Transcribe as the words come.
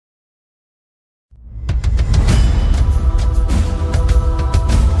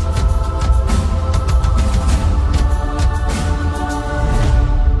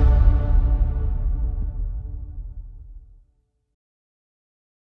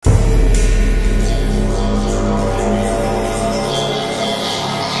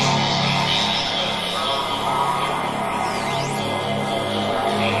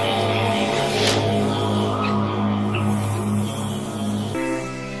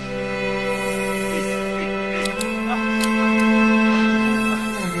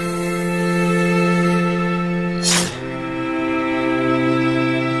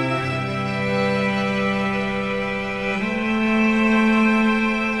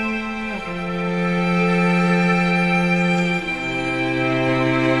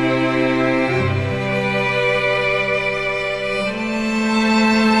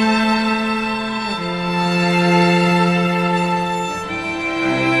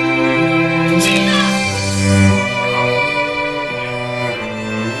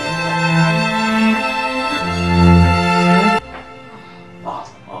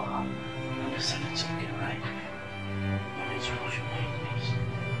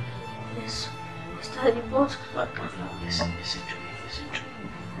Daddy, but now listen to me.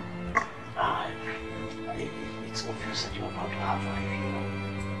 It's obvious that you're about to have a review.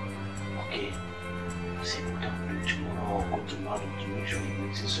 Okay? Say what I'm doing tomorrow or go to Madam to make sure he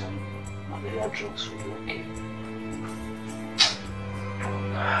mixes some malaria drugs for you, okay?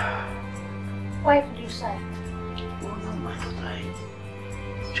 why did you say? Well, no, my daughter,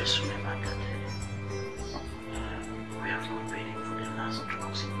 just remember that we have not paid him for the last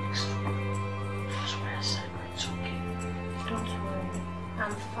drugs he mixed for you. That's why I said it's okay. Don't worry.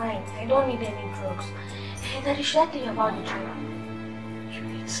 I'm fine. I don't need any drugs. Hey, Daddy, should I tell you about the drug? You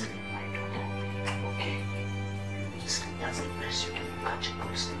need sleep, my daughter. Okay? You need sleep. That's the best you can do. Catch a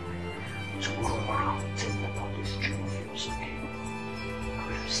good sleep. Tomorrow morning, tell me about this dream of yours, okay?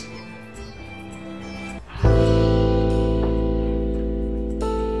 Go to sleep.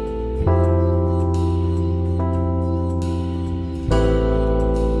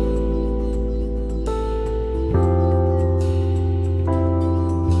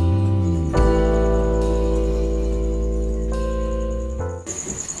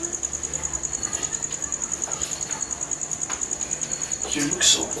 You look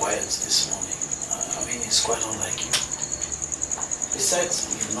so quiet this morning. I mean, it's quite unlike you. Besides,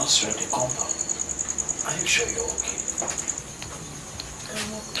 you've not swept the compound. Are you sure you're okay?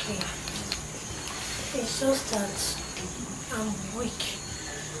 I'm okay. It's just that I'm weak.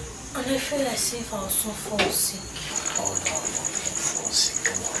 And I feel as if I'll soon fall sick. Oh, no, you won't fall sick.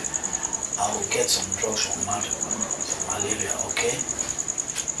 Don't worry. I will get some drugs from Madam for malaria, okay?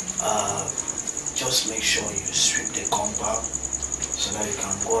 Just make sure you sweep the compound so that you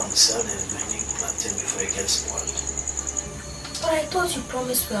can go and sell the remaining plantain before it gets spoiled. But I thought you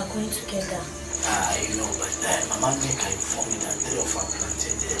promised we are going together. You know, but Mama Nika informed me that 3 of our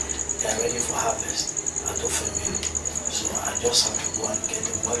plantain, they are ready for harvest at Ofemi. So I just have to go and get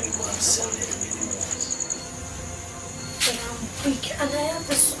them while you go and sell the remaining ones. But I'm weak and I have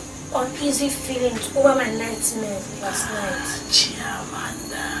this uneasy feeling over my nightmare last night.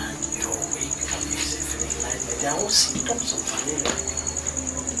 Chiamanda, you're weak, uneasy feeling nightmare. They are all symptoms of malaria.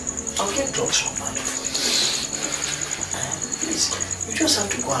 I'll get drugs from Mama for you. Please, you just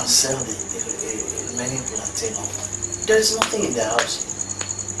have to go and sell the remaining plantain. There is nothing in the house.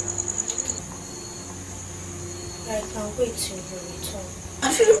 I can't wait till you return.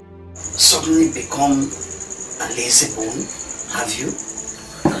 Have you suddenly become a lazy bone? Have you?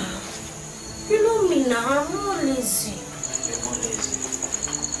 You know me now, I'm not lazy. You're not lazy.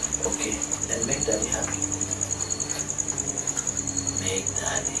 Okay, then make Daddy happy. Make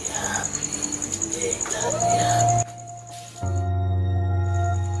Daddy happy. Make Daddy happy.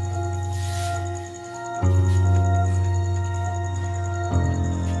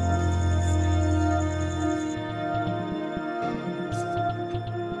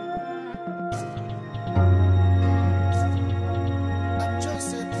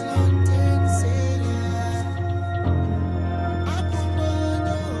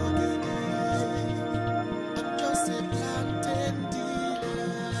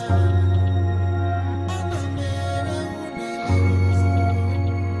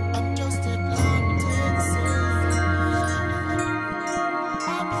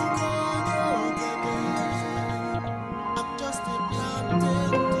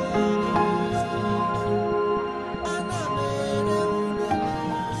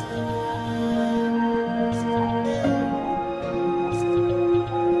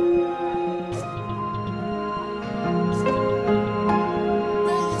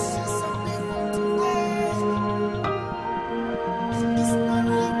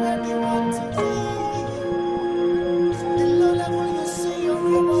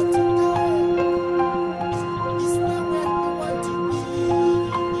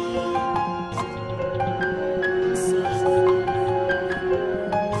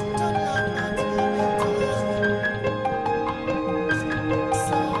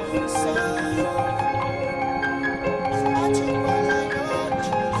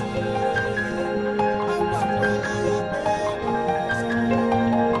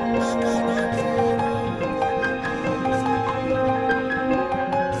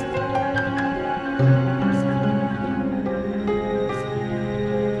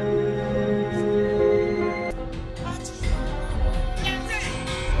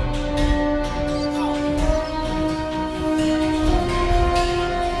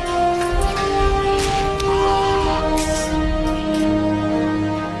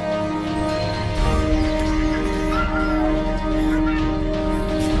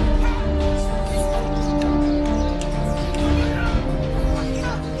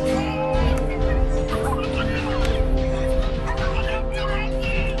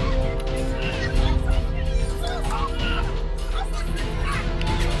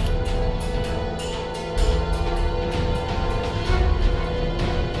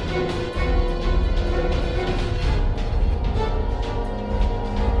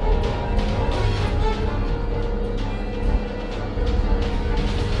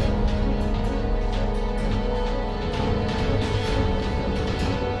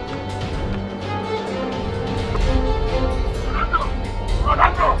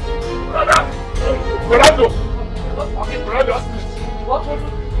 Ronaldo! Okay, Ronaldo, accident. What?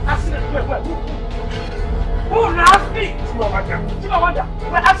 Accident? Where? Who asked me? Chimamanda.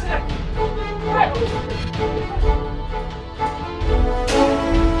 Where accident? Where?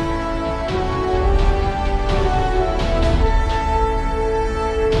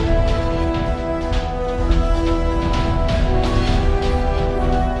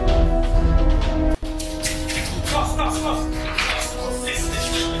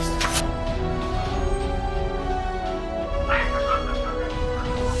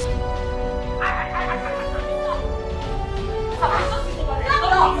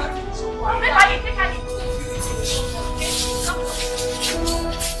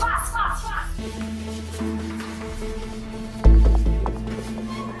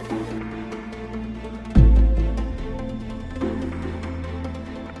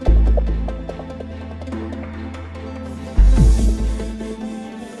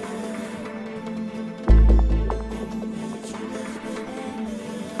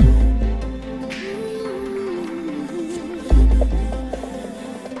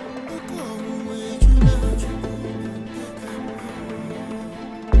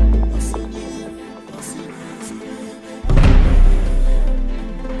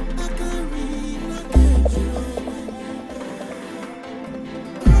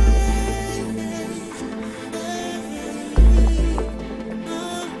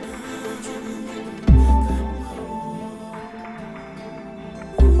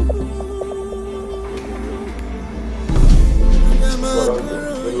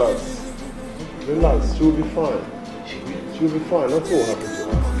 Relax, she'll be fine. She'll be fine, nothing will happen to her.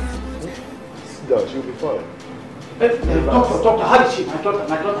 Sit down, she'll be fine. Doctor, how is she? My daughter,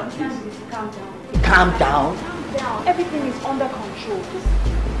 please. Calm down. Calm down? Calm down. Everything is under control. Just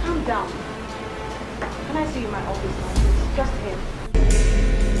calm down. Can I see you in my office now, please? Just here.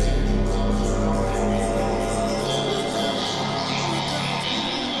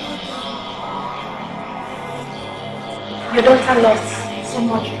 Your daughter lost so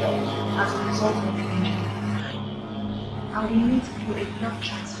much blood as a result of the injury. And we need to do a blood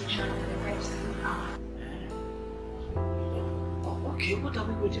transfusion in the next hour. Okay, what are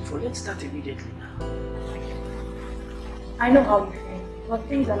we waiting for? Let's start immediately now. I know how you feel, but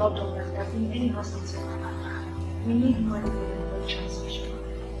things are not done like that in any hospital. We need money for the blood transfusion.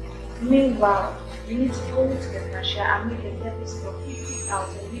 Meanwhile, we need to go to the cashier and make a deposit of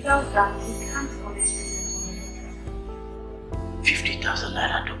 50,000. Without that, we can't collect treatment on the doctor. 50,000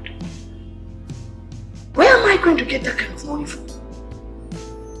 naira, doctor. Where am I going to get that kind of money from?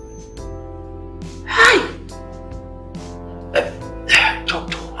 Hi!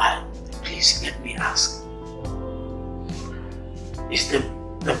 Doctor, please let me ask. Is the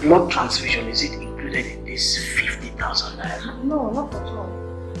blood transfusion, is it included in this 50,000 naira? No, not at all.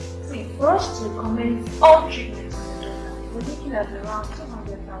 See, for us to commence all treatments on the doctor, we're looking at around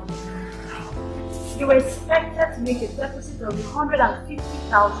 200,000. You were expected to make a deposit of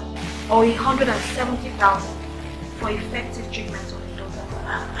 150,000 or 170,000 for effective treatment on the daughter.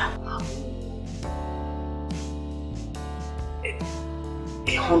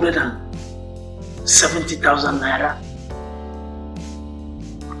 170,000 naira?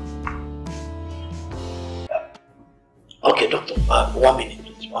 Okay, doctor, 1 minute,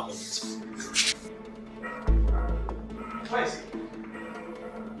 please, 1 minute. Where is he?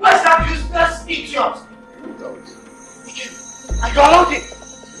 Where's that useless idiot? And you allowed him?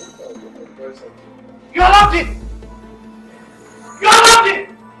 You allowed him? You allowed him?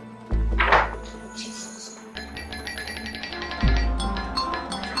 Jesus.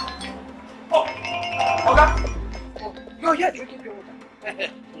 Oh, Oga. Oh, you're here drinking pure water.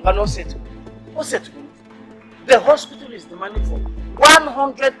 But no settle. What's settle? The hospital is demanding for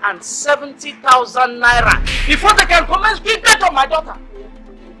 170,000 naira before they can commence treatment on my daughter.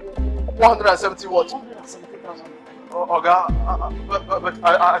 170 what? 170,000. Oga, but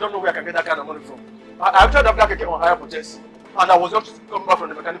I don't know where I can get that kind of money from. I actually have that on higher purchase, and I was just coming back from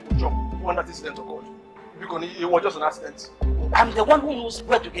the mechanical shop when that incident occurred. Because it was just an accident. I'm the one who knows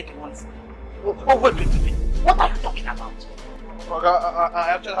where to get the money from. Oh, wait. What are you talking about? Oga, I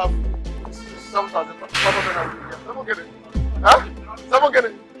actually have 7,500. Someone get it. Huh? Someone get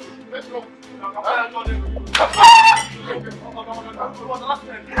it. Let's go. I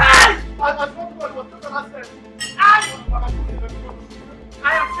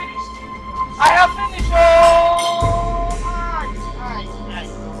am finished. Oh!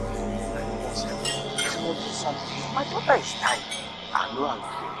 My daughter is dying. I know I'm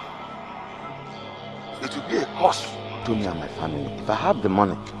afraid. It will be a cost to me and my family if I have the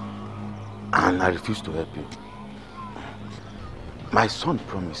money and I refuse to help you. My son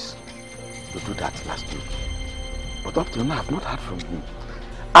promised to do that last week. But up till now, I've not heard from him.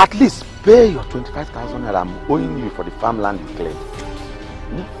 At least pay your 25,000 that I'm owing you for the farmland you claimed.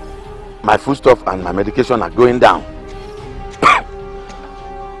 My foodstuff and my medication are going down.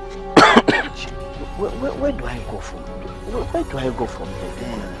 Where do I go from? Where do I go from here?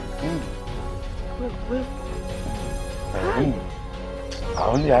 Where? I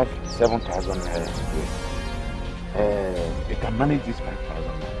only have 7,000 naira to pay. You can manage this 5,000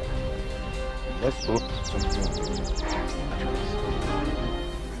 naira. Let's hope something will be.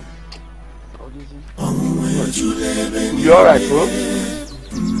 You alright, bro?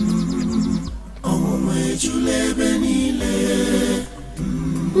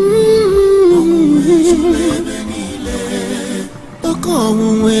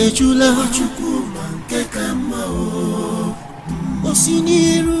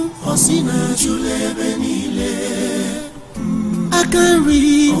 I can't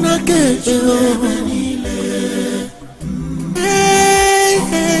read, I can't hey, hey,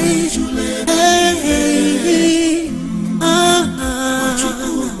 hey,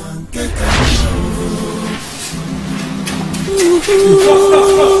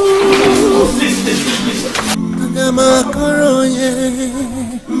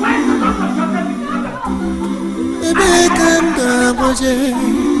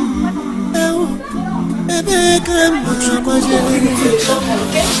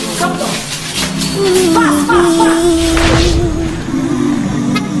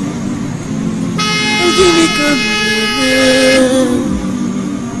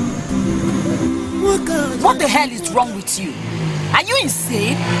 What the hell is wrong with you? Are you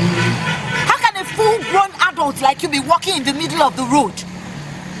insane? How can a full-grown adult like you be walking in the middle of the road?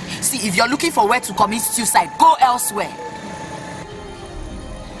 See, if you're looking for where to commit suicide, go elsewhere.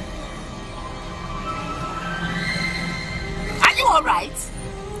 Are you alright?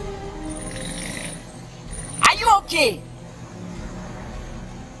 Are you okay?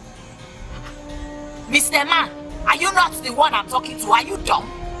 Mr. Man, are you not the one I'm talking to? Are you dumb?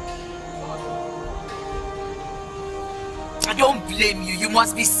 I don't blame you. You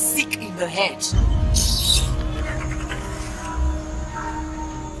must be sick in the head.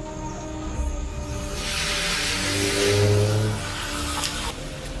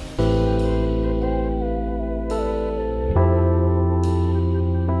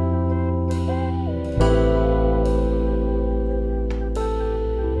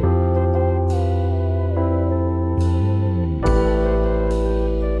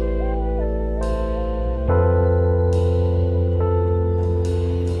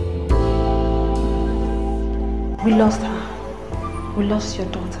 We lost her. We lost your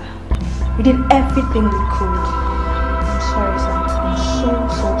daughter. We did everything we could. I'm sorry, sir. I'm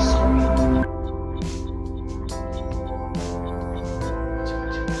so sorry.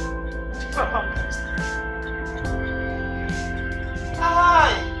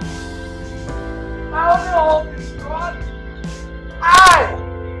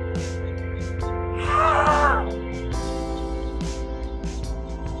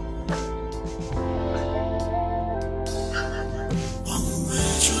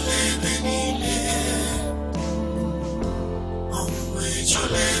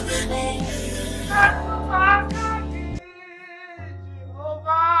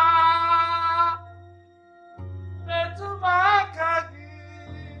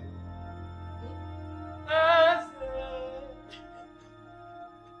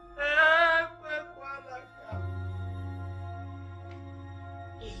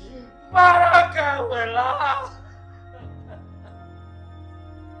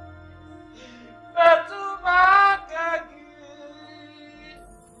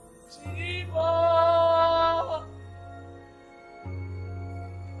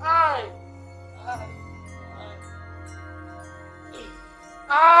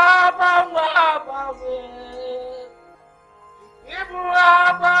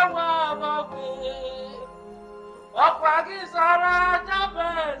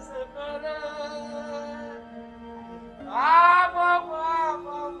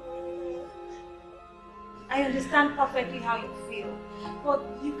 I understand perfectly how you feel, but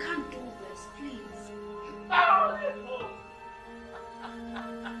you can't do this, please.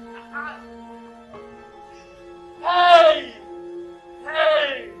 Hey!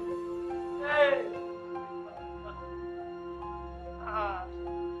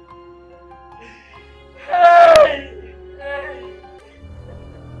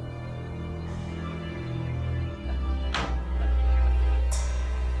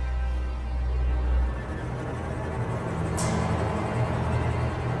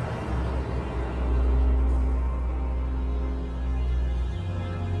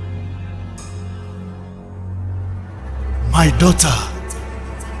 My daughter,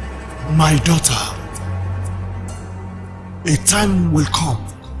 a time will come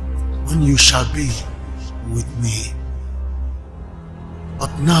when you shall be with me.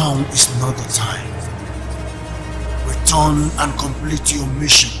 But now is not the time. Return and complete your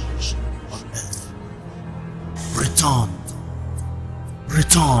mission on earth. Return.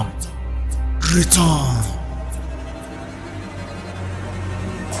 Return. Return.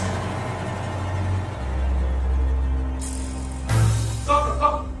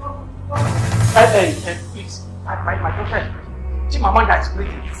 Hey, please. My daughter is breathing. See, my mother is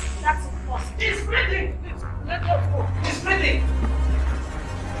breathing. That's it. He's breathing. Please, let us go. He's breathing.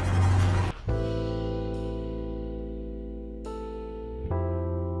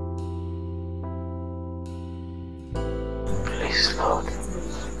 Please, Lord,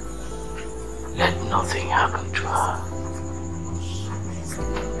 let nothing happen to her.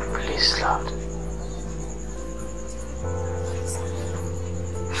 Please, Lord.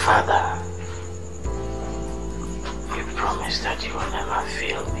 Father, you promise that you will never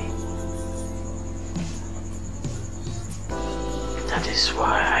fail me. That is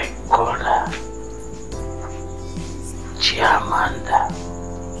why I call her Chiamanda.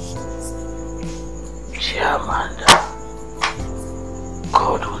 Chiamanda.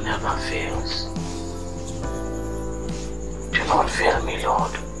 God who never fails. Do not fail me,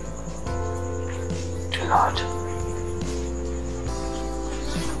 Lord. Do not.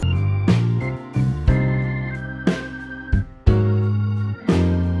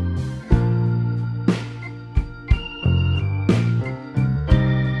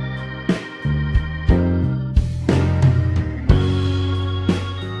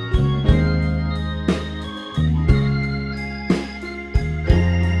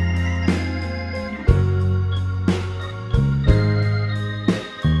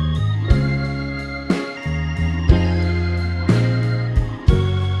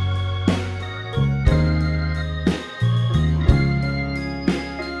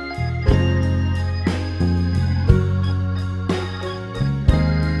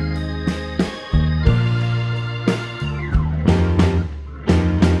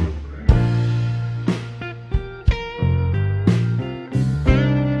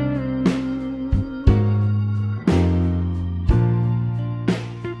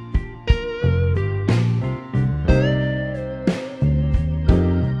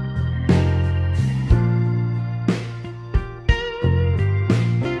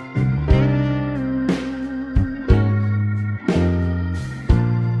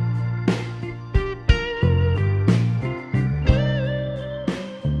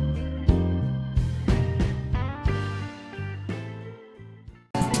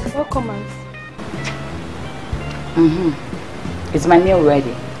 Is my meal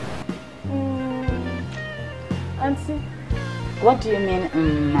ready? Auntie. What do you mean,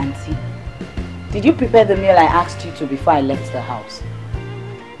 Auntie? Did you prepare the meal I asked you to before I left the house?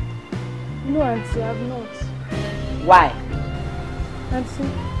 No, Auntie, I have not. Why? Auntie,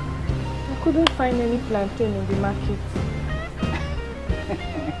 I couldn't find any plantain in the market.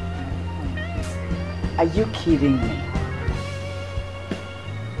 Are you kidding me?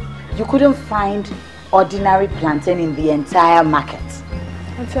 You couldn't find ordinary plantain in the entire market?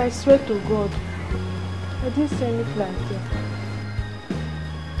 Auntie, I swear to God, I didn't see any plantain.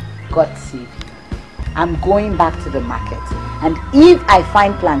 God save you. I'm going back to the market, and if I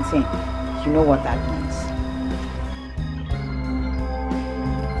find plantain, you know what that means.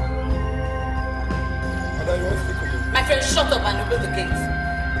 My friend, shut up and open the gate.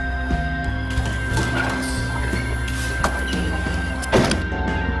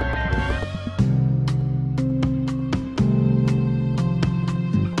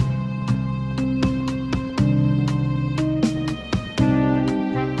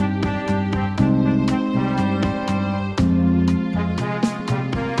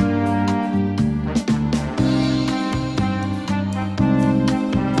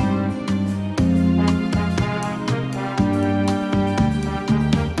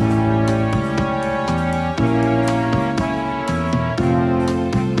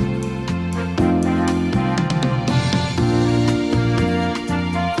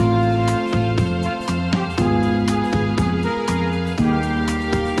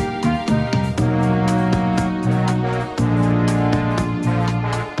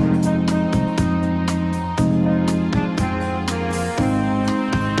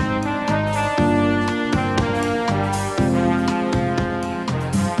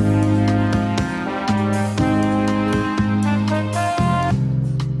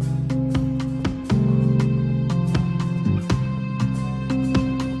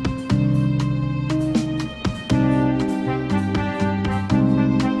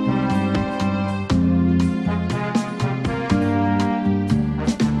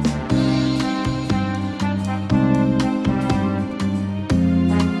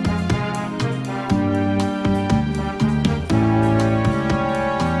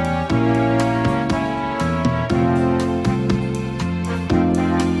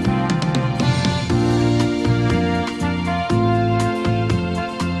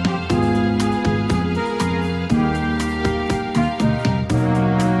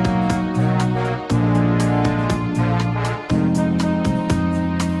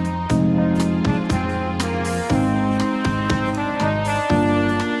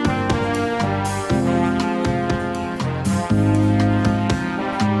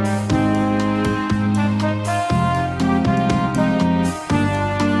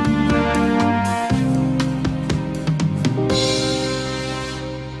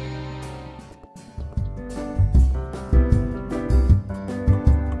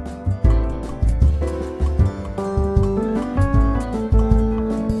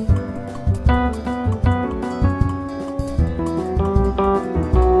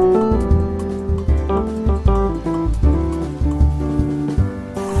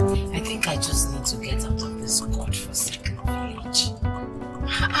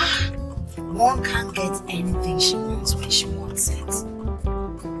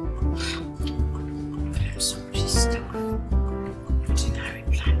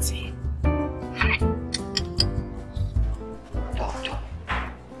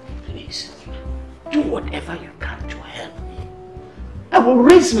 will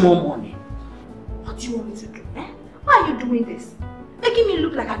raise more money. What do you want me to do? Eh? Why are you doing this? Making me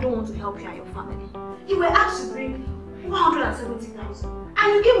look like I don't want to help you and your family. You were asked to bring 170,000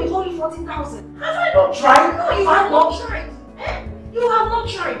 and you came with only 40,000. Have I not tried? No, you have not tried. Eh? You have not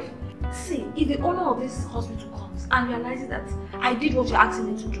tried. See, if the owner of this hospital comes and realizes that I did what you're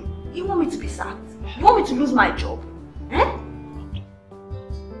asking me to do, you want me to be sacked? You want me to lose my job? Eh?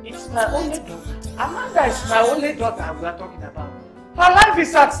 It's my only daughter. Amanda is my only daughter we are talking about. Her life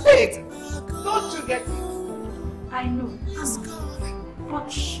is at stake. Don't you get it? I know.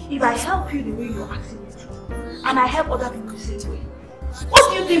 But if I help you the way you're asking me to, and I help other people the same way, what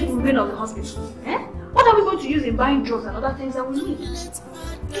do you think will remain of the hospital? Eh? What are we going to use in buying drugs and other things that we need?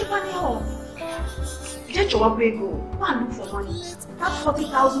 Keep money home. Get your way, go. Go and look for money. That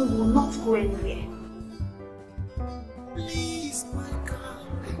 40,000 will not go anywhere. Please, my God.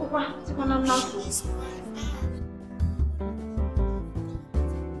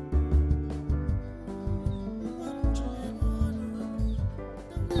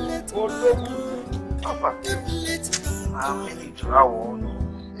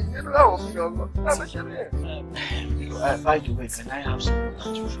 By the way, can I have some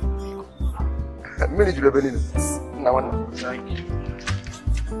water to Many to the now one. Thank you.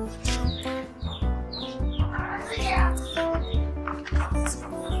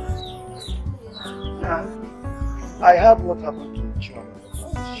 I heard what happened to John.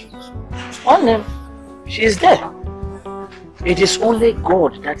 On them, she is dead. It is only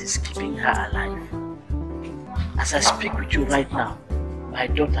God that is keeping her alive. As I speak with you right now, my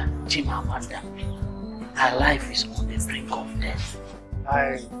daughter, Amanda, her life is on the brink of death.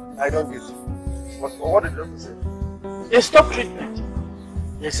 I don't get it. What did the doctor say? They stopped treatment.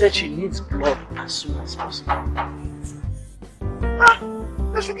 They said she needs blood as soon as possible.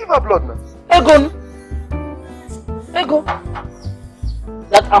 They should give her blood now. Ego.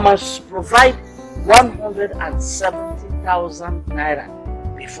 That I must provide 170,000 naira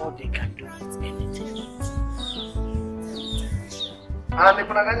before they can do anything. And they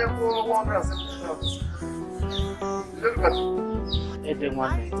put a ganya for 170,000.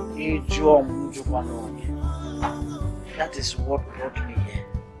 That is what brought me here.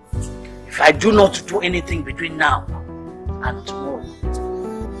 If I do not do anything between now and tomorrow,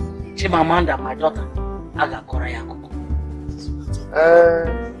 Chimamanda, my daughter, Aga Korayako.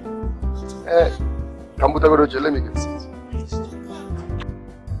 Let me get it.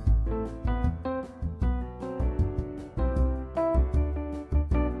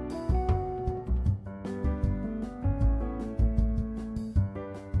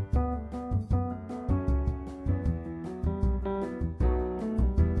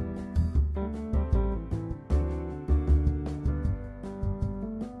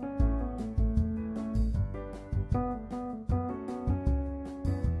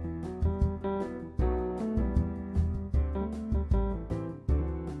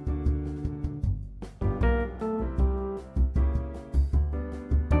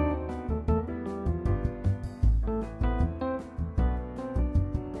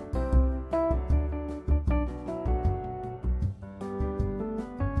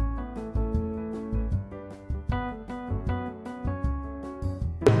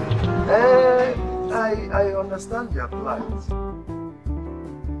 I understand their plight,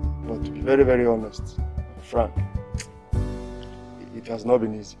 but to be very, very honest, frank, it has not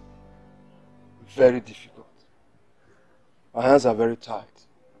been easy. Very difficult. My hands are very tight.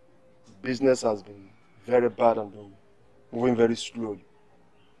 Business has been very bad and moving very slowly.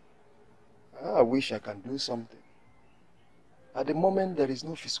 I wish I can do something. At the moment, there is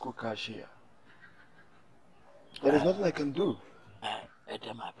no fiscal cash here. There is nothing I can do.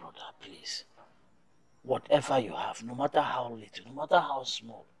 Ede, my brother, please. Whatever you have, no matter how little, no matter how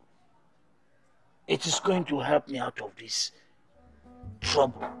small, it is going to help me out of this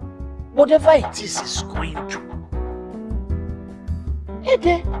trouble. Whatever it is going to.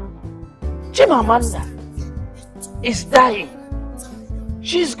 Ede, Chimamanda is dying.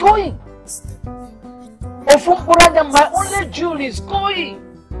 She's going. Ofumpurada, my only jewel, is going.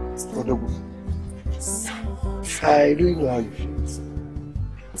 I really know how you feel.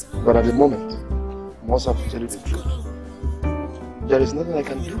 But at the moment, I must have to tell you the truth. There is nothing I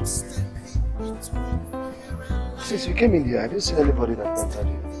can do. Since we came in here, I didn't see anybody that entered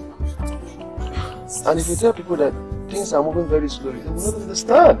here. And if you tell people that things are moving very slowly, they will not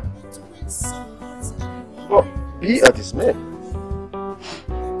understand. But be at his men.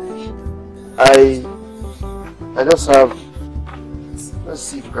 I just have, let's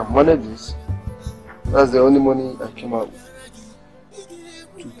see if we can manage this. That's the only money I came out with.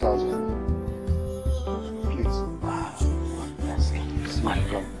 2,000. Please. My my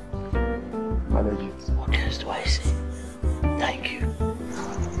God. Manage it. What else do I say? Thank you.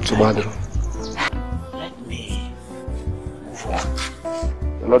 Tomorrow. Let me move on.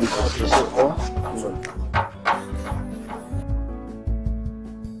 The Lord is faithful.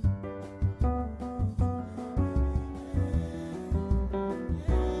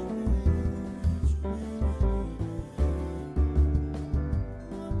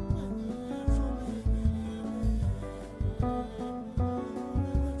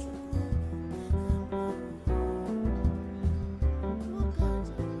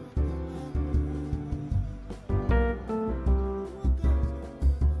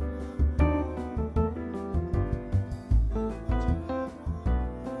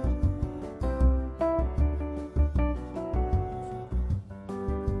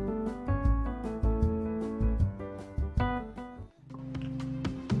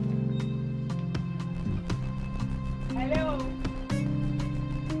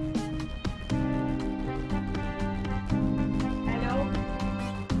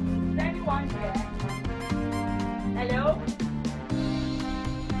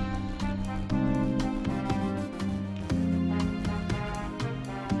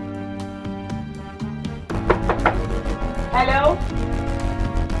 Hello?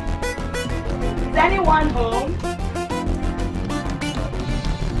 Is anyone home?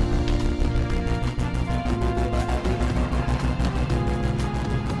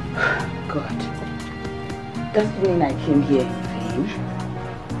 God. Does it mean I came here in vain?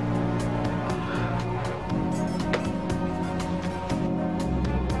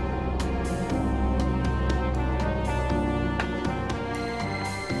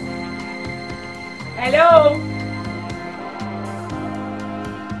 Hello?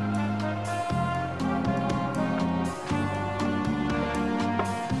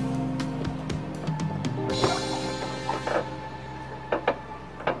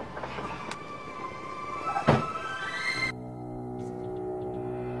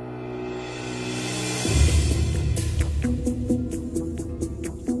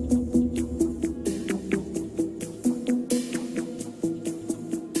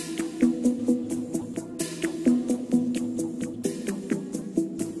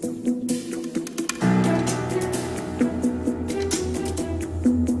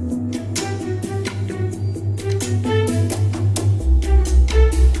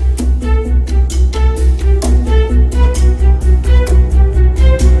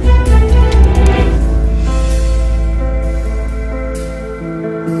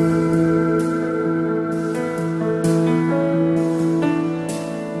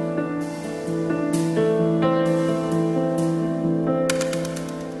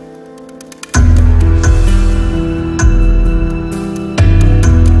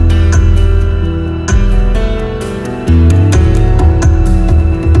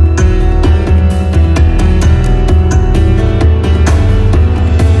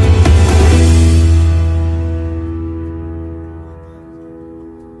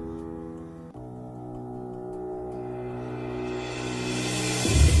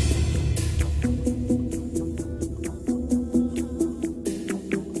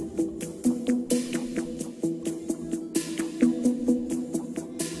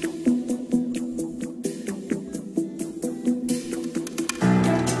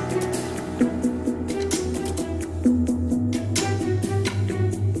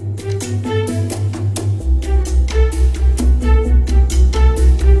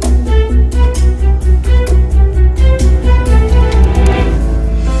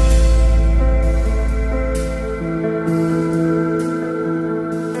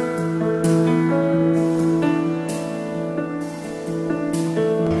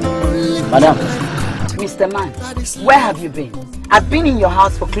 Madam. Mr. Man, where have you been? I've been in your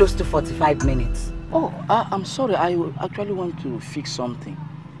house for close to 45 minutes. Oh, I'm sorry. I actually want to fix something.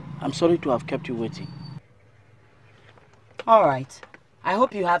 I'm sorry to have kept you waiting. All right. I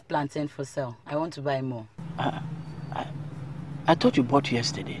hope you have plantain for sale. I want to buy more. I thought you bought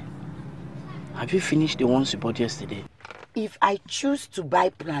yesterday. Have you finished the ones you bought yesterday? If I choose to buy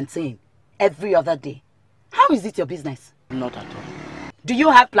plantain every other day, how is it your business? Not at all. Do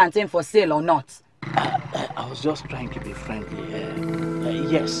you have plantain for sale or not? I was just trying to be friendly.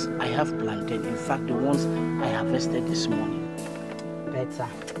 Yes, I have plantain. In fact, the ones I harvested this morning. Better.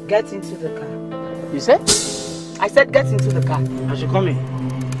 Get into the car. You said? I said get into the car. I should come in.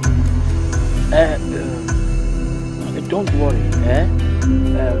 Don't worry.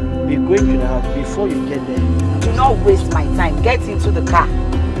 We're going to the house. Before you get there... Do not waste my time. Get into the car.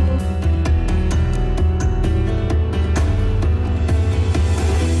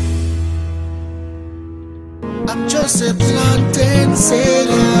 I'm just a plantain plantain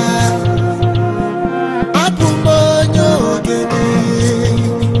sailor. Abumonyo gede.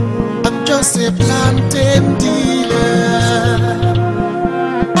 I'm just a plantain dealer.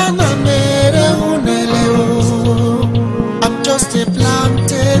 Anamere uneleo. I'm just a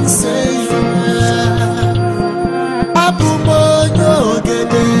plantain sailor. Abumonyo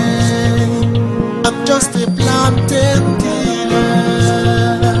gede. I'm just a plantain dealer.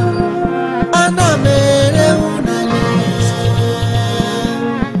 Anamere unele.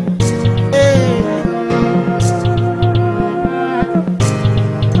 Hey.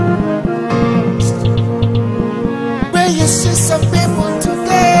 Where you see some people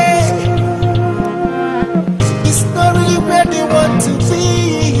today, it's not really where they want to be.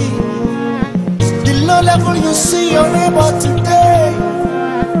 The low level you see your neighbor today,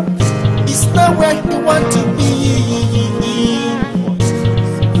 it's not where you want to be.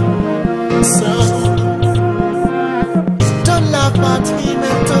 So don't laugh at him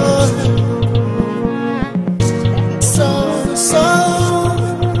at all. So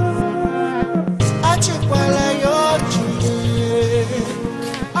achikwala yoji,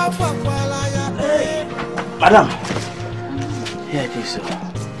 apakwala ya. Madam, here it is.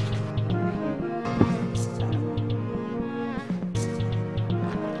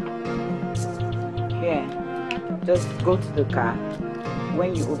 Here, just go to the car. When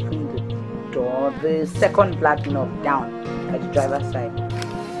you open the door, the second black knob down at the driver's side.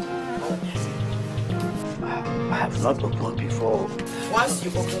 I have not opened before. Once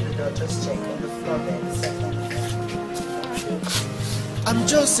you open the door, just check on the floor there, the second. I'm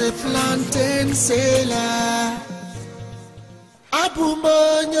just a plantain sailor.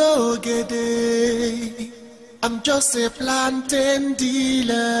 Abumonyo gede. I'm just a plantain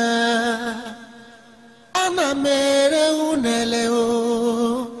dealer. Anamere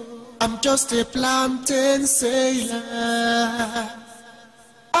uneleo. I'm just a plantain sailor.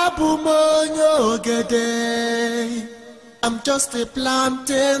 Abumonyo gede. I'm just a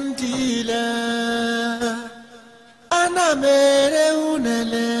plantain dealer. Anamere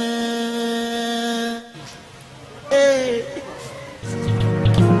unele. Hey.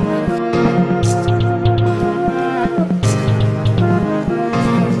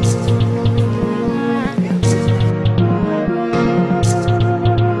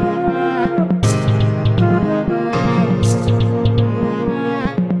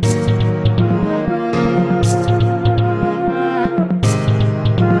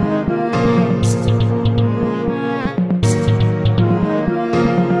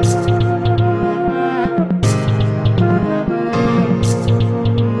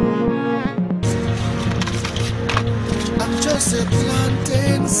 A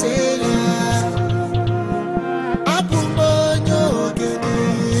plantain sailor. Abumonyo gede.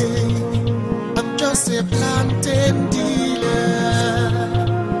 I'm just a plantain dealer.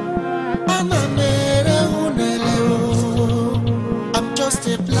 Anamere uneleo. I'm just a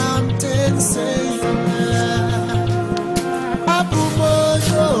plantain sailor.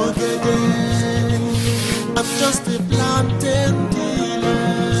 Abumonyo gede. I'm just a plantain dealer.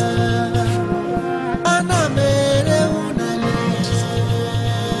 Anamere unele.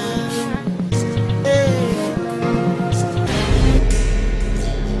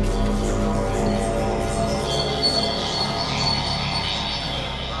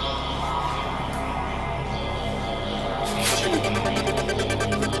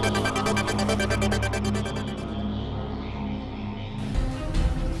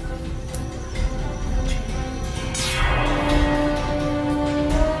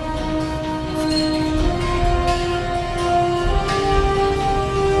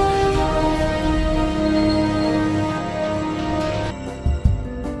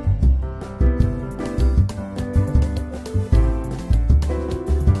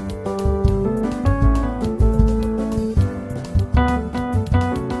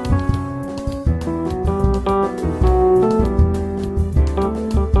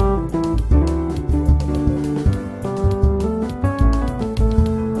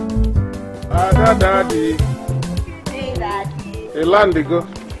 Daddy. Hey, Daddy. Hey, Landigo.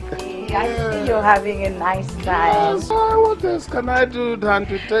 Hey, I see you're having a nice time. Yes, what else can I do than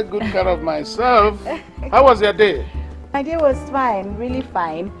to take good care of myself? How was your day? My day was fine, really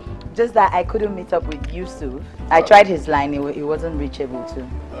fine. Just that I couldn't meet up with Yusuf. I tried his line, it wasn't reachable too.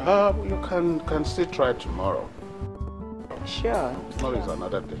 You can still try tomorrow. Sure. Tomorrow is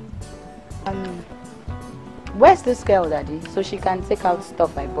another day. Where's this girl, Daddy? So she can take out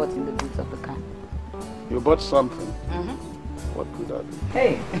stuff I bought in the boot of the car. You bought something? Mm-hmm. What could that be?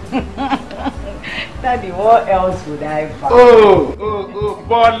 Hey! Daddy, what else would I buy? Oh,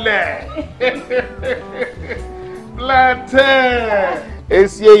 Bole! plantain.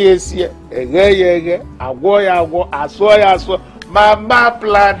 Esie, ege, agwo, aso. Mama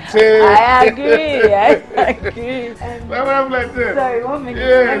plantain. I agree. Mama plantain. Sorry, 1 minute.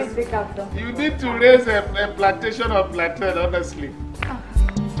 Yes. Let me take out something. You need to raise a plantation of plantain, honestly.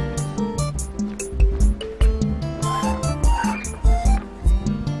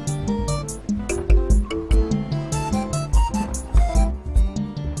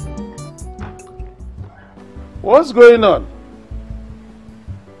 What's going on?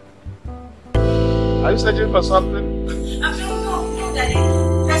 Are you searching for something? No, Daddy.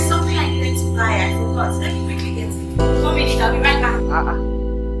 There's something I needed to buy. I forgot. Let me quickly get it. 1 minute, I'll be right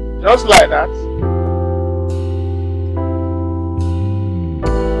back. Just like that?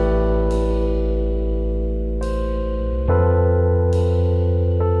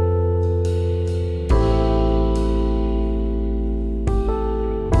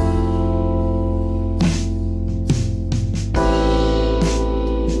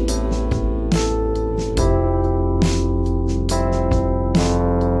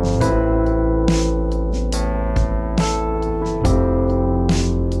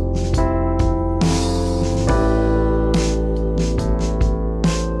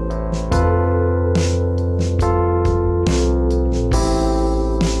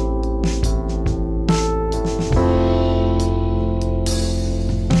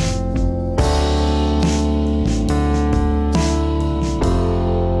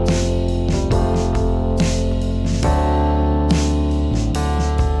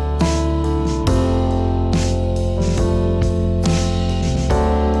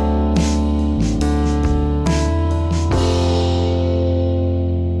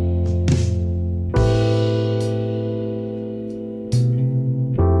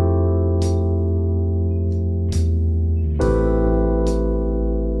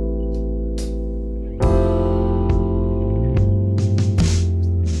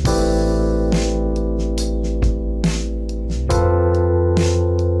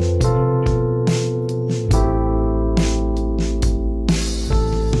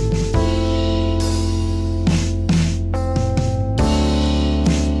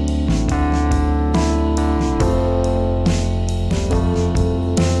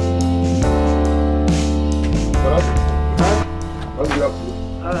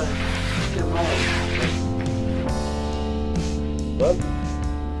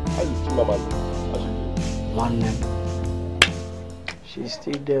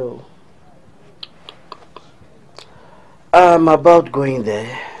 I'm about going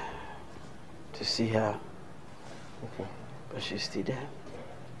there to see her. Okay. But she's still there.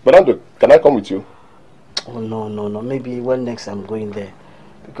 But Andrew, can I come with you? Oh, no. Maybe when next I'm going there.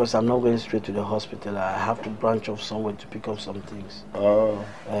 Because I'm not going straight to the hospital. I have to branch off somewhere to pick up some things. Oh.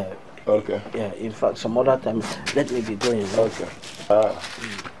 Okay. Yeah, in fact, some other time, let me be going. Okay.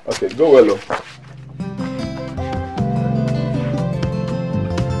 Okay, go well, though.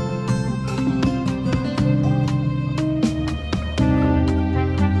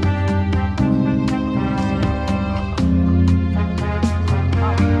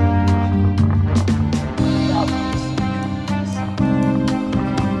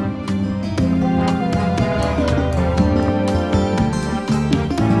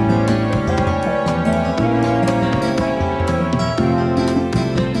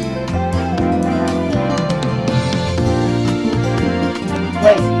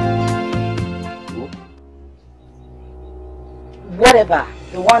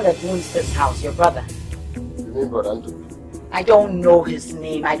 The one that owns this house, your brother. You mean brother Andrew? I don't know his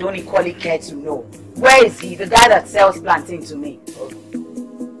name. I don't equally care to know. Where is he? The guy that sells plantain to me. Oh,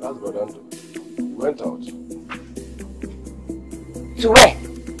 that's brother Andrew. He went out. To where?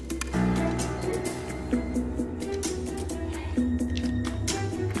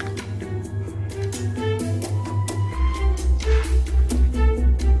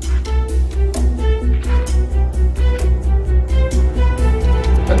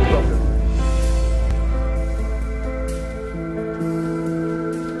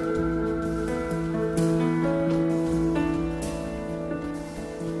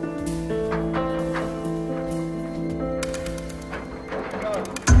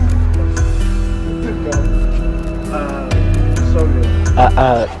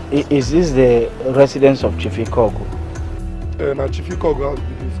 Is this the residence of Chief Ikogu? No, Chief Ikogu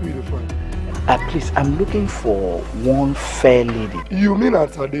has been fine. Please, I'm looking for one fair lady. You mean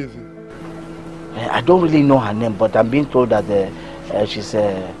Auntie Daisy? I don't really know her name, but I'm being told that she's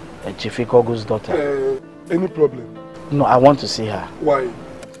Chief Ikogu's daughter. Any problem? No, I want to see her. Why?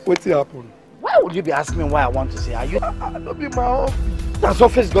 What's happened? Why would you be asking me why I want to see her? Don't be my office. What has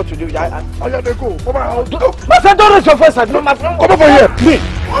office got to do? I had to go. Come on. My friend, don't raise your voice at me. My friend, come over here. Me.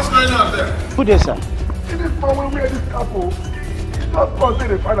 What's going on there? Good day, sir. In this moment where this apple, it's not causing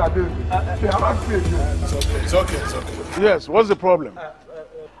the final day. They have asked me. It's okay. Yes, what's the problem?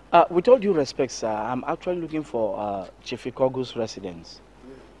 With all due respect, sir, I'm actually looking for Chief Ikogu's residence.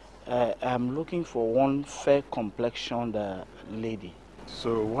 I'm looking for one fair complexioned lady.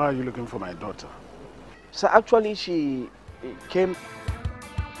 So why are you looking for my daughter? So actually she came...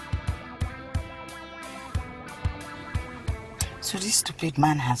 So this stupid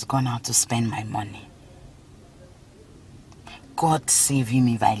man has gone out to spend my money. God save him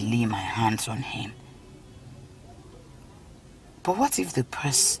if I lay my hands on him. But what if the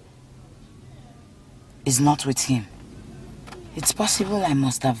purse is not with him? It's possible I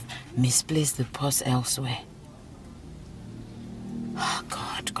must have misplaced the purse elsewhere. Oh,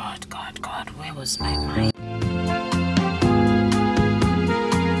 God, where was my mind?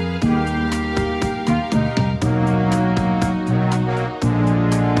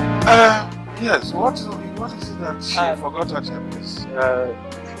 Yes, what is it that she forgot at her place?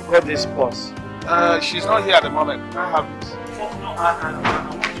 Forgot this purse. She's not here at the moment. Can I have it?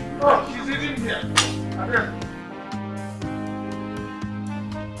 No, she's sitting here.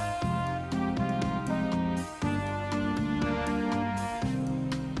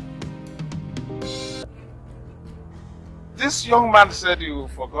 This young man said you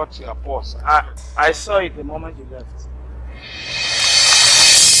forgot your purse. I saw it the moment you left.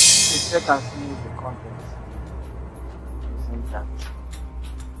 Check and see the contents.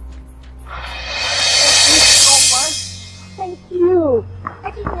 Thank you.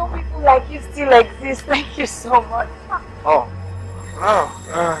 I didn't know people like you still exist. Thank you so much. Oh, wow.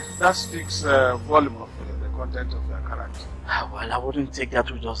 That speaks volume of the content of your character. Well, I wouldn't take that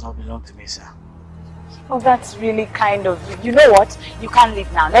which does not belong to me, sir. Oh, that's really kind of you. You know what? You can't leave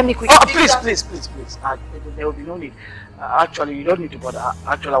now. Let me quickly... Oh, please. There will be no need. Actually, you don't need to bother.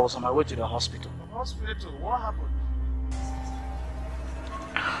 Actually, I was on my way to the hospital. Hospital? What happened?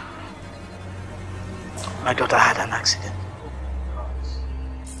 My daughter had an accident.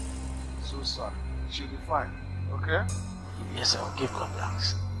 So sorry. She'll be fine. Okay? Yes, I'll give God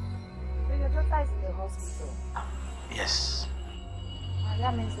thanks. So your daughter is in the hospital? Yes. Well,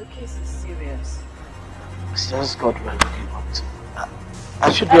 that means the case is serious. It's just God we're looking up to.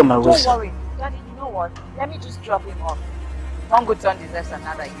 I should be on my way, sir. Don't worry. Daddy, you know what? Let me just drop him off. One good turn deserves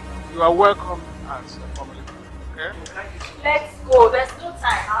another. You are welcome as a family. Okay? Let's go. There's no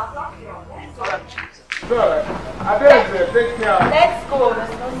time. I'll drop you off. Let's go. Sure. Adele, take care. Let's go.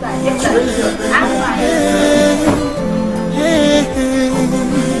 There's no time. Yes, sir.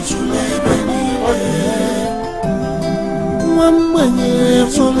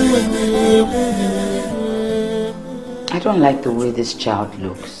 I don't like the way this child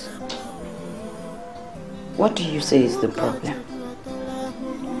looks. What do you say is the problem?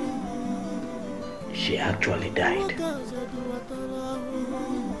 She actually died.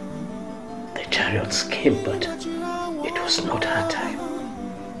 The chariots came, but it was not her time.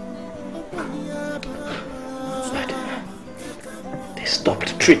 But they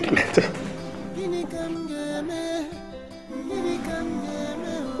stopped treatment.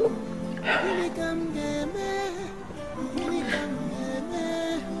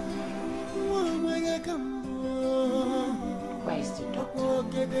 Where is the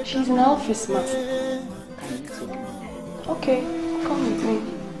doctor? She's in the office, ma'am. Can you take me? Okay, come with me.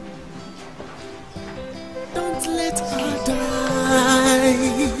 Don't let her die.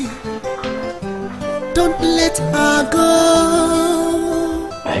 Don't let her go.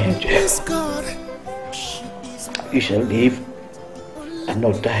 My angel, you shall live and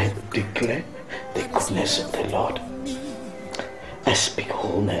not die. Declare the goodness of the Lord. I speak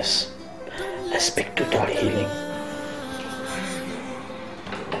wholeness. I speak total healing.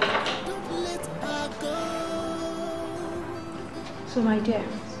 So my dear,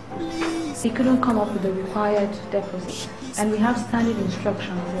 he couldn't come up with the required deposit, and we have standard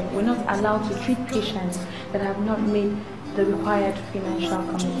instructions here. We're not allowed to treat patients that have not made the required financial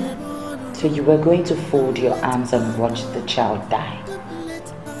commitment. So you were going to fold your arms and watch the child die?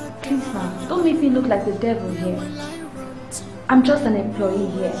 Please, ma'am, don't make me look like the devil here. I'm just an employee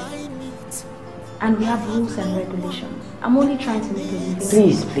here, and we have rules and regulations. I'm only trying to make a living.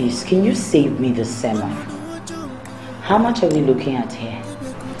 Please, can you save me the sermon? How much are we looking at here?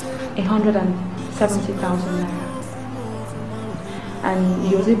 170,000 naira. And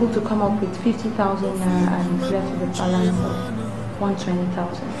he was able to come up with 50,000 naira and he's left with a balance of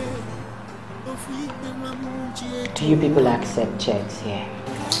 120,000. Do you people accept checks here?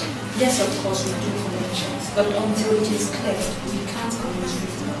 Yes, of course we do collect checks, but until it is cleared, we can't collect. is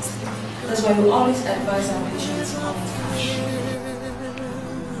treatment. That's why we always advise our patients to come with cash.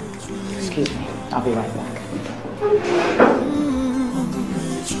 Excuse me, I'll be right back.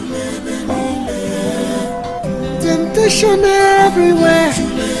 Temptation everywhere.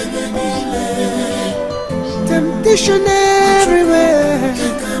 Temptation everywhere.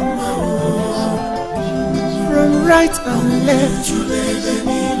 From right and left.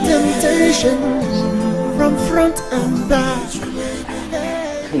 Temptation from front and back.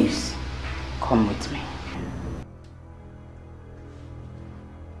 Please, come with me.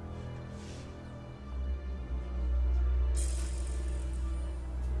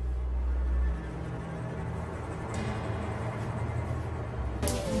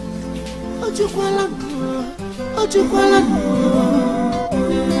 Ojukwala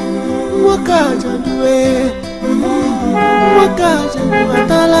Wakaja duwe Wakaja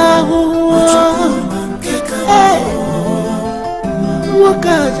duwatala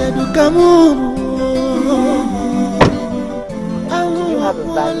Wakaja dukamu. Do you have a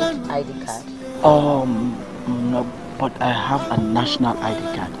valid ID card? No, but I have a national ID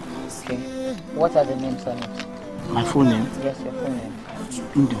card. Okay. What are the names on it? My full name? Yes, your full name.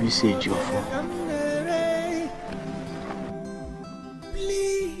 Ndubisi Ejiofor.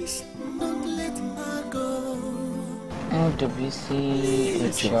 Please don't let her go. Ndubisi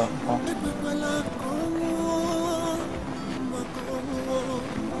Ejiofor.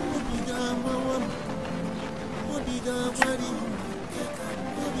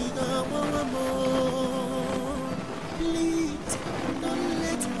 Please don't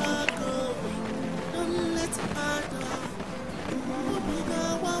let her go.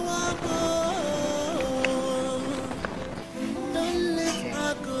 Don't let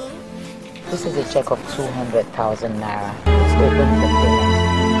her go. This is a check of 200,000 naira. It's open for payment.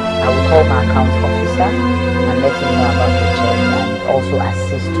 I will call my account officer and let him know about the check and also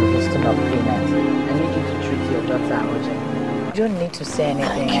assist to hasten up payment. I need you to treat your daughter urgently. You don't need to say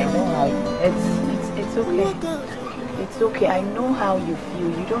anything. I know how it's okay. It's okay. I know how you feel.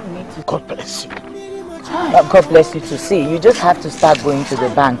 You don't need to. God bless you. God bless you to see. You just have to start going to the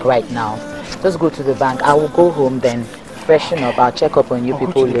bank right now. Just go to the bank. I will go home then, freshen up. I'll check up on you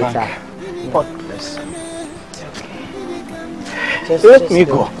people later. God bless you. Just let me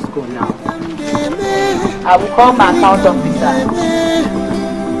go. Just go now. I will call my account officer.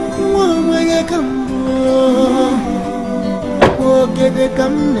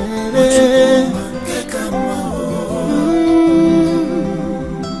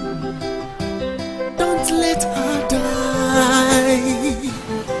 Don't let her die.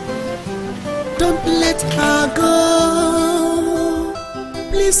 Don't let her go.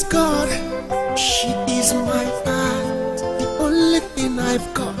 Please God, she is my heart, the only thing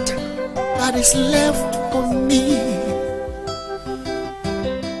I've got that is left for me.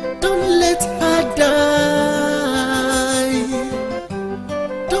 Don't let her die.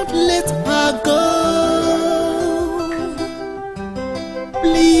 Don't let her go.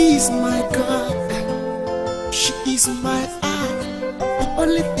 Please, my God, she is my heart, the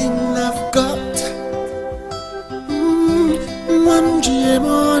only thing I've got.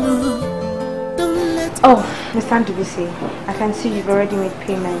 Oh, Mr. Ndubisi, I can see you've already made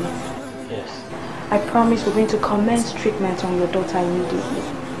payment. Yes. I promise we're going to commence treatment on your daughter immediately.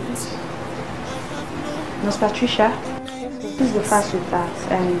 Nurse Patricia, please go fast with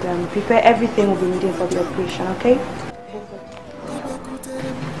that and prepare everything we'll be needing for the operation, okay?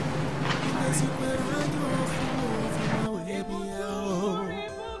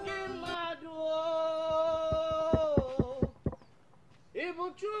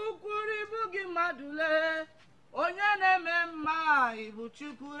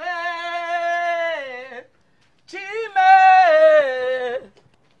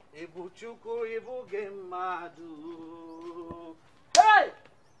 Hey!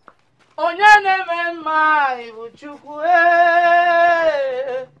 Onye na-eme mma ibu Chukwu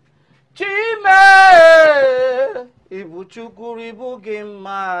Chime ibu Chukwu ibu gị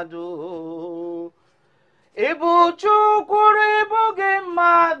mmadụ Ibu Chukwu ibu gị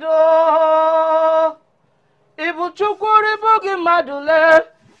mmadụ Ibu Chukwu ibu gị mmadụ le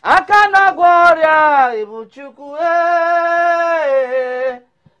aka na-agwọ ọrịa ibu Chukwu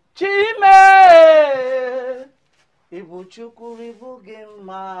Chime Ibu Chukwu ibu gị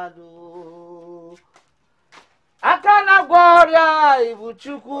mmadụ aka na-agwọ ọrịa ibu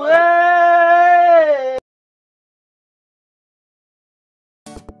Chukwu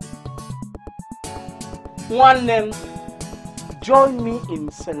Nwanne m, join me in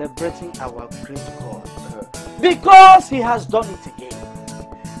celebrating our great God because he has done it again.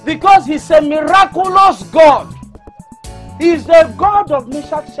 Because he's a miraculous God. He's the God of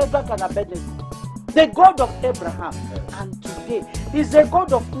Meshach, Shadrach, and Abednego, the God of Abraham, and today he's the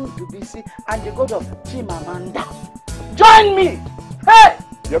God of Ndubisi and the God of Chimamanda. Join me! Hey!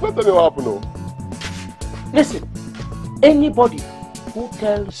 You're going to tell me what happened, no? Listen, anybody who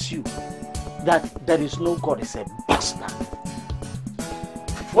tells you that there is no God is a bastard.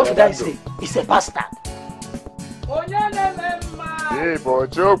 What did I say? It's a bastard.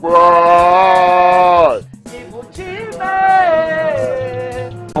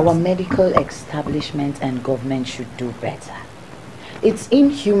 Our medical establishment and government should do better. It's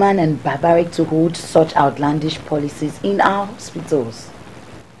inhuman and barbaric to hold such outlandish policies in our hospitals.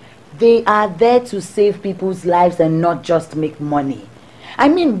 They are there to save people's lives and not just make money. I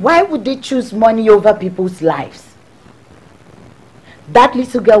mean, why would they choose money over people's lives? That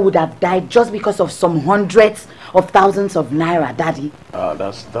little girl would have died just because of some hundreds of thousands of naira, Daddy.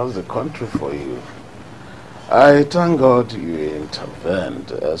 That's the country for you. I thank God you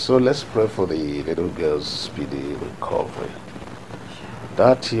intervened. So let's pray for the little girl's speedy recovery.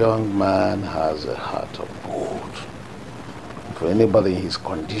 That young man has a heart of gold. For anybody in his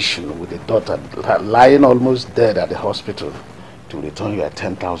condition with a daughter lying almost dead at the hospital to return you at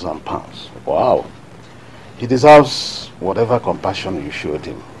 10,000 pounds. Wow. He deserves whatever compassion you showed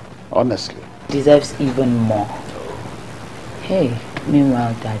him. Honestly. He deserves even more. Hey,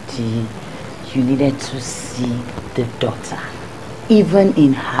 meanwhile, Daddy, you needed to see the daughter. Even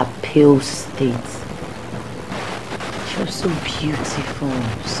in her pale state. She was so beautiful,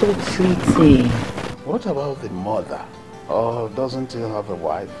 so pretty. What about the mother? Or doesn't he have a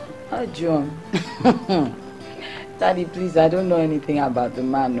wife? Oh, John. Daddy, please, I don't know anything about the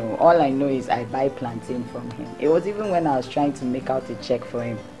man. No. All I know is I buy plantain from him. It was even when I was trying to make out a check for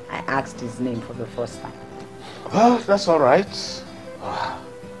him, I asked his name for the first time. Well, that's all right.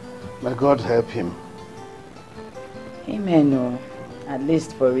 May God help him. Amen. No. At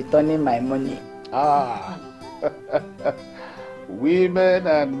least for returning my money. Women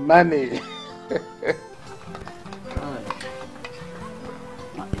and money.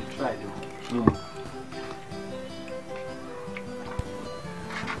 Try it.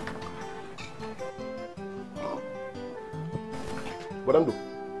 Barando.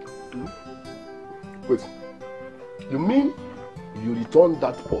 Wait. You mean you return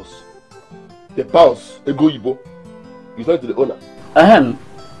that purse? The pounds, Ego Ibo. You send it to the owner?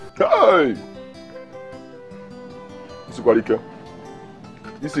 Hey! Isika.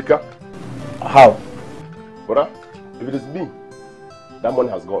 Isika. How? Brother, if it is me, that money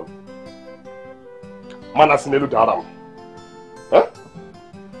has gone. Manasinelu Daram. Huh?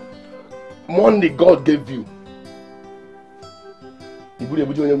 Money God gave you.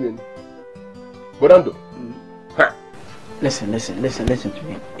 Barando. Listen to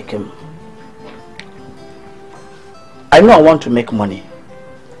me, Ikem. I know I want to make money,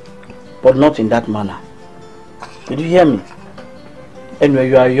 but not in that manner. Did you hear me? Anyway,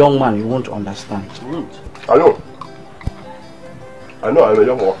 you are a young man, you won't understand. I know I'm a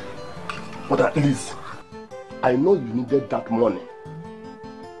young one. But at least, I know you needed that money.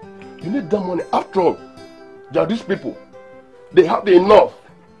 You need that money. After all, there are these people. They have enough.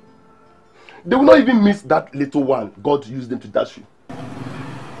 They will not even miss that little one God used them to dash you.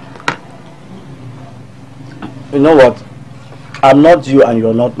 You know what? I'm not you and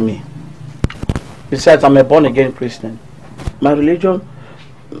you're not me. Besides, I'm a born-again Christian. My religion,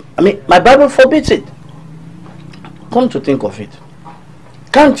 my Bible forbids it. Come to think of it.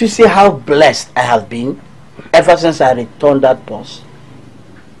 Can't you see how blessed I have been ever since I returned that purse?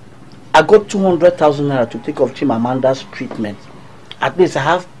 I got 200,000 naira to take off Chimamanda's treatment. At least I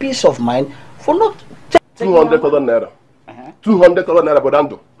have peace of mind for not 200,000 naira. 200,000 naira,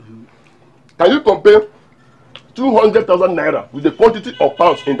 Bodando. Can you compare 200,000 naira with the quantity of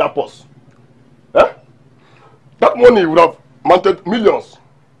pounds in that purse? Eh? That money would have mounted millions.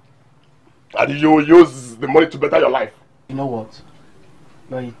 And you use the money to better your life. You know what?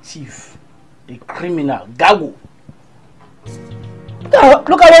 You're a thief, a criminal, gago.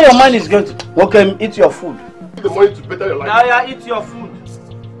 Look at where your mind is going to. Okay, eat your food. The money to better your life. Yeah, eat your food.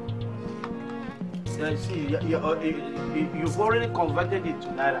 Yeah, see, you've already converted it to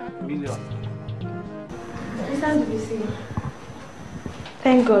naira, million. Mr. Ndubisi,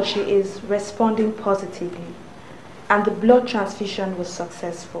 thank God she is responding positively and the blood transfusion was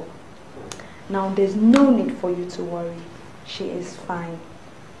successful. Now there's no need for you to worry. She is fine.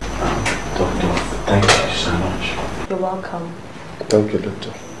 Doctor, thank you so much. You're welcome. Thank you,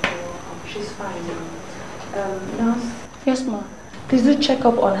 doctor. She's fine. Nurse? Yes, ma'am. Please do check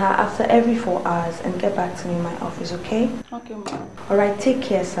up on her after every 4 hours and get back to me in my office, okay? Okay, ma'am. Alright, take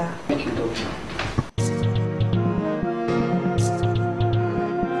care, sir. Thank you, doctor.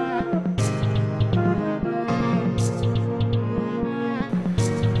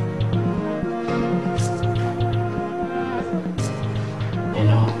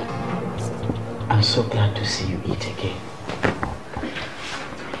 so glad to see you eat again.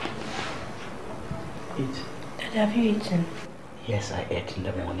 Eat. Dad, have you eaten? Yes, I ate in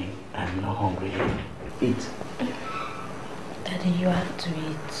the morning. I'm not hungry. Eat. Daddy, you have to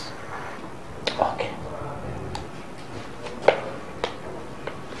eat. Okay.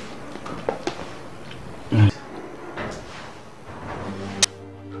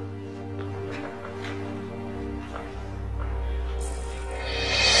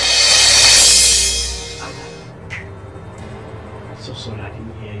 So sorry I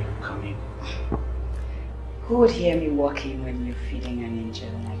didn't hear you coming. Who would hear me walking when you're feeding an angel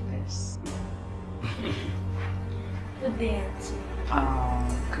like this? Good day, Auntie. Oh,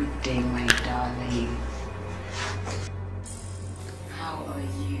 good day, my darling. How are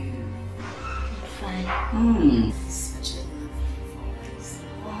you? Fine. Such a lovely voice.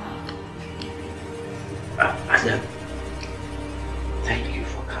 Adam, thank you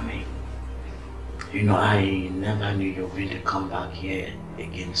for coming. You know, I never knew you were going to come back here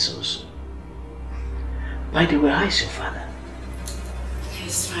again so soon. By the way, how is your father?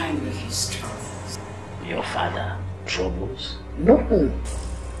 He's fine with his troubles. Your father? Troubles? No.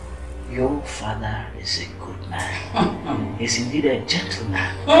 Your father is a good man. He's indeed a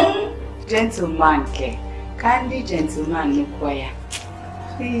gentleman. Gentleman, ke? Candy gentleman, Nukwaya.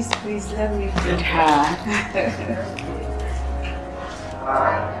 Please, let me feed her.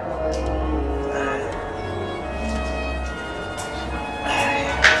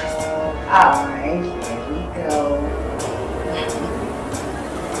 Alright, here we go.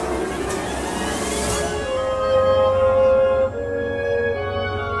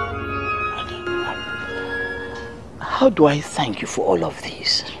 How do I thank you for all of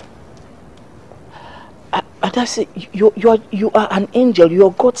this? Adasi, you are an angel, you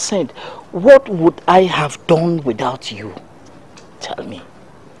are God sent. What would I have done without you? Tell me.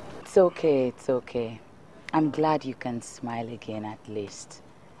 It's okay. I'm glad you can smile again at least.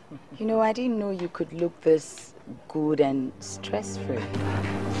 You know, I didn't know you could look this good and stress-free.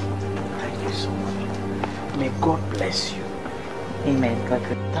 Thank you so much. May God bless you. Amen. God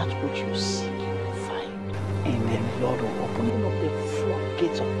bless. That which you seek, you will find. Amen. The Lord will open up the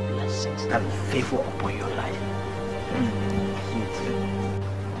floodgates of blessings and favor upon your life. You too.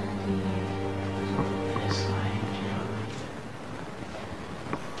 Yes, my angel.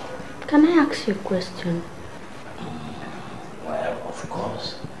 Can I ask you a question? Well, of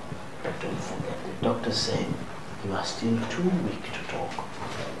course. But don't forget, the doctor said you are still too weak to talk.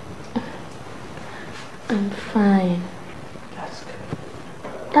 I'm fine. That's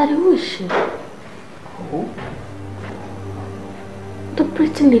good. Daddy, who is she? Who? The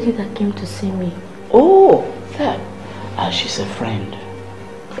pretty lady that came to see me. Oh, that. She's a friend.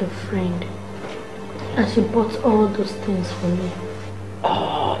 A friend? And she bought all those things for me?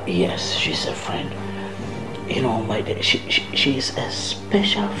 Yes, she's a friend. You know, my dear, she is a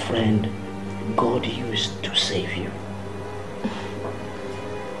special friend God used to save you.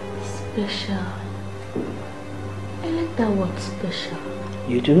 Special. I like that word, special.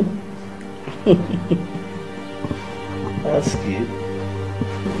 You do? That's good.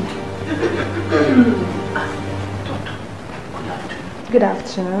 Good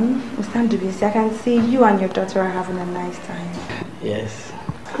afternoon. Mr. Ndubisi, I can see you and your daughter are having a nice time. Yes.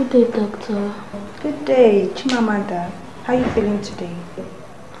 Good day, doctor. Good day, Chimamanda. How are you feeling today?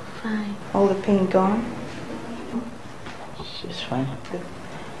 Fine. All the pain gone? She's fine.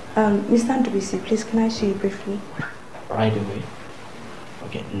 Mr. Ndubisi, please can I see you briefly? Right away.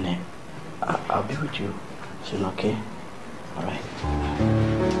 Okay, Nne. I'll be with you soon, okay? Alright.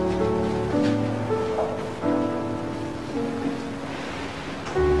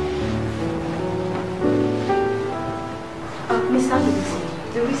 Mr. Ndubisi,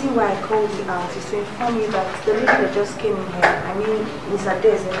 the reason why I called you out is to inform you that the lady that just came in here, I mean Miss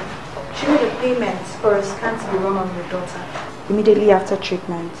Adeze, she made a payment for a scan to be run on your daughter immediately after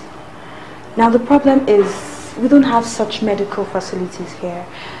treatment. Now the problem is we don't have such medical facilities here.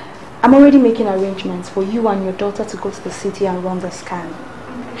 I'm already making arrangements for you and your daughter to go to the city and run the scan.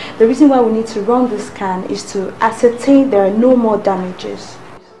 The reason why we need to run the scan is to ascertain there are no more damages.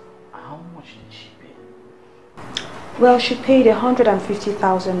 How much did she pay? Well, she paid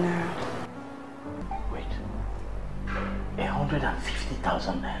 150,000 naira. Wait.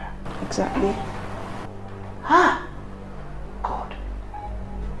 150,000 naira? Exactly. Ah! God.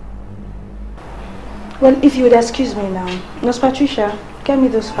 Well, if you would excuse me now. Nurse Patricia, get me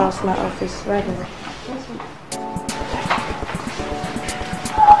those files to my office right away.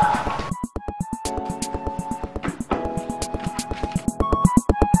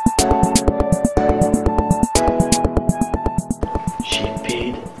 She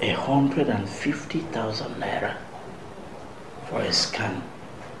paid 150,000 50,000 naira for a scan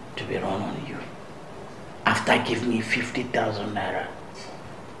to be run on you. After giving me 50,000 naira,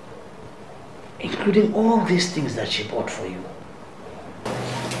 including all these things that she bought for you.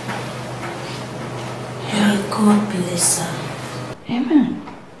 God bless her. Amen.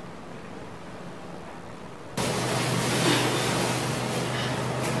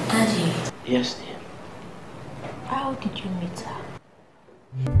 Daddy. Yes, dear. How did you meet her?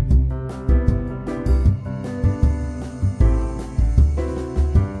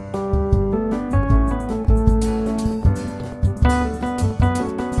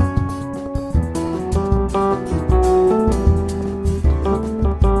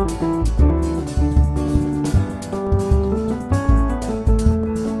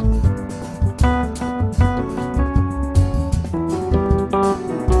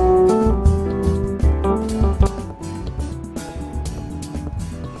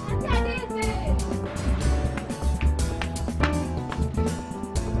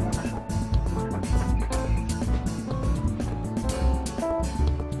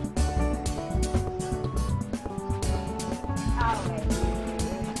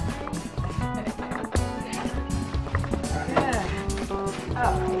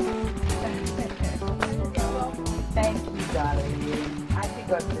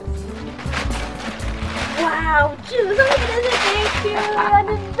 Wow, Jules, I'm gonna say thank you. You're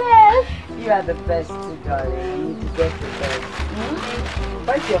the best. You are the best too, darling. You need to get the best.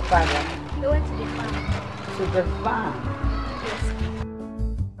 Where's your father? He went to the farm. To the farm?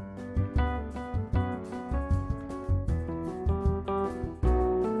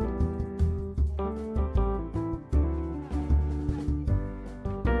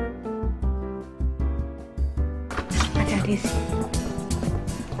 Yes.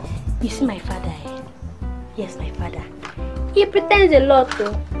 You see my father, eh? Yes, my father. He pretends a lot,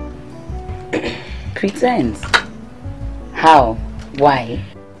 though. Pretends? How? Why?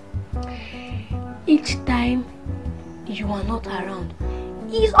 Each time you are not around,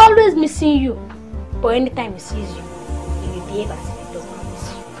 he's always missing you. But anytime he sees you, he will behave as if he does not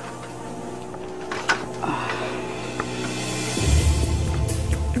miss you.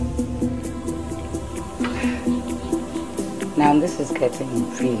 Now this is getting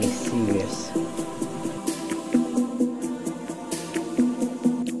really serious.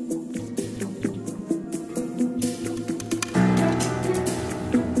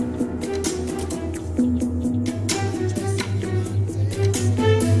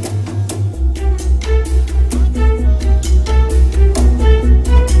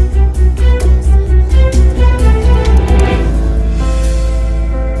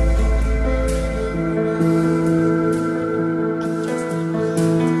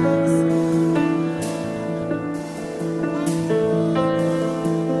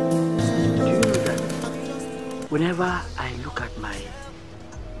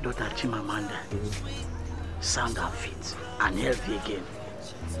 Sound and fit and healthy again.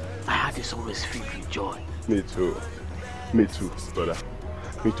 My heart is always filled with joy. Me too. Me too, brother.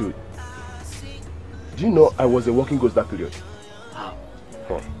 Me too. Do you know I was a working ghost that period? How?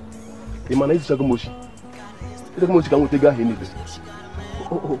 The man is Shagamoshi. Shagamoshi can take a hint.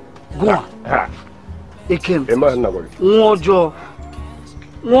 Oh, go on. It came. Mojo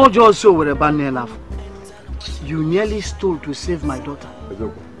so with a banner enough. You nearly stole to save my daughter.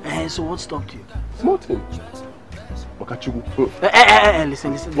 So what stopped you? Small thing.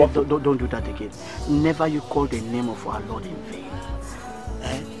 Listen, don't do that again. Never you call the name of our Lord in vain.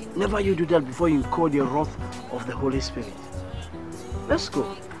 Never you do that before you call the wrath of the Holy Spirit. Let's go.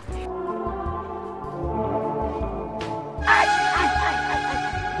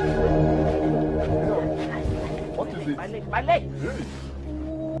 What is it? My leg. Really?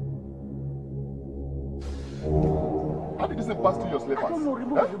 How did this thing pass through your slippers? I don't know,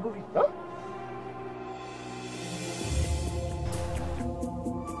 remove it. Huh?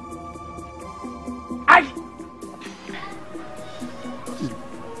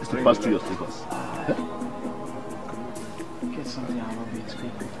 This thing passed through your slippers. Get something out of it.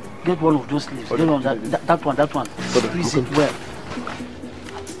 Get one of those sleeves. Get on that one. Squeeze it well.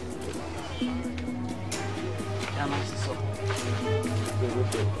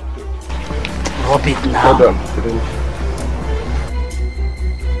 Rub it now. Hold on.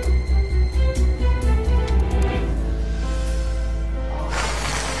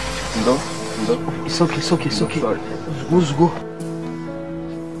 No. It's okay. Sorry. Go.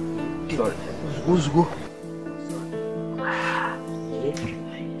 Sorry. Go.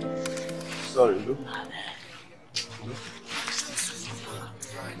 Sorry, look.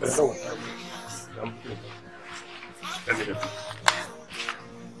 Let me help you.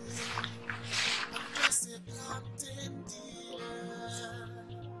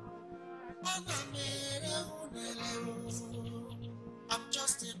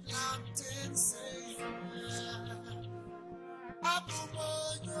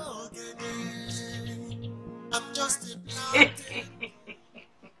 I'm just a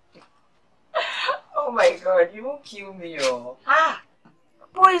Oh my God, you won't kill me, oh. Ah,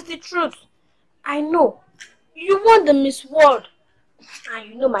 boy, it's the truth. I know. You want the Miss World. And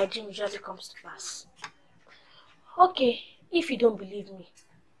you know my dream usually comes to pass. Okay, if you don't believe me,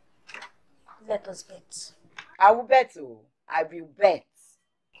 let us bet. I will bet, oh. I will bet.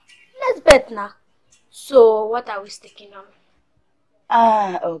 Let's bet now. So, what are we sticking on?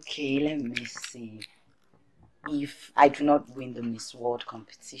 Okay, let me see. If I do not win the Miss World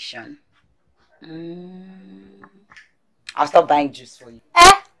competition, I'll stop buying juice for you.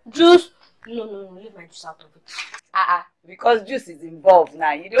 Juice? No, leave my juice out of it. Because juice is involved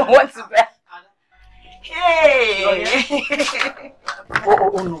now. You don't want to buy. Hey!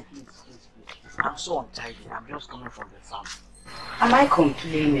 Oh, no, please. I'm so untidy. I'm just coming from the farm. Am I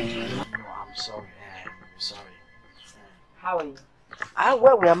complaining? No, I'm sorry. I'm sorry. How are you?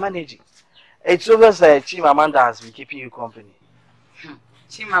 Well, we are managing. It's obvious that Chimamanda has been keeping you company.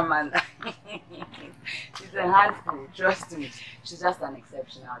 Chimamanda. She's a handful, trust me. She's just an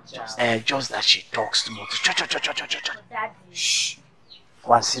exceptional child. Just that she talks too much. Daddy. Shh.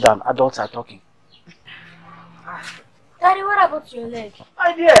 Go and sit down. Adults are talking. Daddy, what about your leg?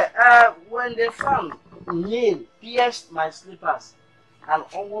 My dear, when they found nail pierced my slippers and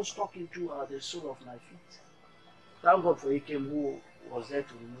almost stuck into the sole of my feet. Thank God for Ikem who was there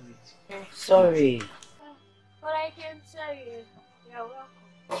to remove it. Sorry. But I can tell you, you're welcome.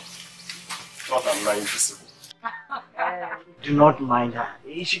 Not I'm not invisible. Do not mind her.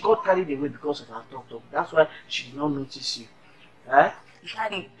 She got carried away because of her talk. That's why she did not notice you. Eh?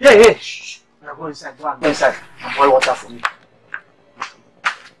 Daddy. Hey, shh. Now go inside. Go inside and boil water for me.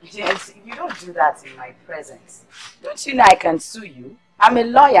 James, you don't do that in my presence. Don't you know I can sue you? I'm a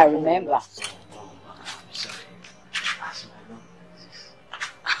lawyer, remember? I'm sorry. That's my love.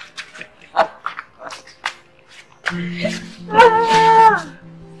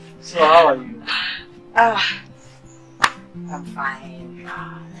 So how are you? I'm fine.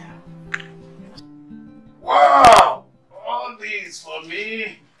 Wow! All these for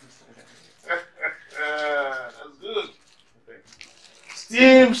me. That's good.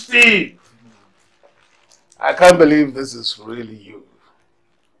 Steve! I can't believe this is really you.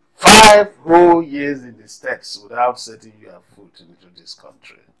 5 whole years in the States without setting your foot into this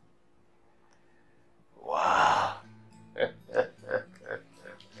country. Wow.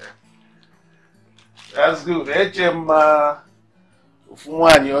 That's good.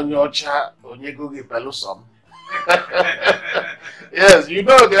 Yes, you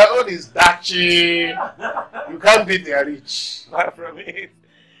know their own is Dachi. You can't beat their rich. Far from it.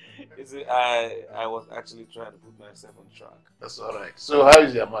 You see, I was actually trying to put myself on track. That's alright. So how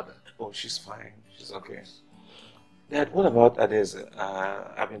is your mother? Oh, she's fine. She's okay. Dad, what about Adeze?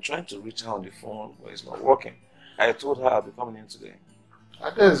 I've been trying to reach her on the phone, but it's not working. I told her I'll be coming in today.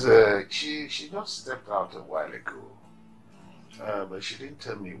 Adeze, she just stepped out a while ago. But she didn't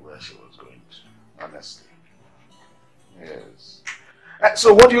tell me where she was going to, honestly. Yes.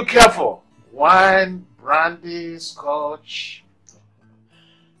 So what do you care for? Wine, brandy, scotch?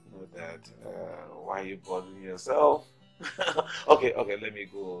 No, Dad. Why are you bothering yourself? Okay, let me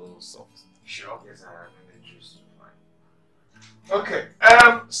go soft. Sure. Yes, I have the juice. Fine. Okay.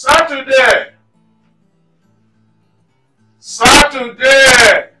 Saturday!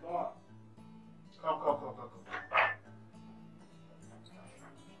 Come.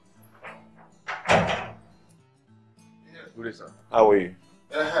 Good, sir. How are you?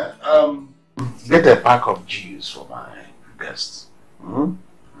 Get a pack of juice for my guests.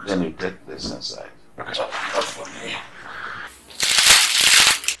 Then you take this inside. Okay. So, that's for me.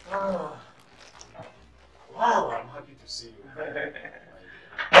 Wow, I'm happy to see you.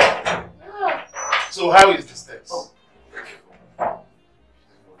 So how is the States?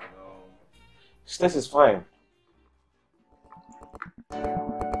 States is fine.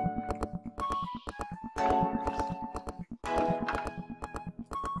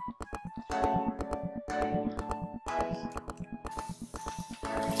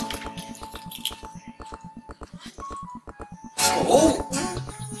 Oh!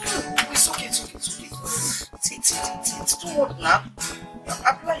 It's okay. It's too hot now.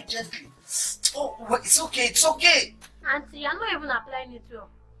 Apply it gently. Oh, it's okay. Auntie, you're not even applying it well.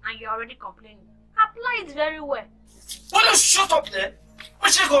 And you're already complaining. Apply it very well. Will you shut up there?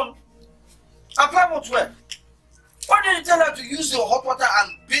 Where's she gone? Apply what well? Why didn't you tell her to use your hot water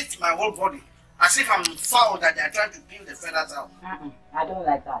and bathe my whole body? As if I'm foul that they are trying to peel the feathers out. I don't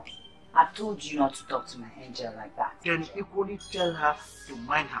like that. I told you not to talk to my angel like that. Then equally tell her to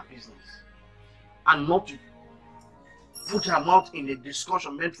mind her business and not to put her mouth in a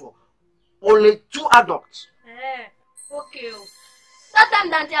discussion meant for only 2 adults. Okay. That time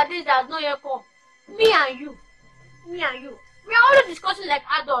that this does not yet come. Me and you. We are always discussing like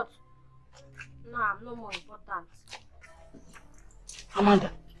adults. Nah, I'm no more important.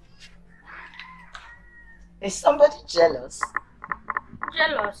 Amanda. Is somebody jealous?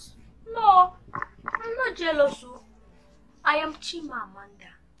 Jealous? No, I'm not jealous. I am Chima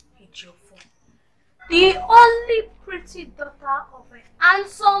Amanda Ejiofor, the only pretty daughter of a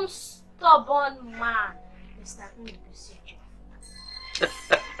handsome, stubborn man, Mr. Ejiofor.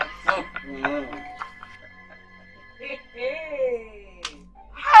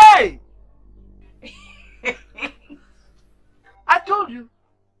 Hey! I told you.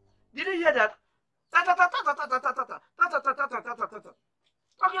 Did you hear that?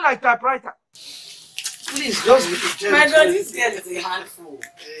 Talking like typewriter. Please, just be gentle. My God, this girl is a handful.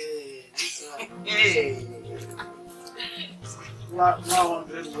 Hey, this one. Hey.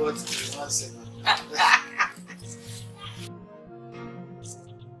 100 words in 1 second.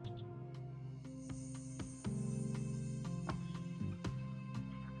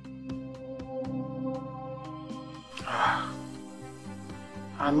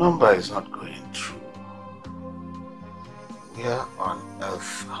 Her number is not going through. Where on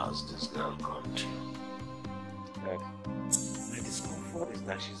earth has this girl gone to? Dad, my discomfort is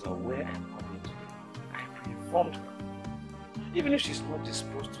that she's aware I'm coming today. I pre-informed her. Even if she's not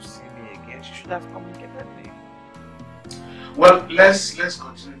disposed to see me again, she should have communicated me. Well, let's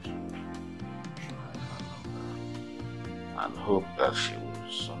continue to try her number and hope that she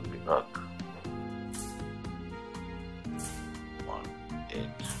will soon be back.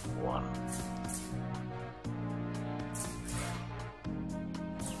 181.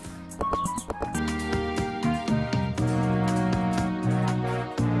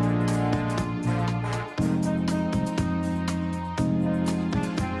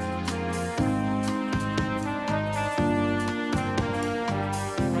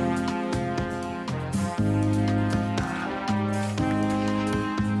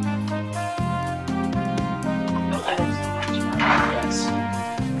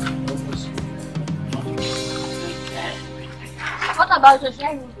 What about your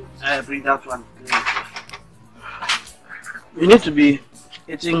sharing? Bring that one. You need to be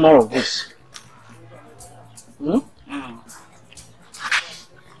eating more of this.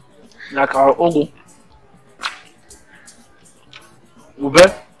 Like our ogu.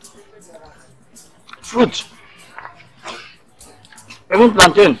 Ube. Fruit. Even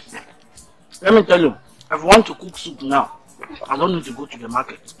plantain. Let me tell you, if I want to cook soup now, I don't need to go to the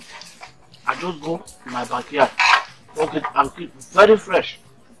market. I just go to my backyard, cook it and keep it very fresh.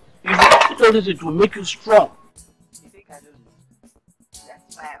 If you eat all this, it will make you strong. You think I don't know?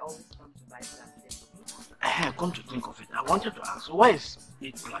 That's why I always come to buy plantain. Come to think of it, I wanted to ask, why is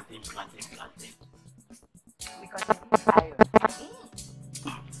it plantain? Because it is iron.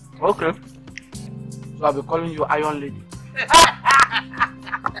 Okay. So I'll be calling you Iron Lady.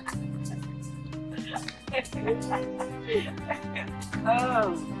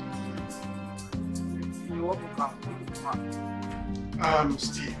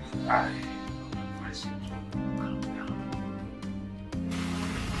 Steve, I advise you to calm down.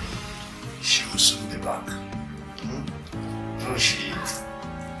 She will soon be back. No, she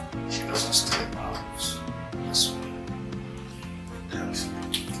doesn't stay in my house. This way.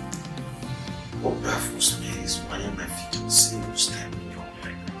 What baffles me is why my fiancé will stand in your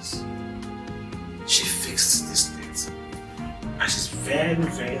likeness. She fixed this date, and she's very,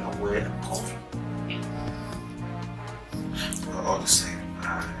 very aware and confident. But all the same, I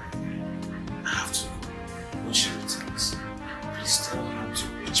have to go. When she returns, please tell her to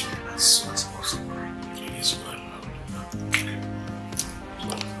reach me as soon as possible. Please, well, okay.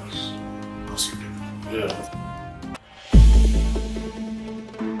 I'll see you later. Yeah.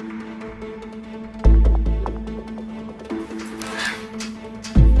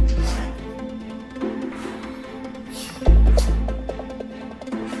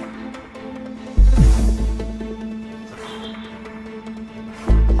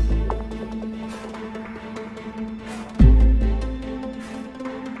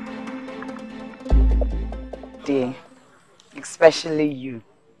 Especially you,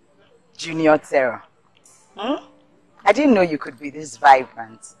 Junior Terror. I didn't know you could be this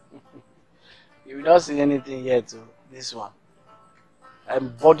vibrant. You will not see anything yet, this one.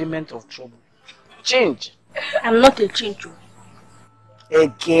 Embodiment of trouble. Change. I'm not a change.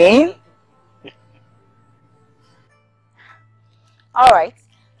 Again? Alright.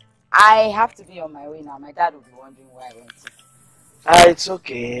 I have to be on my way now. My dad will be wondering why I went to. It's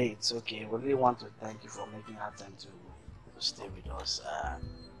okay. It's okay. We really want to thank you for making our time to stay with us.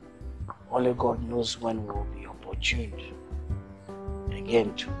 Only God knows when we will be opportune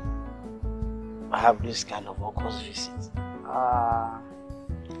again to have this kind of August visit.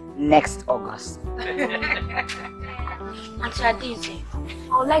 Next August. Auntie Adeze,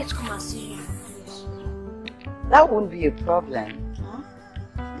 I would like to come and see you, please. That won't be a problem. Huh?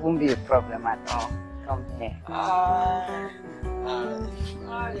 Won't be a problem at all. Come here.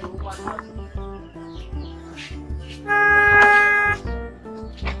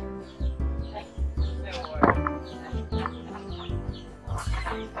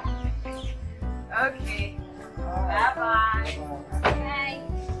 Okay. Bye-bye. Bye.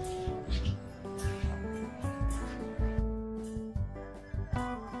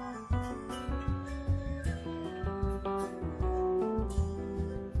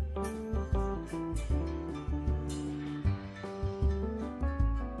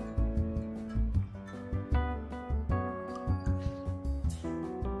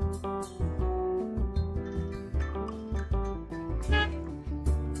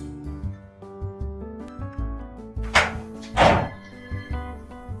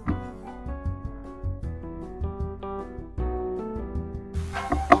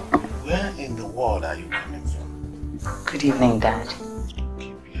 Where in the world are you coming from? Good evening, Dad.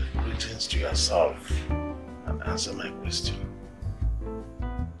 Keep your greetings to yourself and answer my question.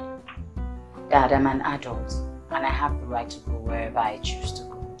 Dad, I'm an adult and I have the right to go wherever I choose to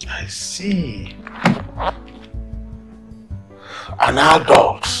go. I see. An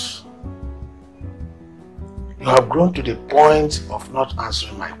adult. You have grown to the point of not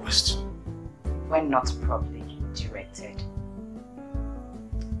answering my question. When not properly directed.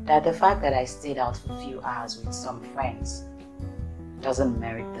 That the fact that I stayed out for a few hours with some friends doesn't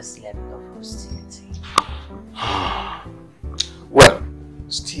merit this level of hostility. Well,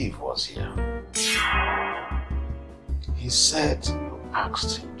 Steve was here. He said you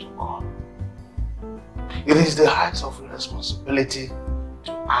asked him to come. It is the height of responsibility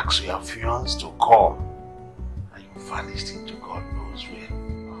to ask your fiancé to come, and you vanished into God knows where.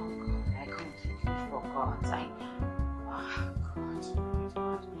 Oh God, I completely forgot. God.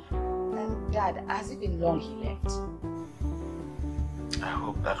 Dad, has it been long he left? I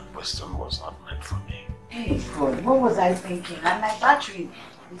hope that question was not meant for me. Hey God, what was I thinking? And my battery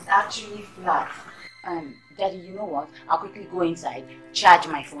is actually flat. Daddy, you know what? I'll quickly go inside, charge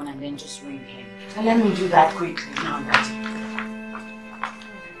my phone, and then just ring him. And let me do that quickly now, Daddy.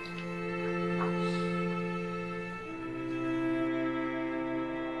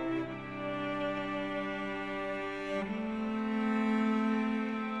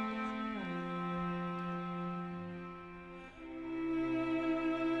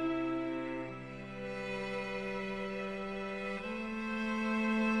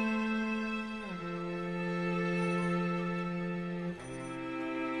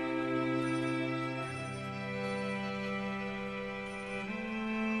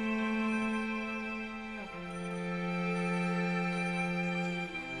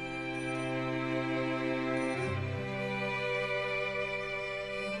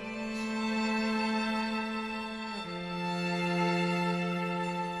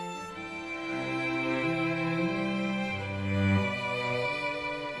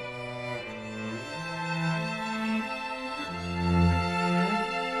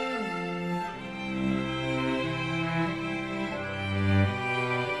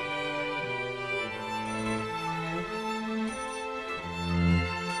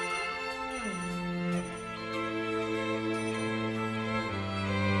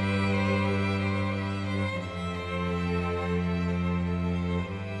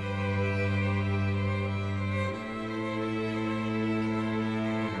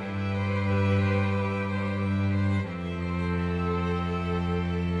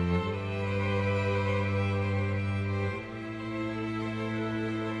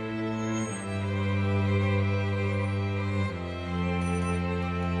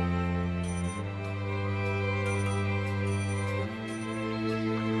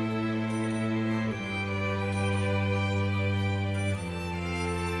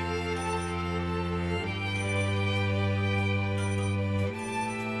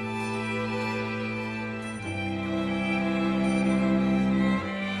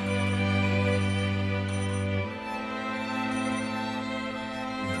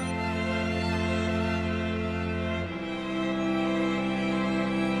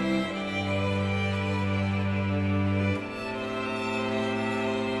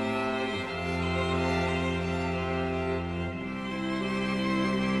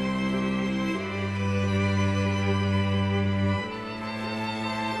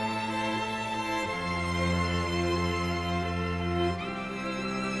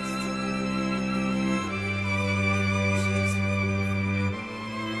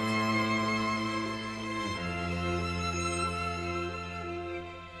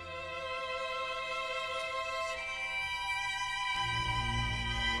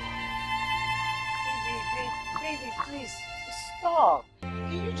 Please, stop.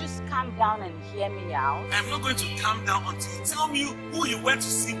 Can you just calm down and hear me out? I'm not going to calm down until you tell me who you went to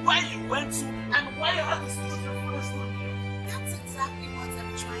see, where you went to, and why you had to see your foolish look. That's exactly what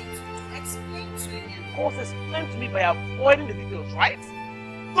I'm trying to do. Explain to you. Of course, explain to me by avoiding the details, right?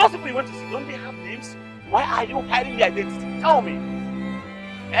 Those people you went to see, don't they have names? Why are you hiding their identity? Tell me.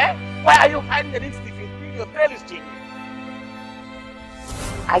 Eh? Why are you hiding their identity if you think your tale is genuine?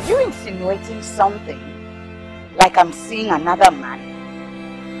 Are you insinuating something? Like I'm seeing another man?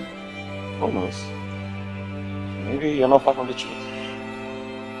 Who knows? Maybe you're not far from the truth.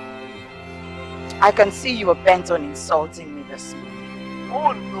 I can see you were bent on insulting me this morning.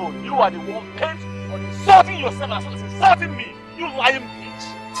 Oh no, you are the one bent on insulting yourself as well as insulting me. You lying bitch.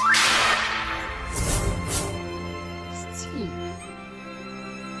 Steve.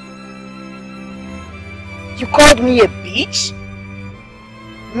 You called me a bitch?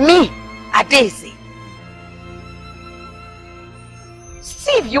 Me, Adesi.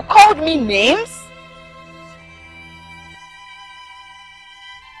 Steve, you called me names?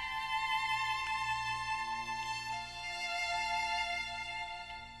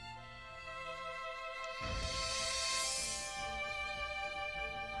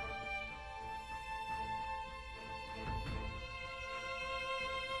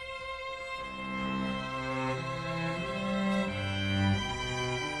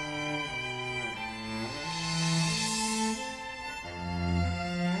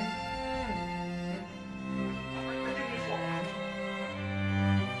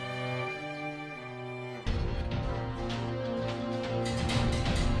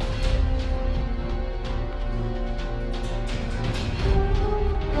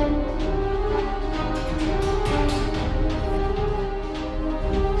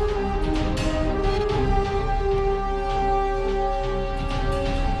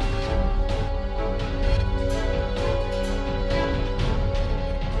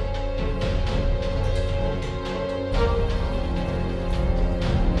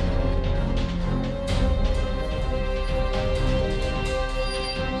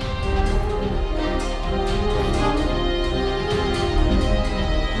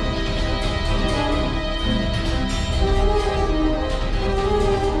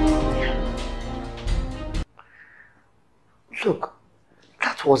 Look,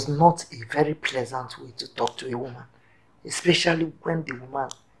 that was not a very pleasant way to talk to a woman, especially when the woman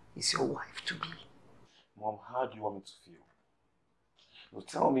is your wife to be. Mom, how do you want me to feel? You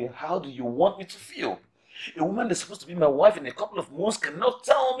tell me, how do you want me to feel? A woman that's supposed to be my wife in a couple of months cannot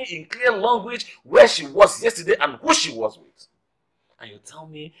tell me in clear language where she was yesterday and who she was with. And you tell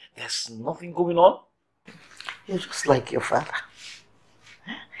me there's nothing going on? You're just like your father.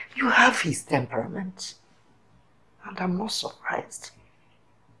 You have his temperament. And I'm not surprised.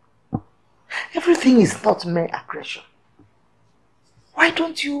 Everything is not mere aggression. Why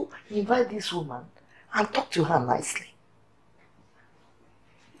don't you invite this woman and talk to her nicely?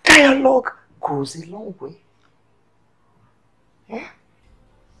 Dialogue goes a long way. Yeah?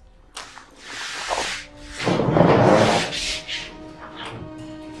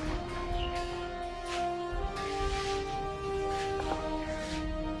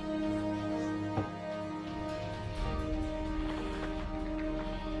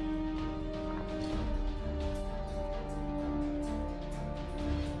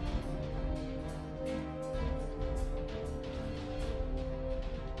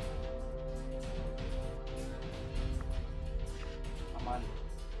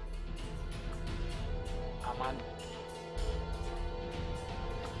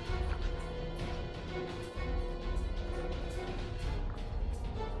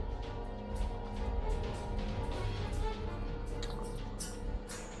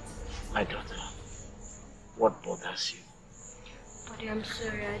 My daughter, what bothers you? Daddy, I'm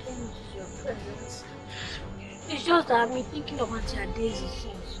sorry, I didn't use your presence. It's just that I've been thinking about your Daisy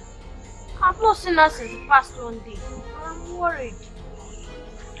since. I've not seen her since the past one day. I'm worried.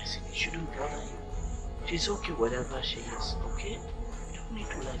 Listen, it shouldn't bother you. She's okay wherever she is, okay? You don't need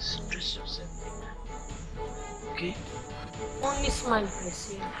to like stress yourself like that. Okay? Only smile,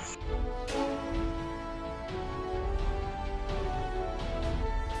 bless you.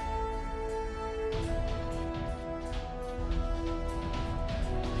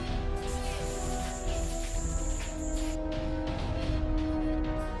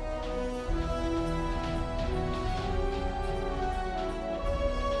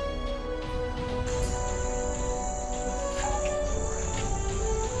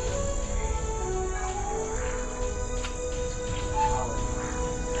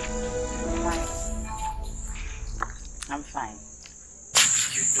 Nice.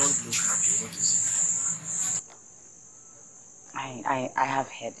 I have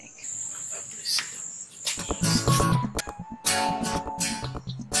headache.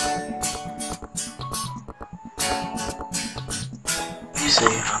 You say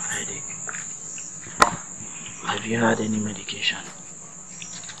you have headache. Have you had any medication?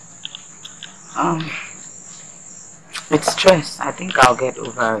 It's stress. I think I'll get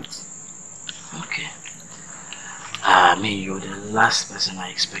over it. Okay. I mean, you're the last person I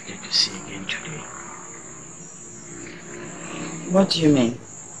expected to see again today. What do you mean?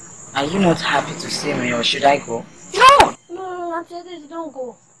 Are you not happy to see me, or should I go? No! No, Auntie Adaeze, don't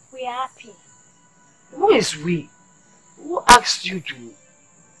go. We are happy. Who is we? Who asked you to?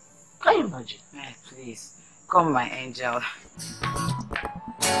 Can you imagine? Hey, please, come my angel.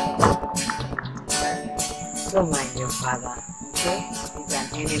 Don't mind your father, okay? He's an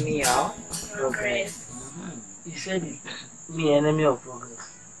enemy of progress. He said it. Me, enemy of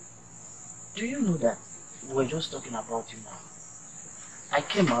progress. Do you know that we were just talking about you now? I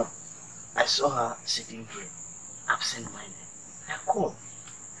came out, I saw her sitting here, absent-minded. I called.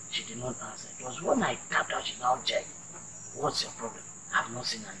 She did not answer. It was when I tapped her, she now checked. What's your problem? I've not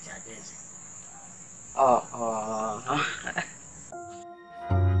seen Auntie Adaeze.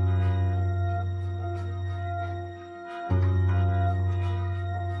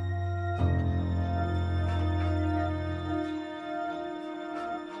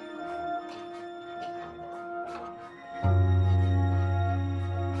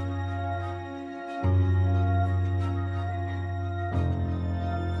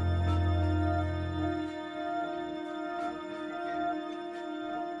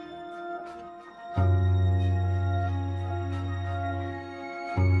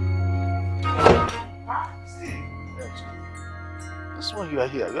 This one you are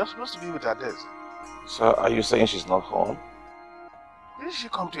here. You are supposed to be with Adaeze. So are you saying she's not home? Didn't she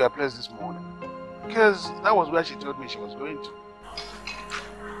come to your place this morning? Because that was where she told me she was going to.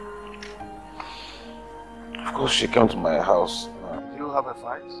 Of course she came to my house. Did you have a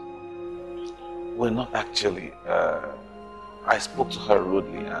fight? Well, not actually. I spoke to her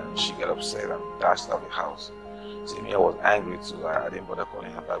rudely and she got upset and dashed out of the house. See, me, I was angry too. I didn't bother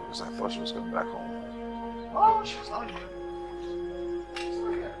calling her back because I thought she was coming back home. Oh, she's not here.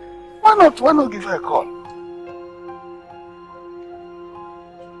 Why not give her a call?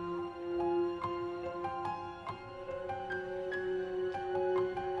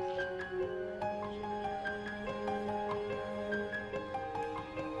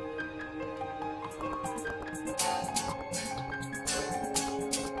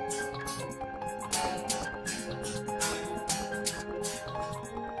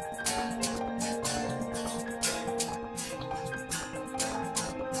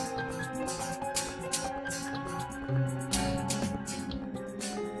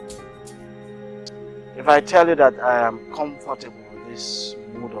 If I tell you that I am comfortable with this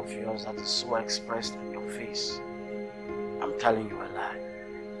mood of yours that is so expressed in your face, I'm telling you a lie.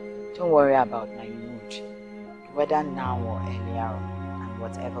 Don't worry about my mood, whether now or earlier on, and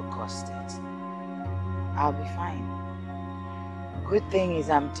whatever caused it. I'll be fine. Good thing is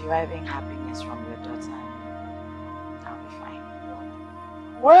I'm deriving happiness from your daughter. I'll be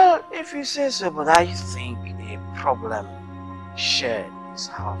fine. Well, if you say so, but I think a problem shared is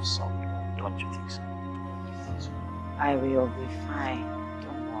half solved. Don't you think so? I will be fine.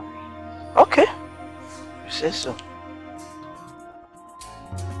 Don't worry. Okay. You say so.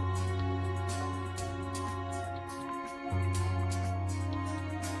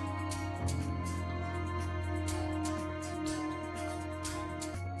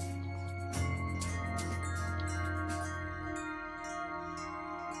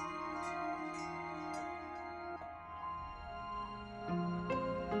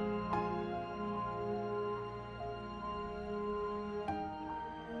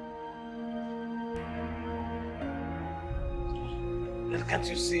 Can't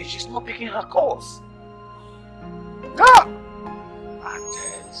you see? She's not picking her calls. Ah!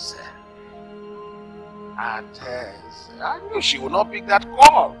 Adaeze. I knew she would not pick that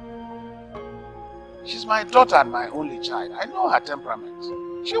call. She's my daughter and my only child. I know her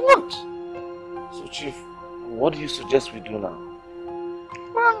temperament. She won't. So, Chief, what do you suggest we do now?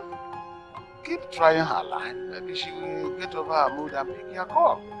 Well, keep trying her line. Maybe she will get over her mood and pick your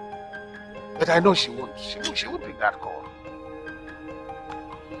call. But I know she won't. She won't pick that call.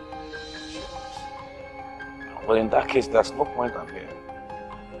 Well, in that case, there's no point I'm here.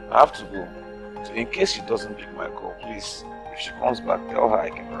 I have to go. So in case she doesn't pick my call, please, if she comes back, tell her I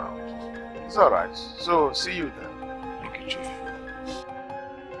came around. It's alright. So, see you then. Thank you, Chief.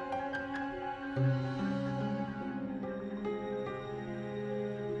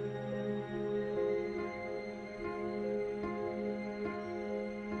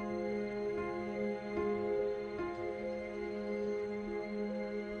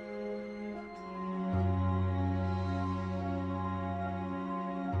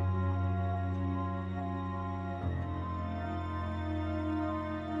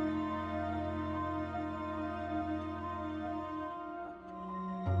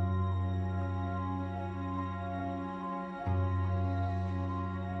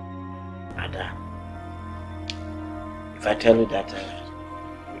 Ada, if I tell you that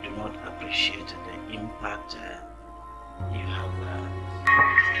we do not appreciate the impact you have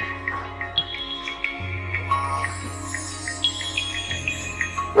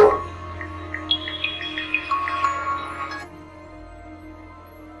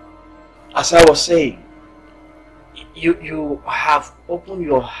as I was saying, you have opened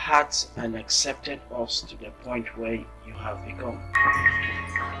your heart and accepted us to the point where you have become.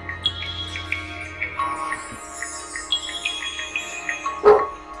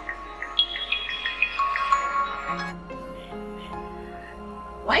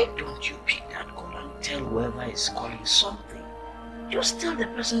 Why don't you pick that call and tell whoever is calling something? Just tell the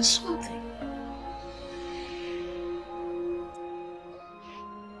person something.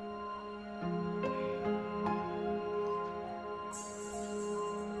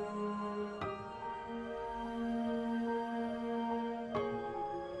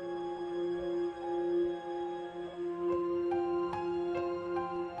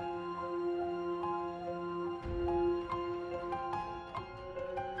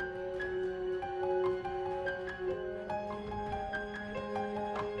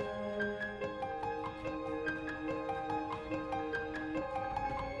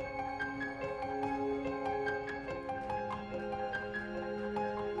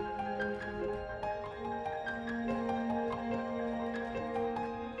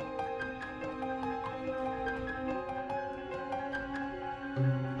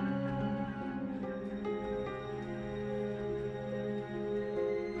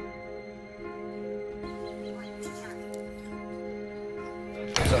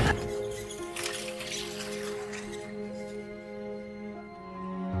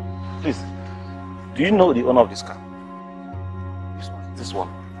 Please, do you know the owner of this car? This one.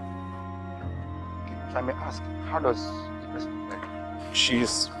 If I may ask, how does the person look like?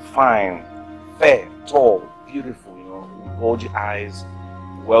 She's fine, fair, tall, beautiful, you know, bulgy eyes,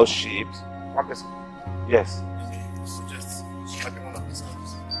 well shaped. One person? Yes. Suggests she might be one of these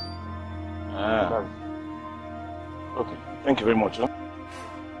cars. Ah. Okay, thank you very much. Huh?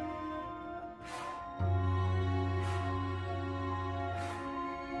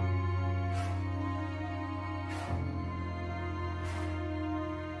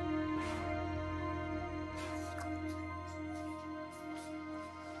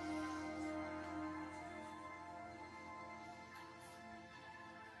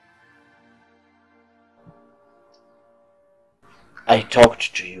 I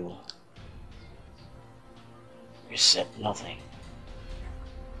talked to you. You said nothing.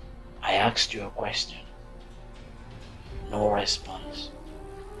 I asked you a question. No response.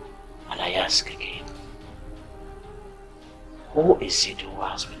 And I ask again. Who is it who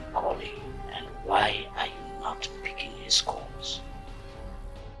has been calling, and why are you not picking his calls?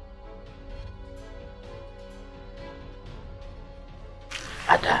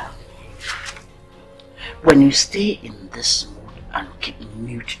 Ada, when you stay in this mood and keep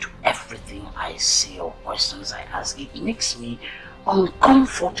mute to everything I say or questions I ask, it makes me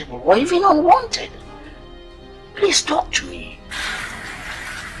uncomfortable or even unwanted. Please talk to me.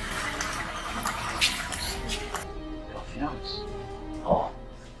 Your fiance? Oh,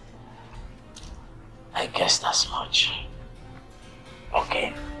 I guess that's much.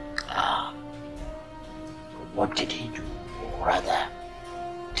 Okay. What did he do? Or rather,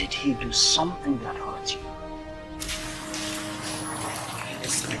 did he do something that hurt you?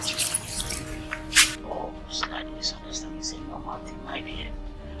 Oh, slight misunderstanding is a normal thing, my dear.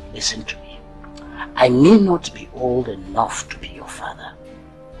 Listen to me. I may not be old enough to be your father,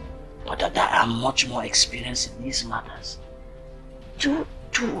 but that I am much more experienced in these matters to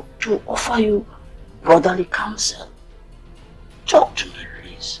offer you brotherly counsel. Talk to me,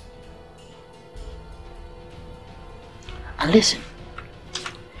 please. And listen,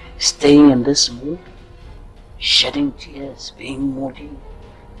 staying in this mood, shedding tears, being moody,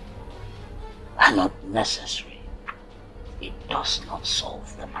 are not necessary. It does not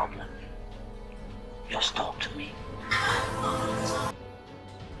solve the problem. Just talk to me.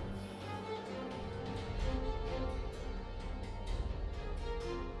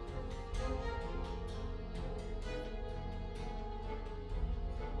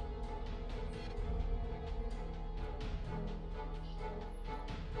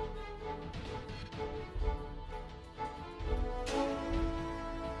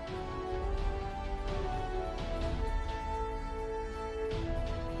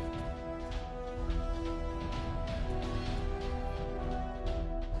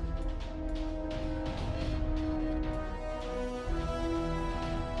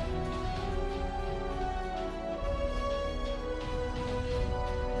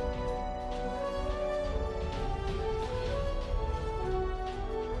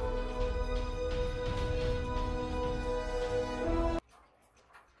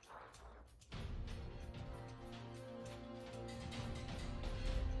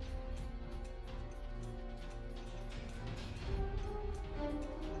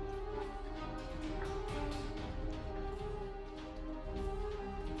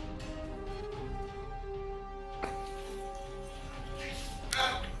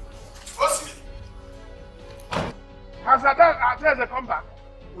 hotels they come back?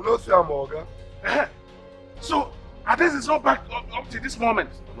 We don't see him, Oga. So, at least it's not back up to this moment.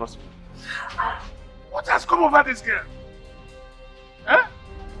 Not What has come over this girl? Eh?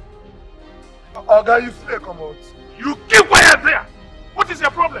 Oga, you feel come out. You keep quiet there! What is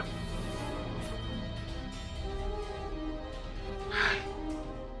your problem?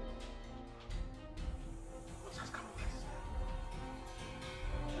 What has come over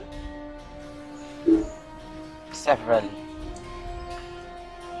this? Severally.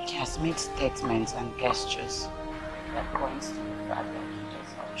 He has made statements and gestures that points to the fact that he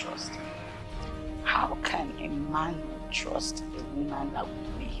does not trust me. How can a man trust a woman that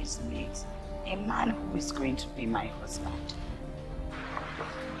will be his mate? A man who is going to be my husband?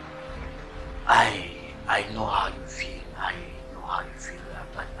 I know how you feel. I know how you feel,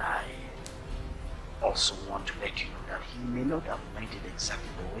 but I also want to let you know that he may not have meant it exactly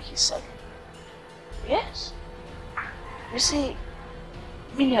the way he said it. Yes. You see,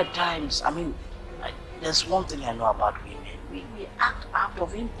 many a times, there's one thing I know about women. We act out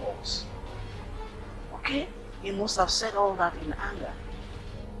of impulse. Okay? He must have said all that in anger.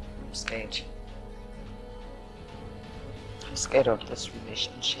 I'm scared. I'm scared of this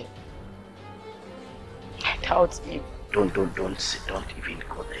relationship. I doubt him. Don't even go there.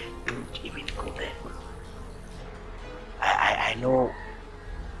 Don't even go there. I know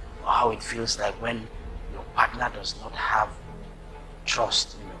how it feels like when your partner does not have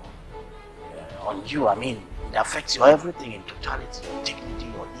trust, on you. It affects your everything in totality, your dignity,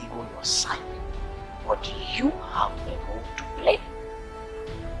 your ego, your psyche. But you have the role to play.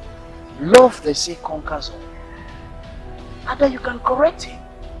 Love, they say, conquers all. And then you can correct him.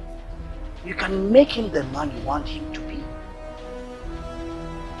 You can make him the man you want him to be.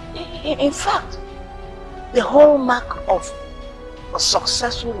 In fact, the hallmark of a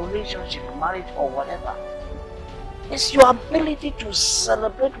successful relationship, marriage or whatever, is your ability to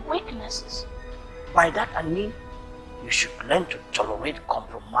celebrate weaknesses. By that I mean, you should learn to tolerate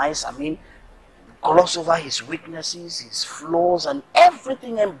compromise. Gloss over his weaknesses, his flaws, and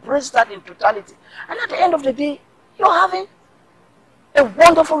everything. Embrace that in totality. And at the end of the day, you're having a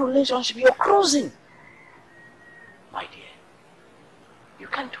wonderful relationship. You're cruising. My dear, you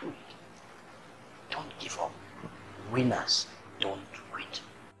can do it. Don't give up. Winners don't quit.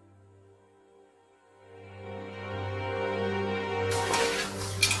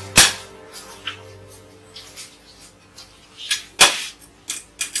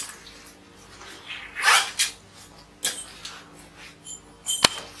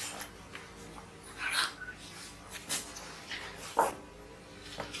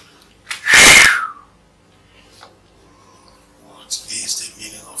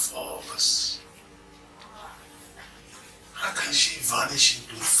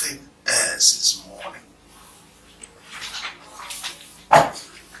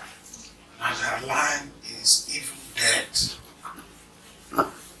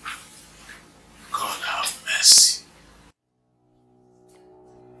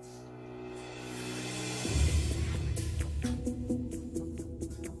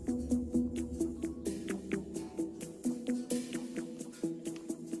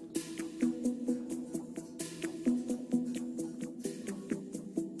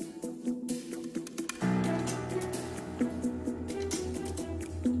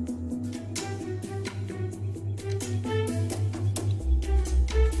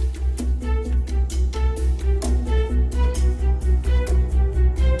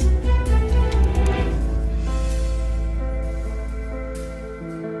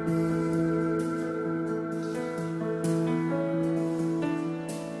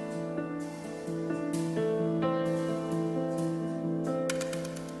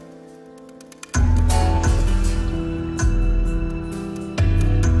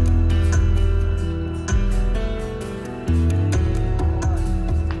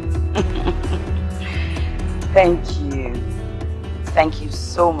 Thank you. Thank you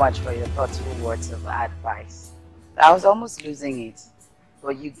so much for your thoughtful words of advice. I was almost losing it,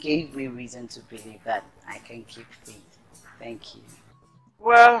 but you gave me reason to believe that I can keep faith. Thank you.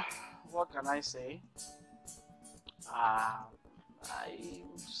 Well, what can I say? I'm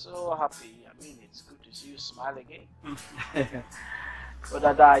so happy. It's good to see you smile again. But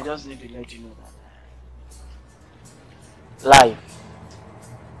Dada, I just need to let you know that life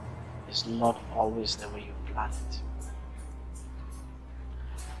is not always the way you plan it.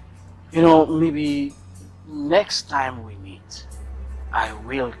 Maybe next time we meet, I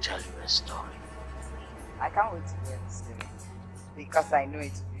will tell you a story. I can't wait to hear the story, because I know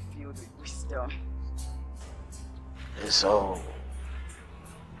it will be filled with wisdom. So,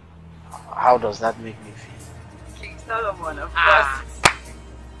 how does that make me feel? Please Solomon, of course.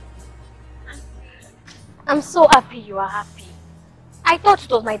 I'm so happy you are happy. I thought it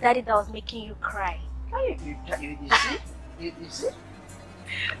was my daddy that was making you cry. You see? You see?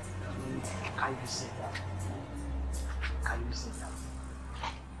 Can you say that? Can you say that?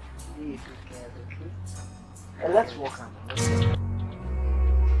 Be a good girl, okay? Let's walk on. Let's go.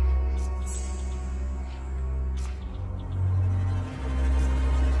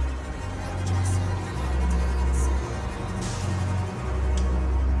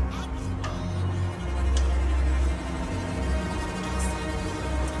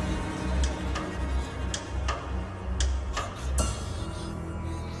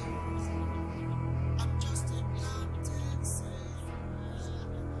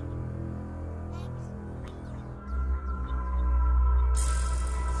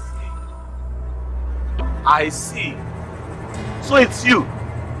 I see. So it's you.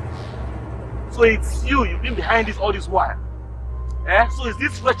 So it's you. You've been behind this all this while. Eh? So it's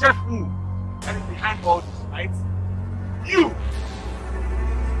this wretched fool that is behind all this, right? You.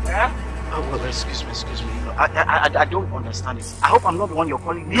 Eh? Oh, well, excuse me. I don't understand it. I hope I'm not the one you're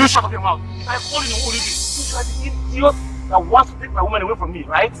calling me. You shut up your mouth. If I call you, who will you be? You are the idiot that wants to take my woman away from me,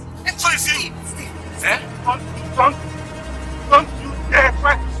 right? So it's you. Eh? Don't you dare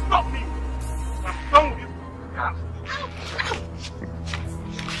try to stop me. I'm done with you.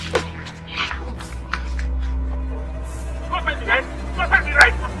 Don't touch me, right? Don't touch me,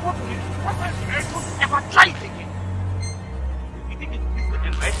 right? Don't ever try it again. You think this is the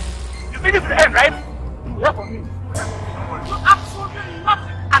end, right? You think this is the end, right? You hear from me. You absolutely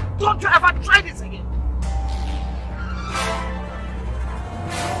nothing. And don't you ever try this again.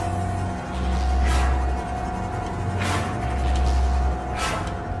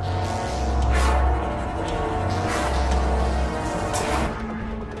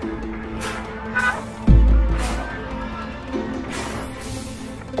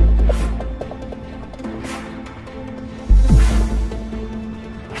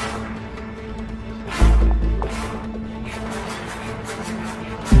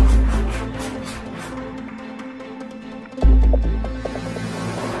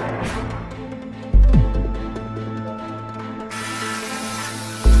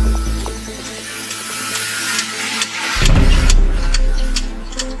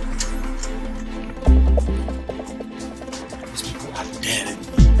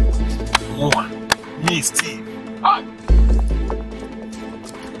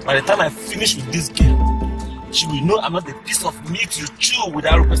 By the time I finish with this girl, she will know I'm not a piece of meat you chew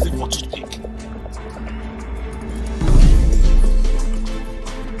without requesting for toothpick.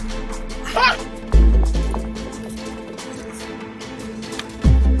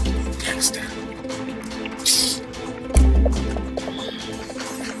 Gangster.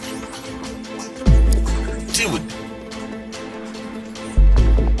 Deal with it.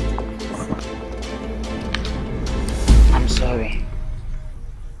 I'm sorry.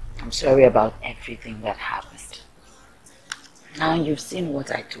 I'm sorry about everything that happened. Now you've seen what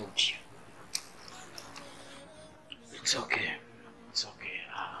I told you. It's okay. It's okay.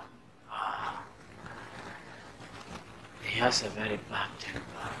 He has a very bad temper.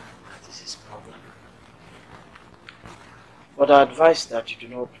 That is his problem. But I advise that you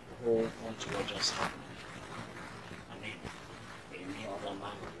do not hold on to what just happened. I mean, any other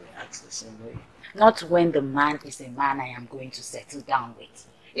man will react the same way. Not when the man is a man I am going to settle down with.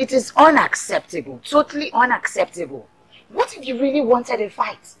 It is unacceptable, totally unacceptable. What if you really wanted a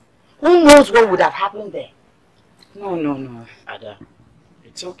fight? Who knows what would have happened there? No. Ada,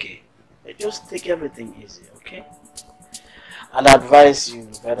 it's okay. Just take everything easy, okay? And I advise you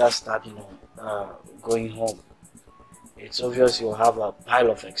better start, going home. It's obvious you'll have a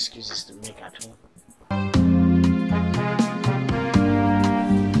pile of excuses to make at home.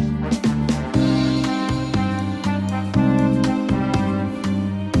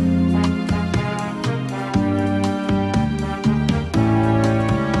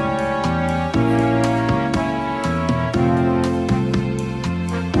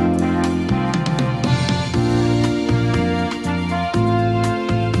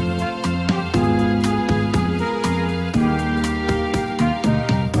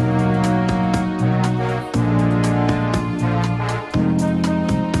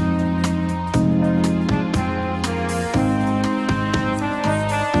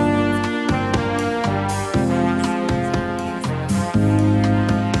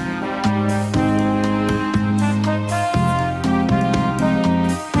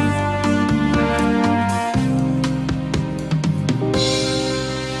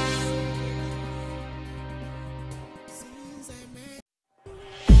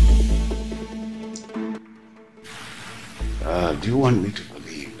 Do you want me to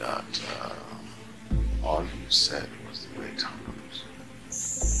believe that all you said was the way it happened?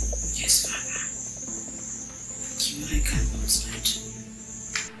 Yes, Father. You I cannot lie to.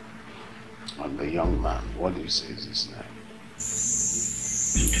 And the young man, what do you say is his name?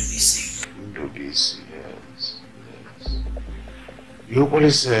 Ndobisi. Ndobisi, yes. You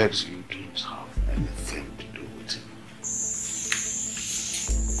always said you don't have anything to do with him.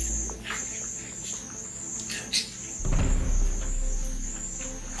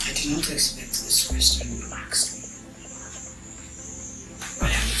 I did not expect this question you asked me, but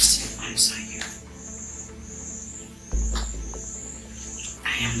I will still answer you. I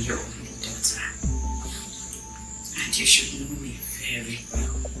am your only daughter, and you should know me very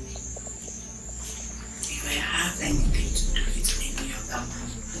well. If I have anything to do with any other man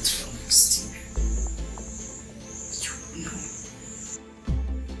but from Steve, you will know.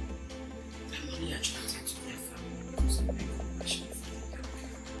 I'm only attracted to their family because of my compassion for them.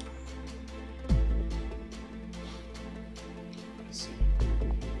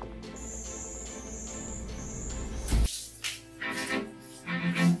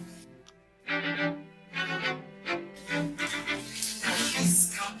 Please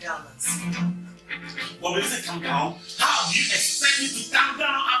calm down and sit down. Well, when you say calm down, how do you expect me to calm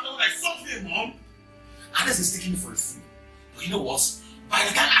down after what I saw today, Mom? Alice is taking me for a fool. But you know what? By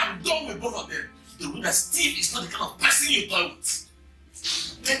the time I'm done with both of them, they will know that Steve is not the kind of person you toy with.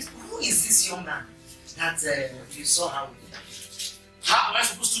 But who is this young man that you saw how with? How am I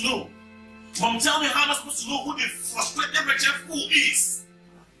supposed to know? Mom, tell me how am I supposed to know who the frustrated wretched fool is?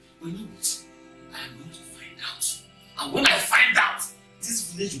 But you know what? I am going to find out. And when I find out,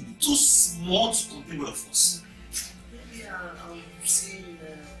 this village will be too small to contain both of us. Maybe I'll see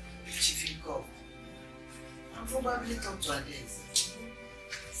Chief Iko. I'll probably talk to Ades.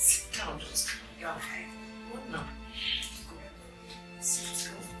 Sit down, just calm down. What now? Go. Sit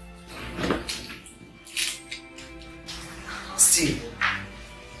down. Steve,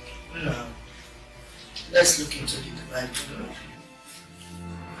 now, let's look into the divine glory.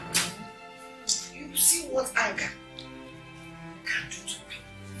 You see what anger can do to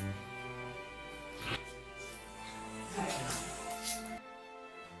people.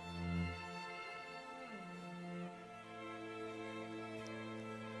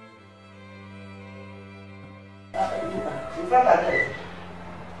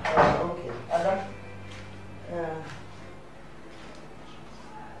 Okay, Adam.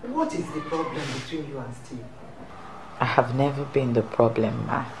 What is the problem between you and Steve? I have never been the problem,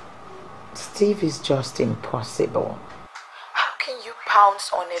 Ma. Steve is just impossible. How can you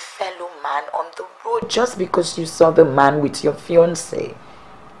pounce on a fellow man on the road just because you saw the man with your fiancé?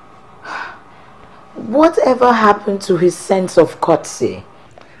 Whatever happened to his sense of courtesy?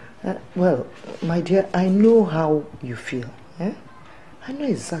 Well, my dear, I know how you feel. Eh? I know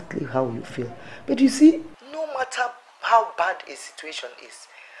exactly how you feel. But you see, no matter how bad a situation is,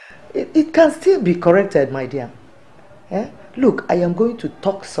 it can still be corrected, my dear. Eh? Look, I am going to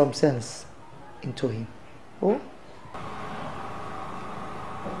talk some sense into him. Oh?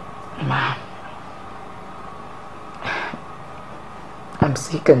 Ma, I'm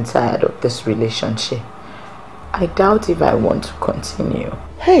sick and tired of this relationship. I doubt if I want to continue.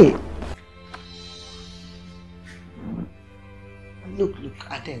 Hey! Look,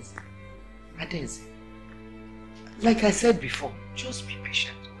 Ades. Like I said before, just be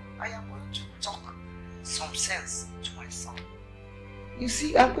patient. I am going to talk some sense to my son. You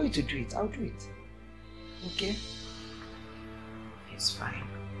see, I'm going to do it. I'll do it. Okay? It's fine.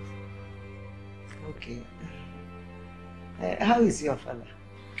 Okay. How is your father?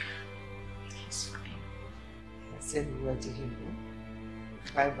 It's fine. Send me word to him.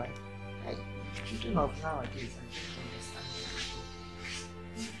 Bye-bye. Children of nowadays, I don't understand.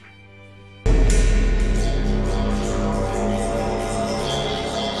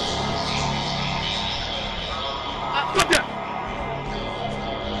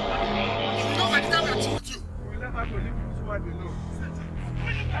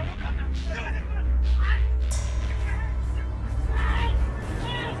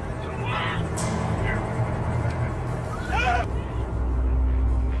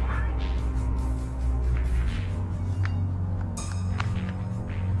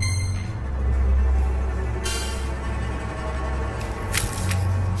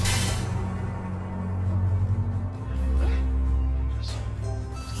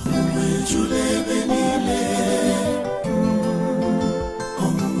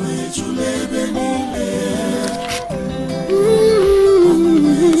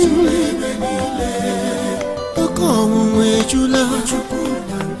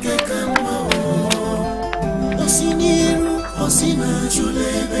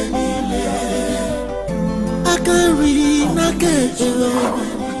 Who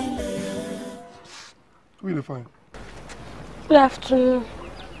you find? Good afternoon.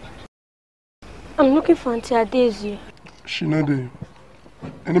 I'm looking for Auntie Daisy. She not there.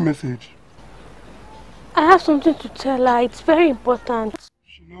 Any message? I have something to tell her. It's very important.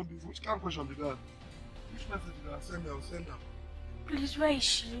 She not there. Which kind of question be that? Which message did I send her? I'll send her. Please, where is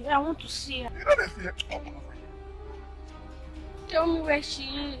she? I want to see her. You know they say, Tell me where she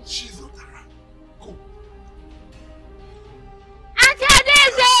is. She's not around. Go. Auntie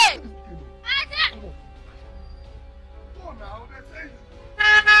Daisy! Go now, they say you.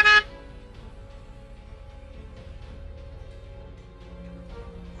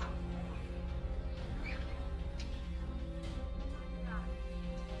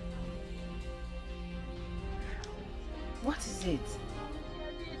 What is it?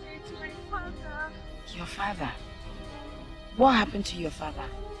 It's my father. Your father? What happened to your father?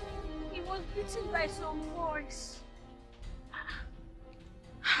 He was beaten by some boys.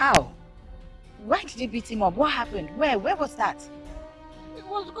 How? Why did they beat him up? What happened? Where was that? He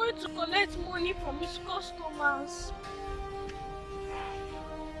was going to collect money from his customers.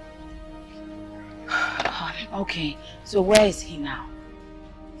 Okay, so where is he now?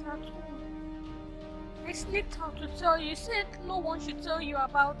 He's at home. I sneaked out to tell you. He said no one should tell you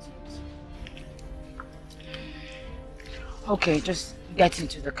about it. Okay, just get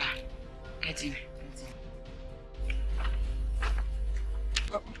into the car. Get in.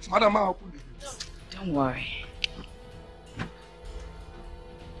 Madam, I'll open it. Don't worry.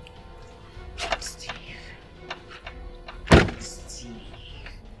 Steve.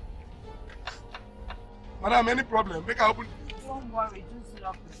 Madam, any problem? Make her open it. Don't worry, just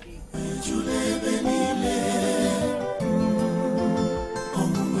lock the gate.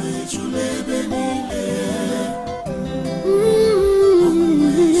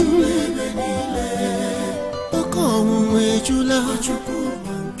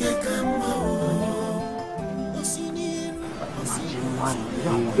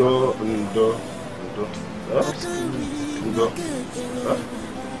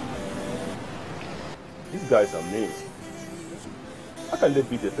 These guys are mean. How can they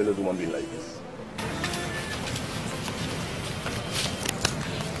beat a fellow human being like this?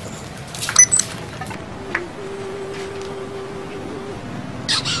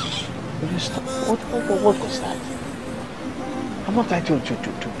 What was that? I'm not trying to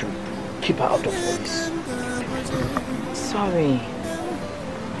keep her out of all this. Sorry.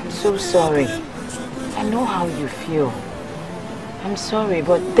 I'm so sorry. I know how you feel. I'm sorry,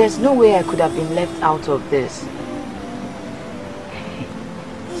 but there's no way I could have been left out of this.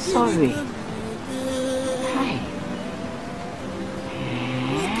 Sorry. Hi.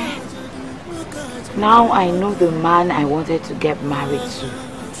 Now I know the man I wanted to get married to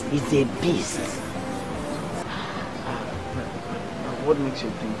is a beast. What makes you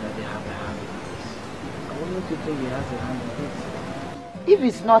think that they have a hand in this? What makes you think he has a hand in this? If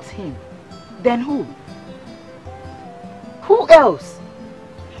it's not him, then who? Who else?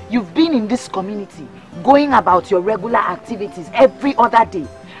 You've been in this community, going about your regular activities every other day.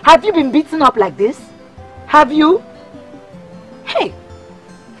 Have you been beaten up like this? Have you? Hey!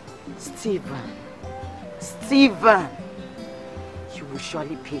 Stephen. You will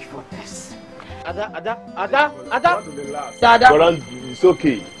surely pay for this. Ada. It's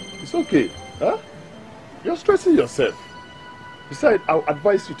okay. It's okay. Huh? You're stressing yourself. Besides, I'll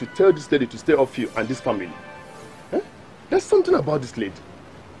advise you to tell this lady to stay off you and this family. Huh? There's something about this lady.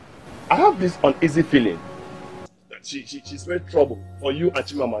 I have this uneasy feeling that she's made trouble for you and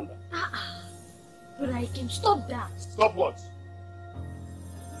Chimamanda. But I can stop that. Stop what?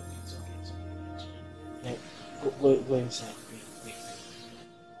 It's okay. Go inside. Wait.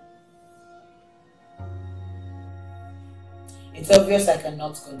 It's obvious I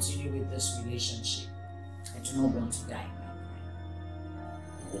cannot continue with this relationship. I do not want to die.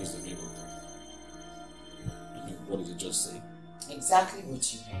 What is the meaning of that? What did you just say? Exactly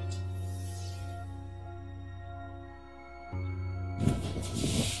what you heard.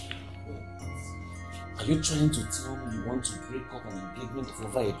 Are you trying to tell me you want to break up an engagement of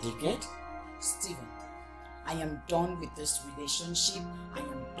over a decade? Stephen, I am done with this relationship. I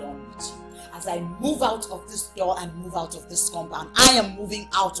am done with you. As I move out of this door and move out of this compound, I am moving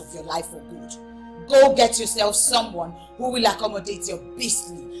out of your life for good. Go get yourself someone who will accommodate your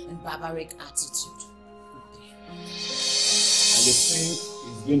beastly and barbaric attitude. And you think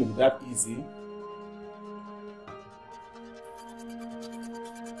it's going to be that easy?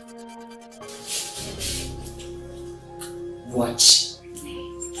 Watch.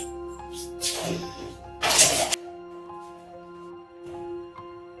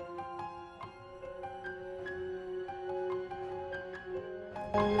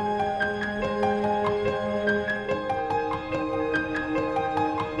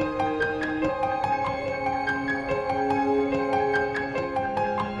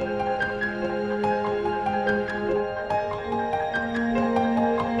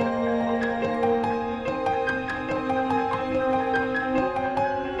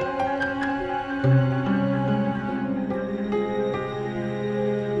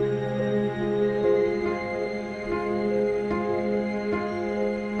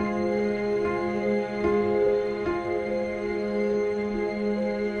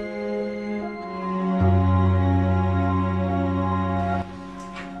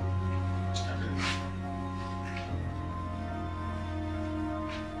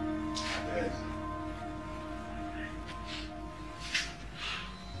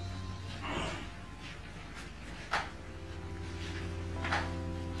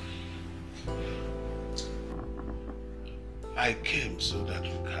 I came so that we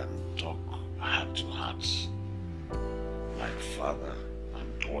can talk heart to heart, like father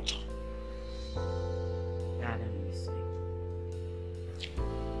and daughter. Dad, I'm listening.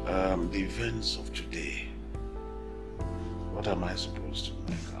 The events of today, what am I supposed to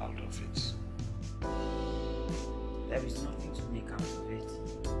make out of it? There is nothing to make out of it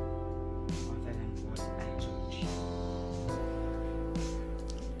other than what I told you.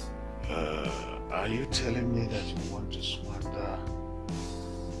 Are you telling me that you want to squander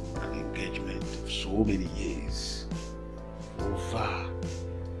an engagement of so many years over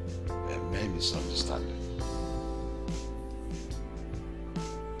a mere misunderstanding?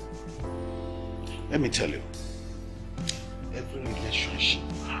 Let me tell you, every relationship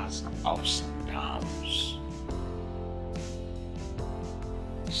has ups and downs.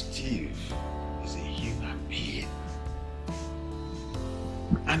 Steve is a human being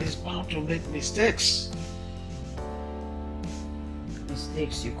and is bound to make mistakes.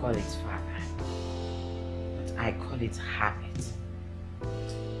 Mistakes you call it, father, but I call it habit.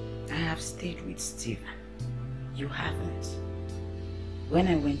 I have stayed with Stephen. You haven't. When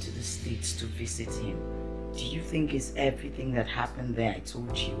I went to the States to visit him, do you think it's everything that happened there I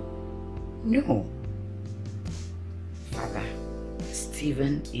told you? No. Father,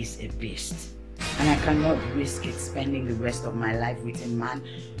 Stephen is a beast, and I cannot risk it spending the rest of my life with a man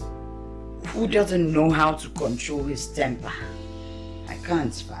who doesn't know how to control his temper. I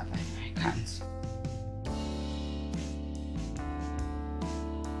can't, Father, I can't.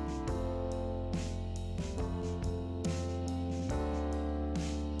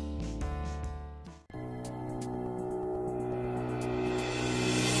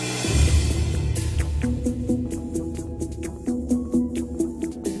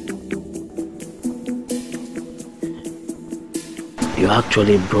 You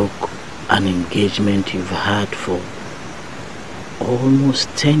actually broke an engagement you've had for almost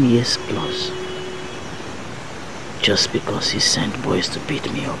 10 years plus, just because he sent boys to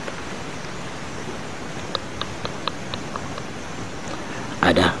beat me up.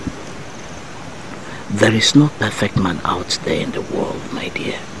 Ada, there is no perfect man out there in the world, my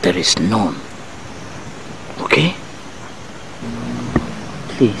dear. There is none. Okay?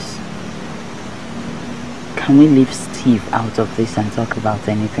 Please, can we leave Steve out of this and talk about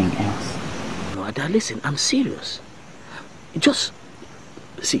anything else? No, Ada, listen, I'm serious. Just,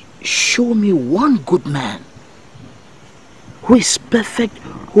 see, show me one good man who is perfect,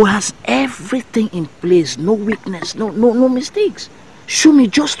 who has everything in place, no weakness, no mistakes. Show me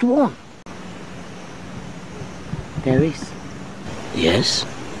just one. There is. Yes?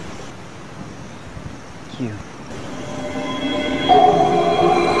 You.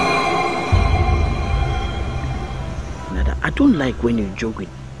 Nada, I don't like when you joke with,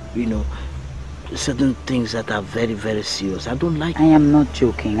 certain things that are very, very serious. I don't like. I am not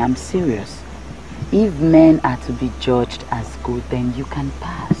joking, I'm serious. If men are to be judged as good, then you can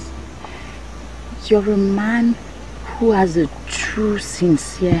pass. You're a man who has a true,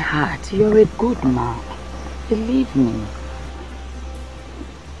 sincere heart. You're a good man. Believe me.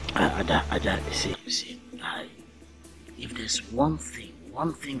 Ada, see, if there's one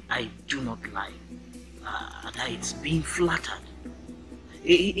thing I do not like, Ada, it's being flattered.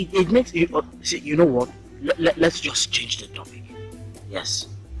 It makes you, see, you know what? Let's just change the topic. Yes.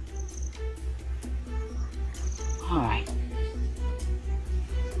 Alright.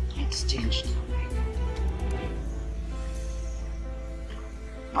 Let's change the topic.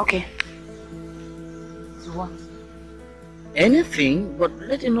 Okay. So what? Anything, but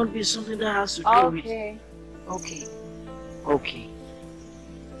let it not be something that has to do with... Okay.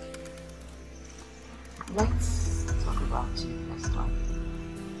 Let's talk about you first one.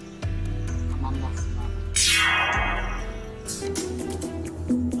 Amanda's mother.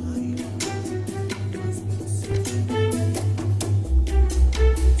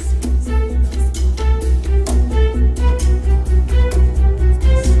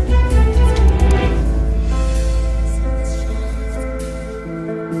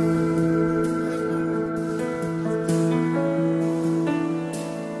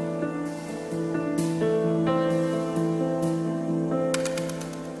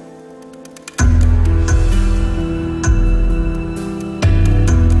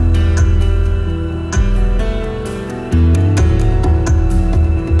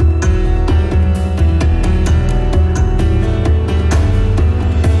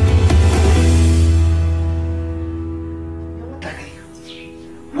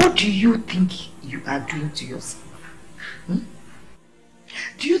 do you think you are doing to yourself? Hmm?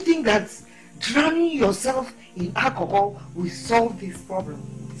 Do you think that drowning yourself in alcohol will solve this problem?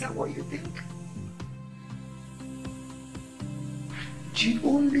 Is that what you think? The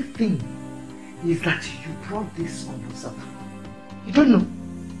only thing is that you brought this on yourself. You don't know.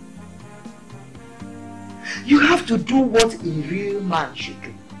 You have to do what a real man should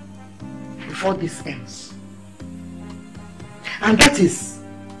do before this ends. And that is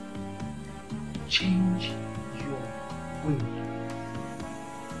change your way.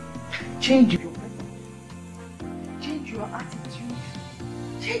 Change your method. Change your attitude.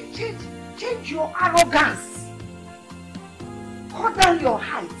 Change your arrogance. Cut down your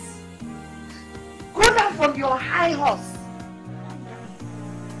heights. Go down from your high horse.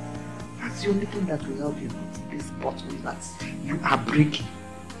 That's the only thing that will help you with this bottle that you are breaking.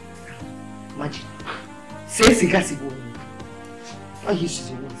 Imagine. Say cigar, cigar. Not you should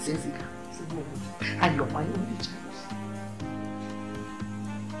say cigar. And you're my only child.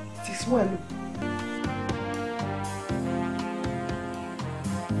 It is well.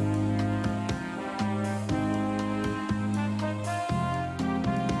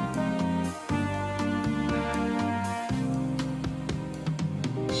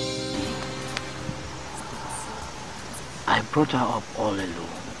 I brought her up all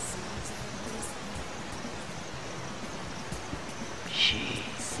alone.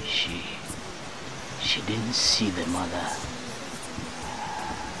 She didn't see the mother.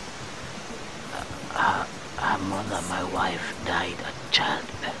 Her mother, my wife, died at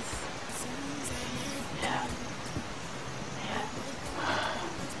childbirth. Yeah.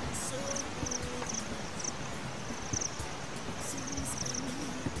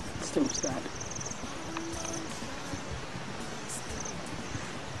 It's so sad.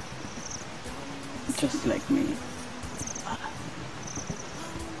 Just like me.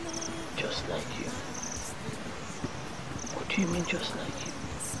 Just like you. What do you mean just like you?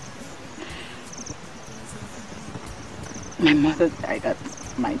 My mother died at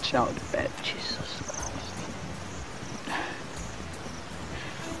my childbirth. Jesus Christ.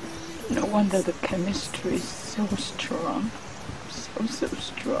 No wonder the chemistry is so strong. So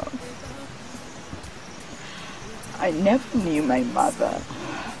strong. I never knew my mother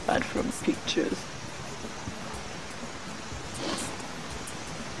apart from pictures.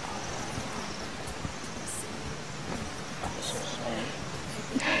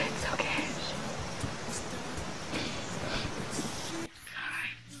 It's okay.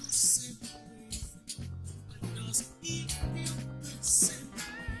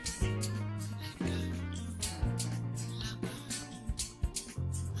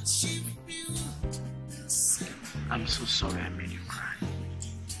 I'm so sorry I made you cry.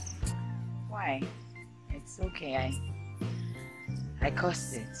 Why? It's okay. I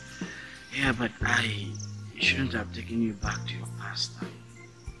caused it. Yeah, but I shouldn't have taken you back to your past life.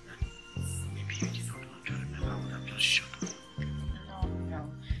 Maybe you did not want to remember. I would have just shut up. No.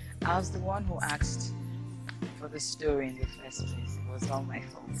 I was the one who asked for the story in the first place. It was all my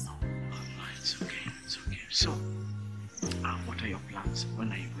fault. No, it's okay. So, what are your plans?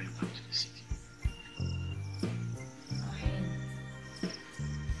 When are you going back to the city?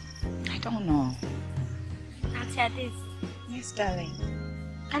 I don't know. Auntie Adis. Yes, darling.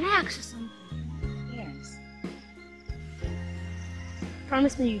 Can I ask you something? Yes.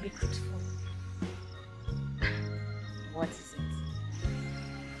 Promise me you'll be truthful. What is it?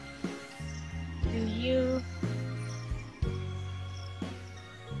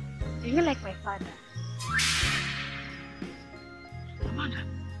 Do you like my father? Amanda.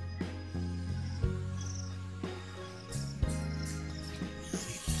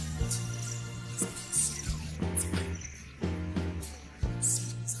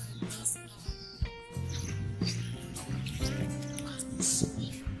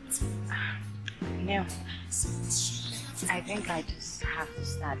 No. I think I just have to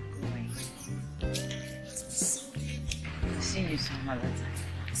start going. I'll see you some other time.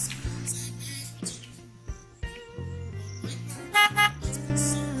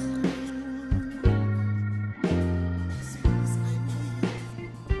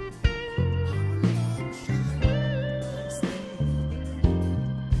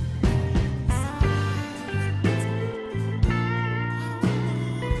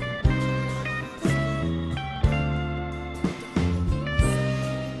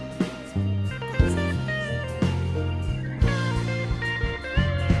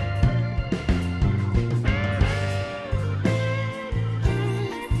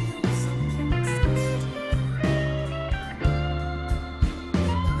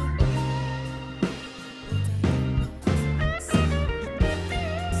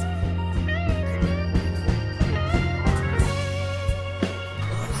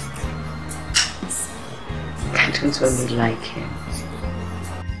 totally like him.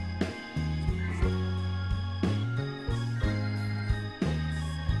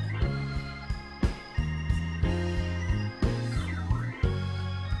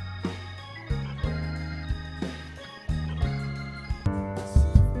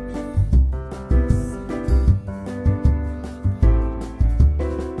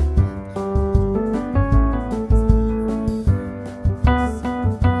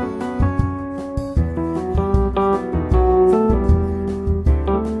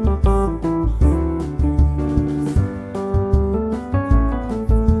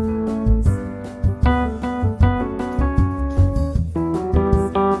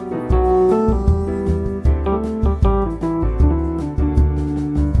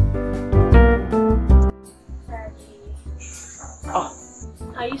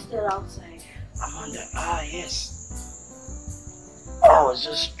 I was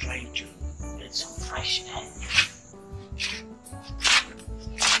just trying to get some fresh air.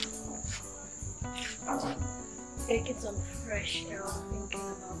 Get some fresh air. I'm thinking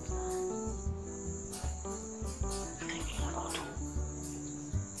about that. Thinking about who?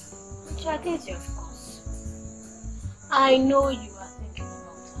 Chadezi, of course. I know you are thinking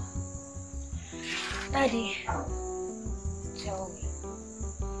about her. Daddy, tell me,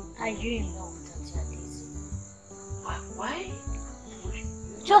 are you in love with Chadezi? Why?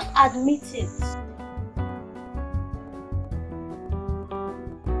 Just admit it.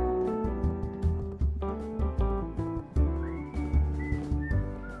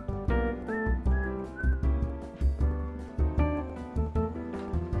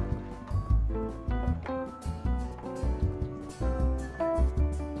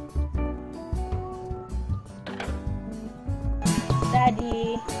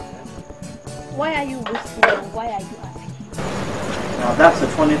 Daddy, why are you whistling? Why are you asking? Now that's a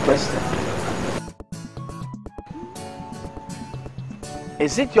funny question.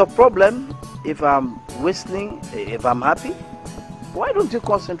 Is it your problem if I'm whistling, if I'm happy? Why don't you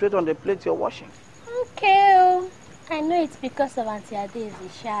concentrate on the plate you're washing? Okay, I know it's because of Auntie Adezi,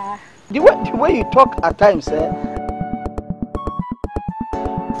 Sha. The way you talk at times,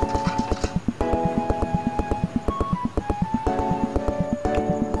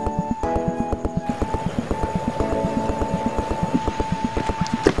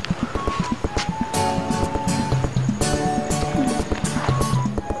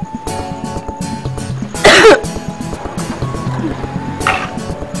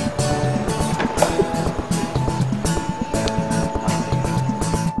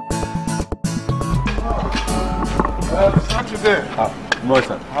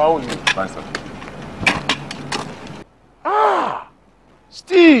 How are you? Fine, sir. Ah!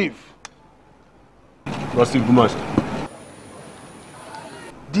 Steve! What's Steve Gumas?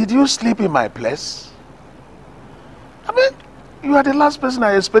 Did you sleep in my place? I mean, you are the last person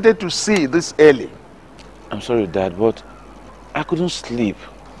I expected to see this early. I'm sorry, Dad, but I couldn't sleep.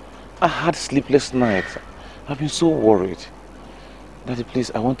 I had sleepless nights. I've been so worried. Daddy,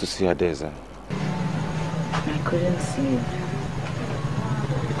 please, I want to see Adeza. I couldn't sleep.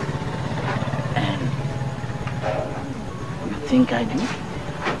 You think I do?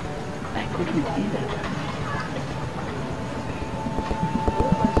 I couldn't either.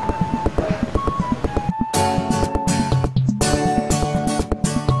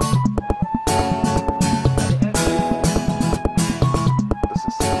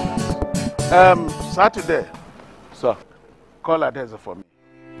 Saturday. Sir. Call Adeza for me.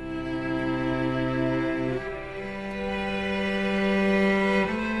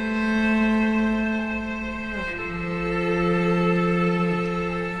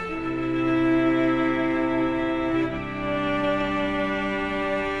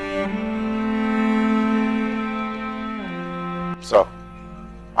 Sir,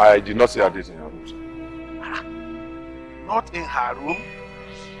 I did not see Adeza in her room, sir. Not in her room?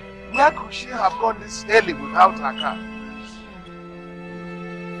 Where could she have gone this early without her car?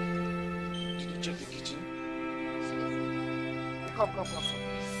 Did you check the kitchen? Come.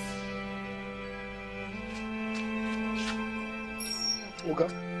 Okay.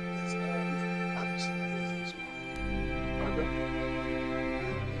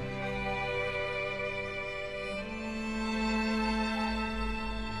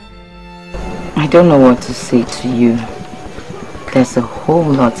 I don't know what to say to you. There's a whole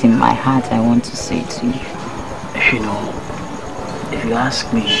lot in my heart I want to say to you. You know, if you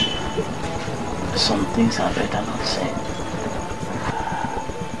ask me, some things are better not said.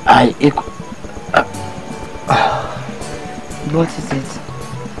 What is it?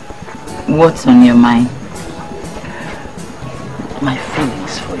 What's on your mind? My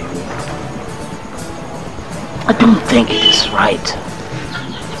feelings for you. I don't think it is right.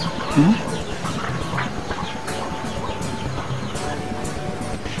 Hmm?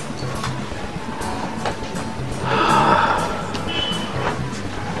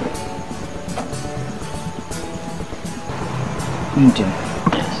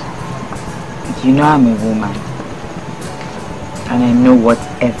 Yes. You know I'm a woman. And I know what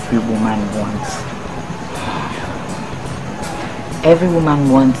every woman wants. Every woman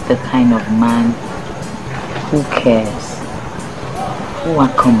wants the kind of man who cares, who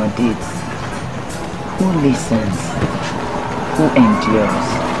accommodates, who listens, who endures.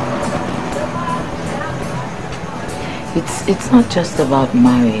 It's not just about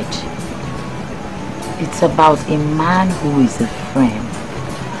marriage. It's about a man who is a friend,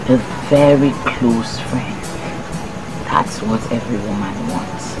 a very close friend. That's what every woman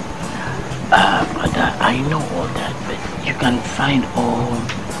wants. Brother, I know all that, but you can find all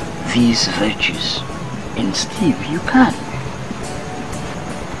these virtues in Steve. You can.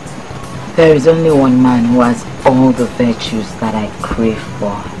 There is only one man who has all the virtues that I crave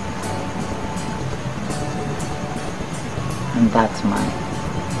for. And that man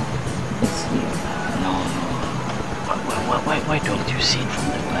is you. No. Why don't you see it from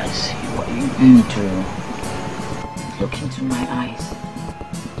the glass? Drew, look into my eyes.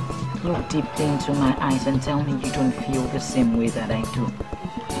 Look deeply into my eyes and tell me you don't feel the same way that I do.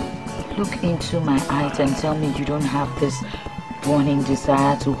 Look into my eyes and tell me you don't have this burning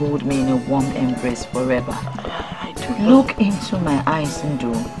desire to hold me in a warm embrace forever. I do. Look into my eyes,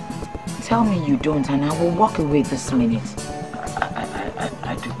 Ndu. Tell me you don't and I will walk away this minute.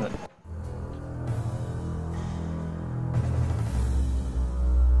 I do, but...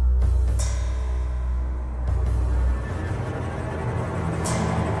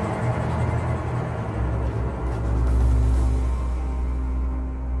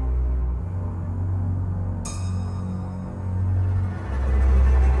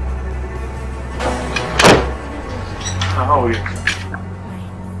 How are you?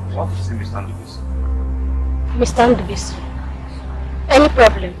 I want to see Mr. Ndubisi. Mr. Ndubisi, any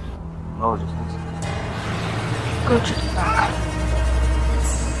problem? No, just not. Go to the back.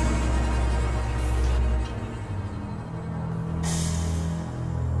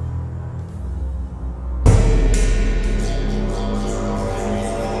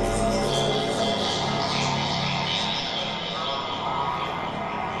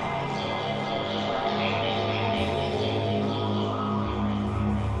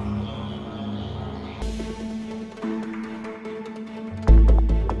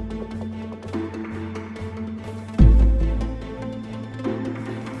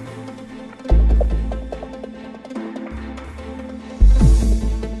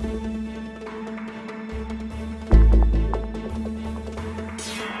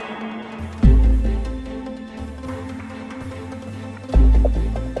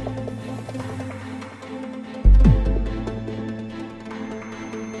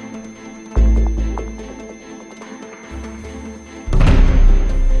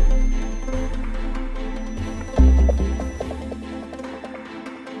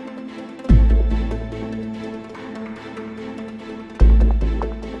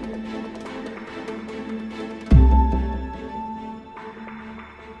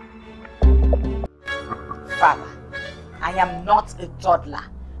 A toddler,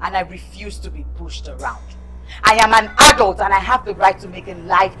 and I refuse to be pushed around. I am an adult and I have the right to make a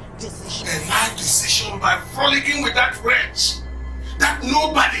life decision. A life decision by frolicking with that wretch? That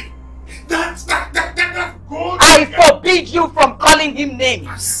nobody? That gold? I forbid you from calling him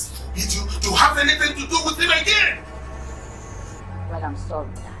names. Forbid you to have anything to do with him again? Well, I'm sorry,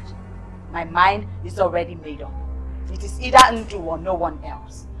 Dad. My mind is already made up. It is either Ndu or no one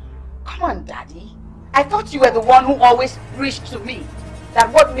else. Come on, Daddy. I thought you were the one who always preached to me that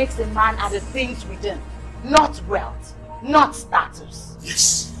what makes a man are the things within, not wealth, not status.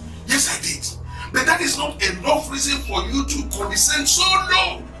 Yes, I did. But that is not enough reason for you to condescend so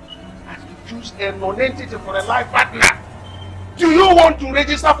low as to choose a non-entity for a life partner. Do you want to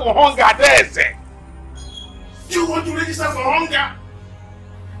register for hunger there, sir? Do you want to register for hunger?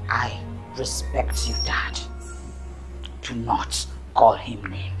 I respect you, Dad. Do not call him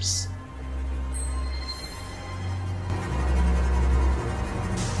names.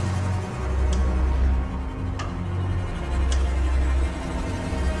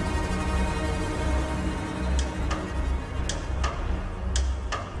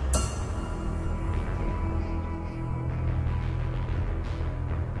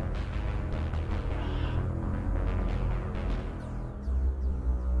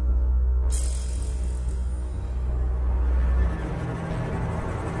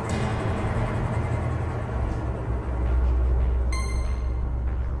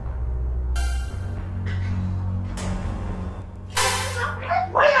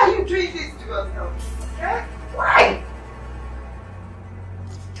 you doing this to yourself? Eh? Why?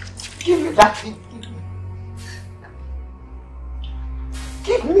 Give me that thing.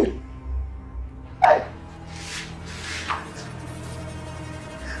 Give me. Hey.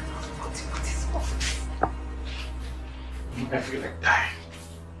 What is wrong? I feel like dying.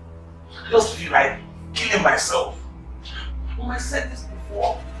 I just feel like killing myself. When I said this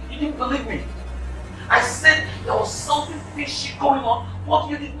before, you didn't believe me. I said there was something fishy going on, but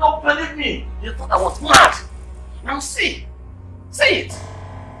you did not believe me. You thought I was mad. Now see it.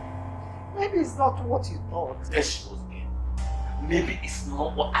 Maybe it's not what you thought. There she goes again. Maybe it's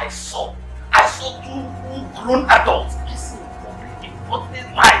not what I saw. I saw two full-grown adults kissing in public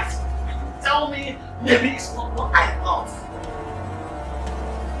light. Tell me, maybe it's not what I thought.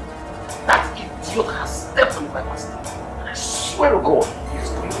 That idiot has stepped on my master. And I swear to God, he's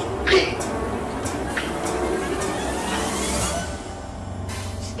going to pay.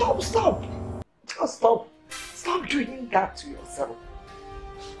 Stop. Just stop. Stop doing that to yourself.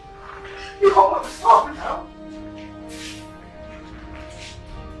 You want to stop now?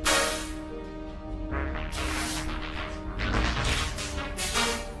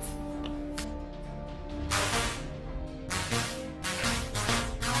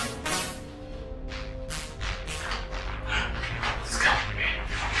 This guy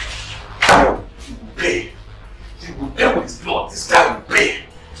will pay. He will pay with his blood. This guy will pay.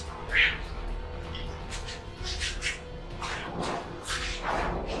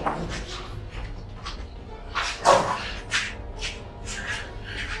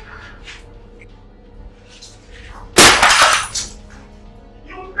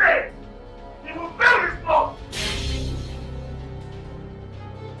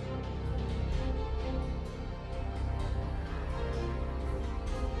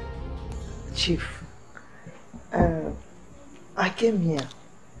 Chief, I came here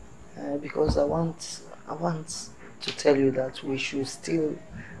because I want to tell you that we should still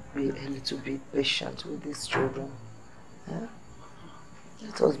be a little bit patient with these children.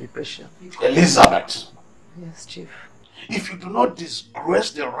 Let us be patient. Elizabeth. Yes, Chief. If you do not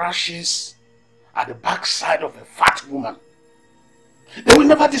disgrace the rashes at the backside of a fat woman, they will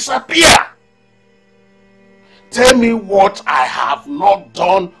never disappear. Tell me what I have not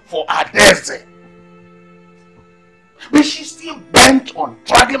done for Adeze. But she's still bent on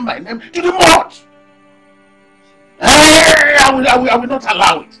dragging my name to the mud. I will not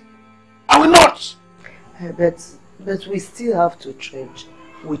allow it. I will not. But we still have to tread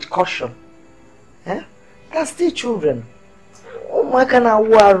with caution. They're still children.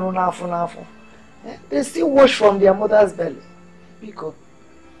 They still wash from their mother's belly. Because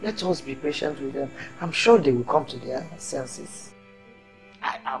let us be patient with them. I'm sure they will come to their senses.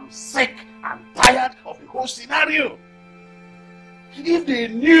 I am sick and tired of the whole scenario. If they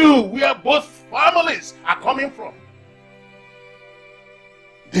knew where both families are coming from,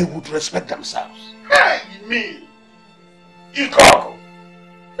 they would respect themselves. Hey, me! Ikoko!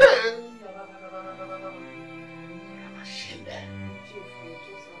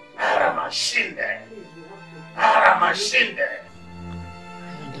 Aramashinde! I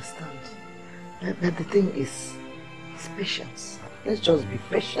understand. But the thing is patience. Let's just be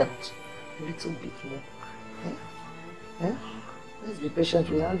patient a little bit more. Let's be patient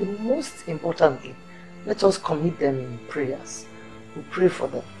with them. And the most importantly, let us commit them in prayers. We pray for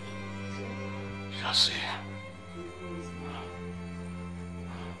them. Yes,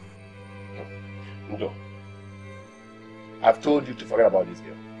 Ndo, I've told you to forget about this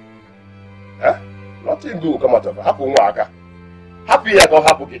girl. Nothing good will come out of her. Happy waka. Happy I got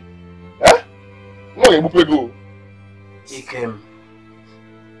happy again. No, you will go. Ikem,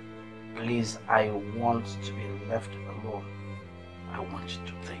 please, I want to be left alone. I want you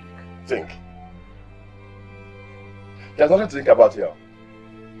to think. Think? There's nothing to think about here.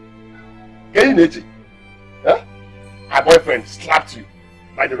 Getting itchy. Her boyfriend slapped you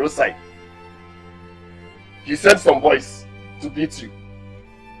by the roadside. He sent some boys to beat you.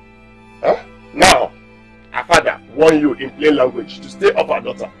 Now, her father warned you in plain language to stay off her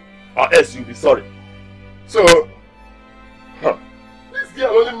daughter, or else you'll be sorry. So, this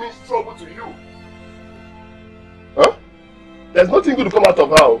girl only means trouble to you. There's nothing good to come out of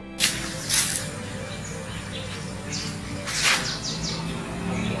her.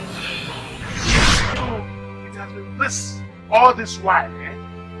 It has been this all this while,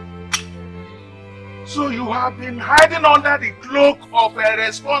 So you have been hiding under the cloak of a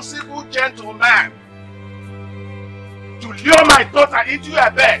responsible gentleman to lure my daughter into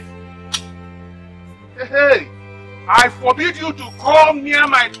your bed. Hey, I forbid you to come near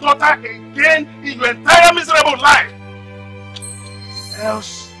my daughter again in your entire miserable life.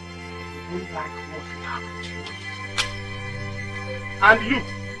 Else don't like what happened to you. And you,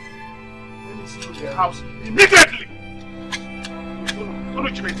 let me see to the house immediately.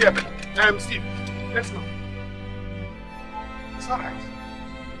 Steve, let's go. It's alright.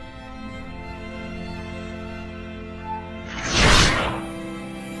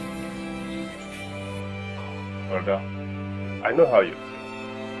 Brother, I know how you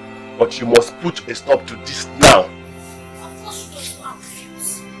feel, but you must put a stop to this now.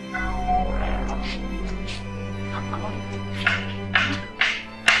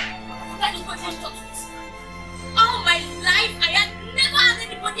 All my life, I had never had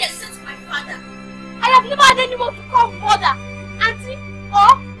anybody except my father. I have never had anyone to call mother, auntie,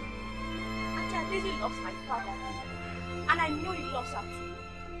 or Auntie Adeze loves my father, and I know he loves her too.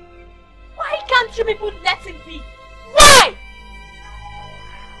 Why can't you people let him be? Why?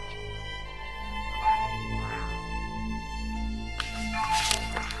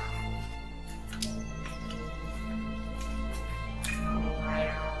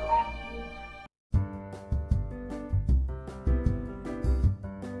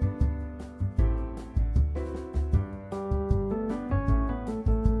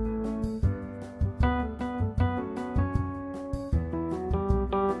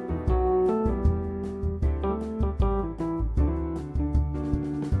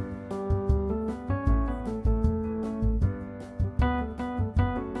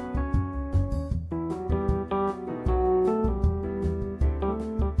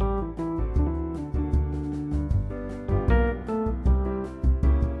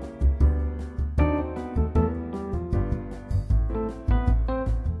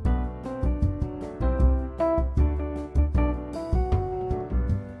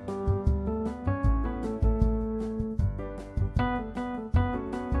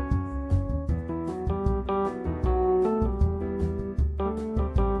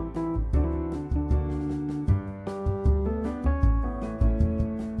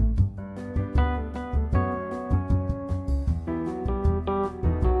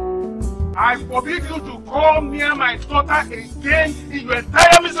 I forbid you to come near my daughter again in your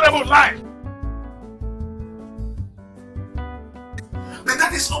entire miserable life. But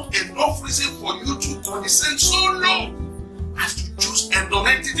that is not enough reason for you to condescend so low as to choose a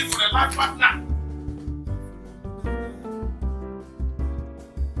non-entity for a life partner.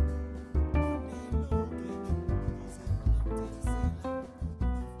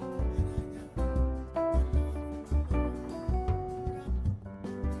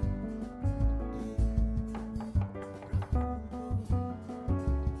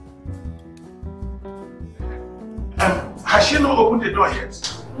 Has she not opened the door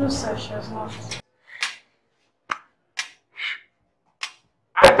yet? No, sir, she has not.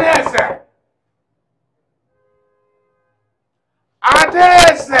 Adeze!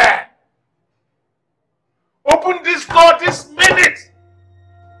 Adeze! Open this door this minute!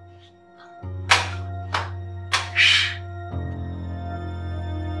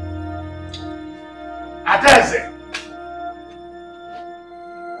 Adeze!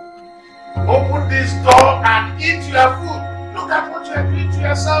 Open this door and eat your food. Look at what you are doing to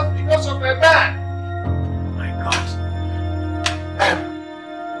yourself because of a man. Oh my God.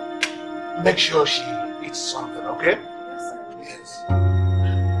 Make sure she eats something, okay? Yes, sir. Yes.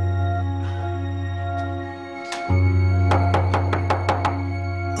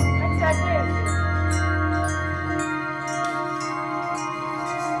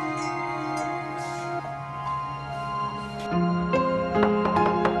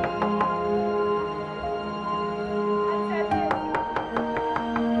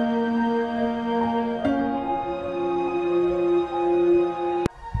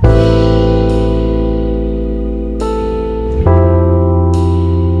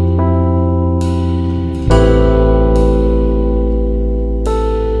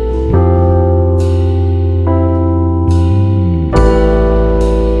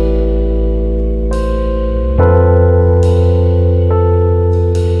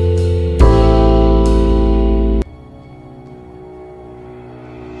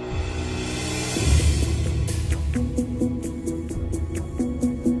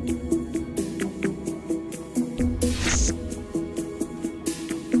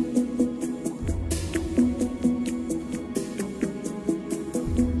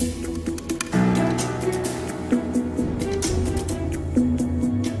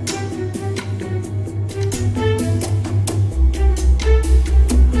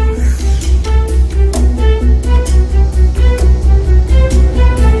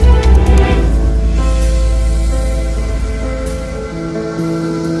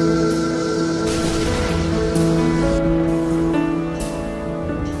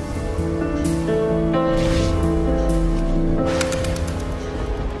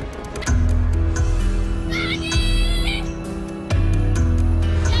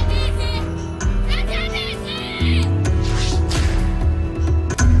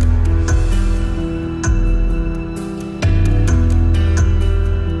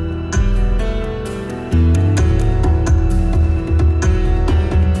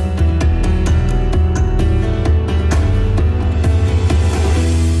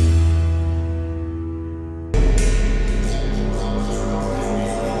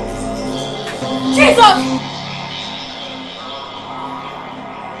 Jesus!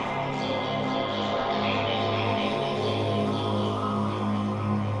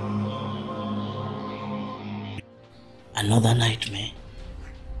 Another nightmare?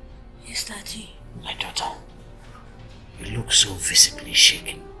 Yes, Daddy. My daughter, you look so visibly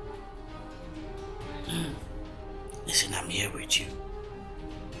shaken. Listen, I'm here with you.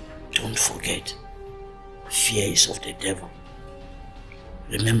 Don't forget, fear is of the devil.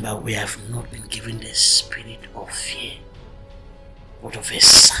 Remember, we have not been given the spirit of fear, but of a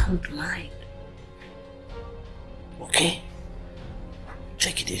sound mind. Okay?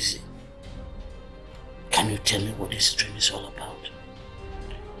 Take it easy. Can you tell me what this dream is all about?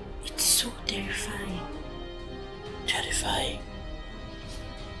 It's so terrifying. Terrifying?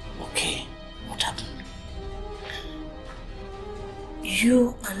 Okay, what happened?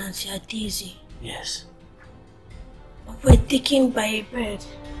 You and Auntie Daisy Yes. were taken by a bird.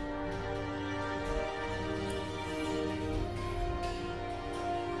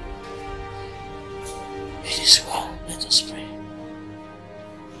 It is well. Let us pray.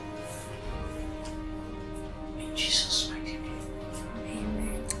 In Jesus' mighty name.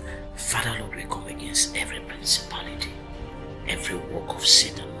 Amen. Father Lord, we come against every principality, every work of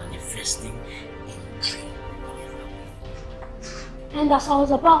Satan manifesting in dream. And as I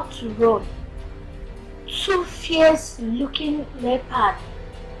was about to run, two fierce-looking leopards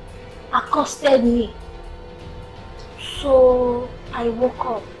accosted me. So I woke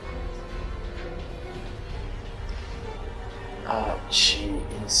up. She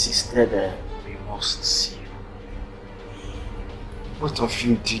insisted we must see you. Both of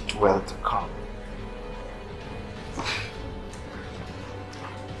you did well to come.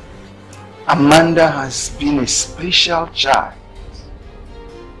 Amanda has been a special child.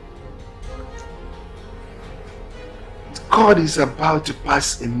 God is about to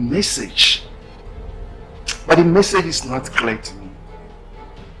pass a message, but the message is not clear to me.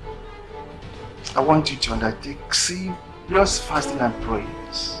 I want you to undertake serious fasting and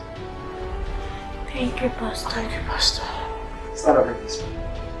prayers. Thank you, Pastor. Thank you, Pastor. Stand up like this.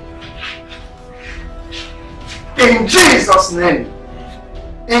 In Jesus' name,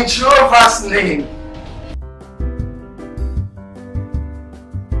 in Jehovah's name.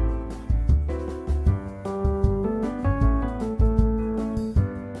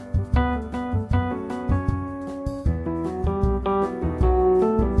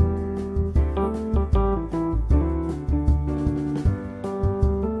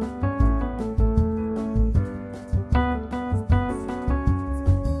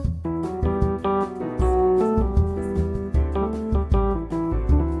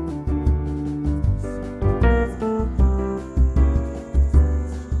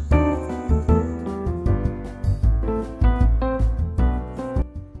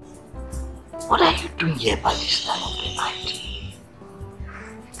 What are you doing here by this time of the night?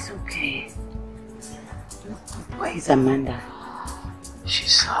 It's okay. Where is Amanda?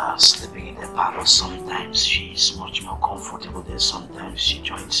 She's sleeping in the parlor. Sometimes she's much more comfortable there. Sometimes she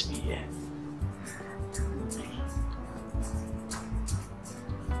joins me here.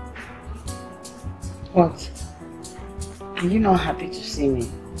 What? Are you not happy to see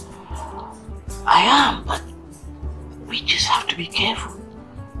me? I am, but we just have to be careful.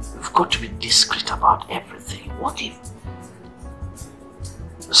 We've got to be discreet about everything. What if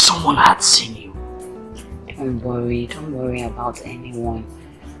someone had seen you? Don't worry about anyone.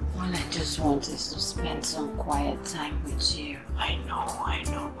 All I just want is to spend some quiet time with you. I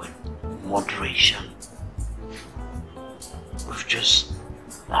know, but moderation. We just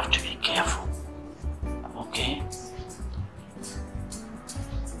have to be careful, okay?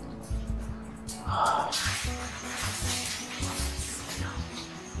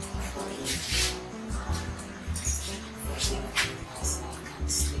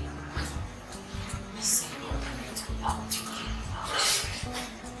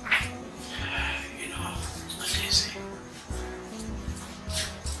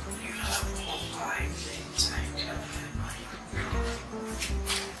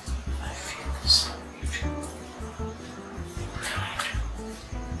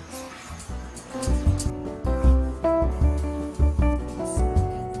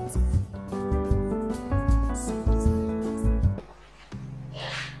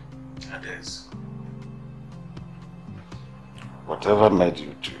 Whatever made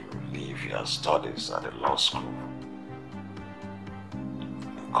you to leave your studies at the law school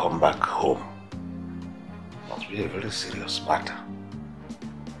and come back home must be a very serious matter.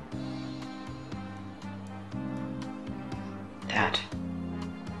 Dad,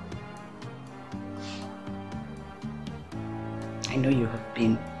 I know you have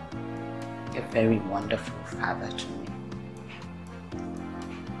been a very wonderful father to me.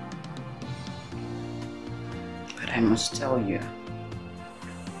 But I must tell you,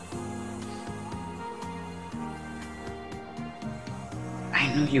 I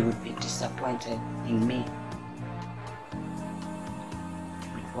know you would be disappointed in me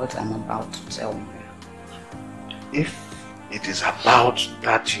with what I'm about to tell you. If it is about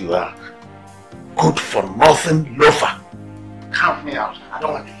that you are good for nothing loafer, count me out. I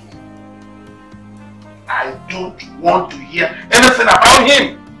don't want to hear. I don't want to hear anything about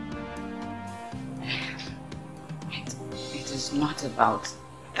him. It is not about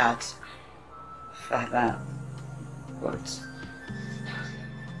that, Father, but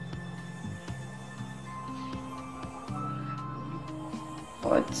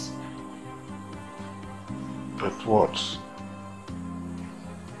what?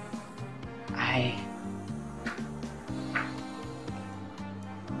 I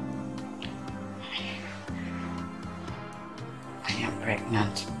am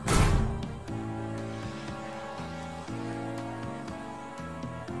pregnant.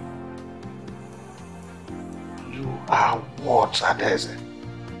 You are what, Adeze?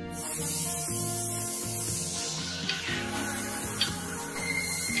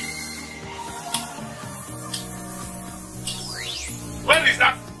 Where is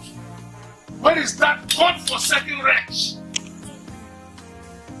that? Where is that God-forsaken wretch?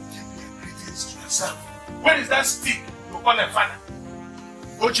 Greetings to yourself. Where is that stick you call a father?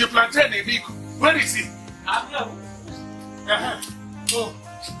 Oji plantain Emiko. Where is he? I'm here. Oh,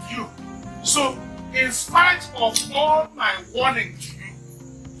 you. So, in spite of all my warning to you,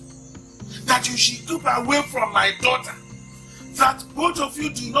 that you should keep away from my daughter, that both of you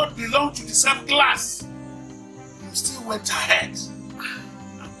do not belong to the same class, you still went ahead.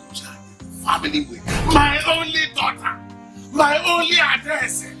 Family with my only daughter, my only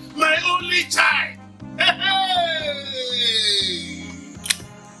address, my only child. Hey!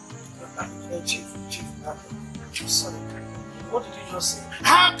 Chief, sorry. What did you just say?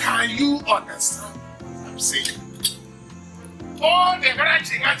 How can you understand what I'm saying? All the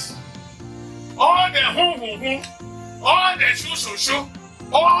garachi, all the hum, all the shoo,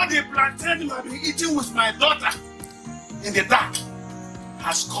 all the plantain you have been eating with my daughter in the dark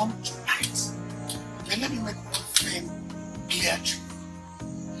has come to light. And let me make one thing clear to you.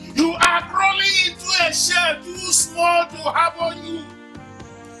 You are crawling into a shell too small to harbor you.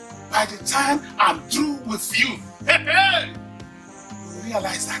 By the time I'm through with you, you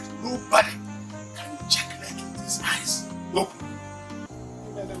realize that nobody can checkmate with his eyes open.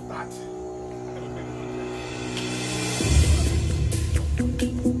 Let them that.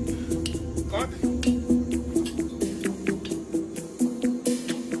 God.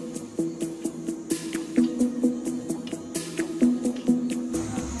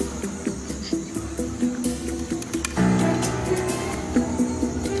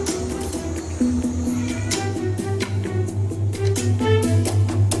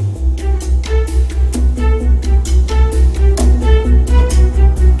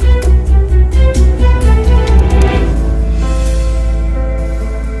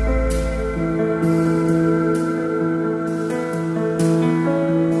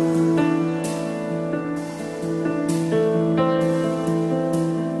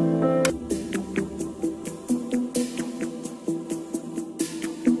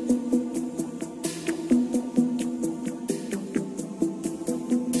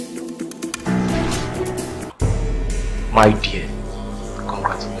 My dear,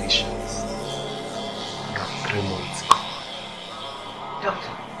 congratulations. You have 3 months gone.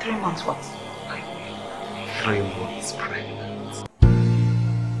 Doctor, 3 months what? I mean, 3 months pregnant.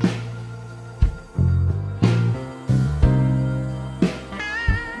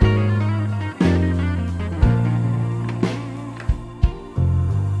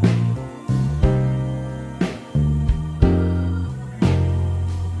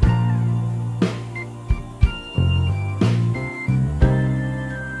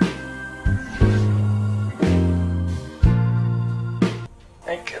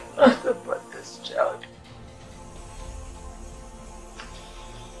 I cannot abort this child.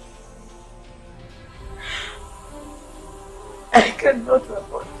 I cannot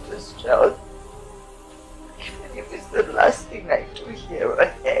abort this child. Even if it's the last thing I do here on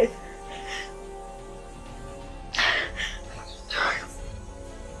earth.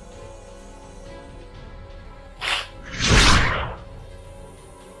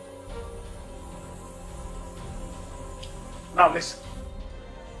 Now listen.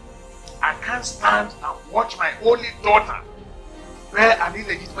 I can't stand and watch my only daughter bear an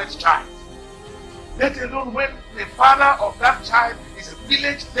illegitimate child. Let alone when the father of that child is a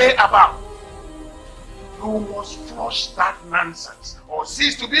village thereabout. You must flush that nonsense or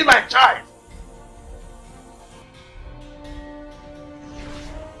cease to be my child.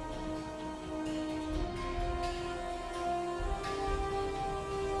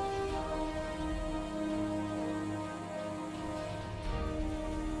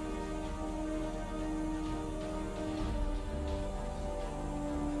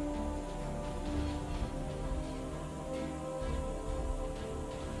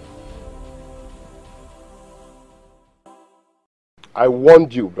 I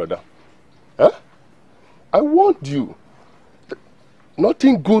warned you, brother. Huh? I warned you.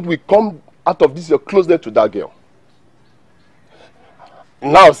 Nothing good will come out of this, your closeness to that girl.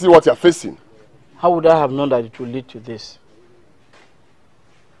 Now see what you're facing. How would I have known that it would lead to this?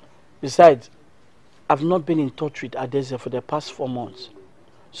 Besides, I've not been in touch with Adese for the past 4 months.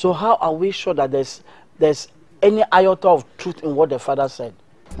 So how are we sure that there's any iota of truth in what the father said?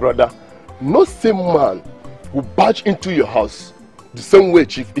 Brother, no same man will barge into your house the same way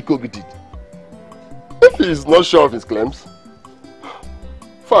Chief Ikobi did. If he is not sure of his claims.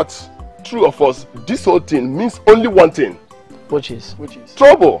 Fact, true of us, this whole thing means only one thing. Which is?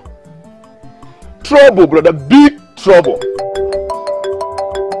 Trouble. Trouble, brother. Big trouble.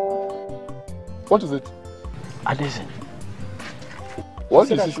 What is it? Adese. What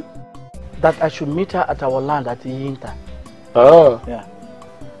is it? That I should meet her at our land at Iyinta. Ah. Yeah.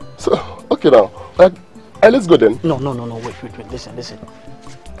 So, okay now. Let's go then. No, wait. Listen.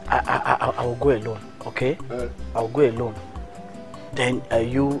 I will go alone, okay? I'll go alone. Then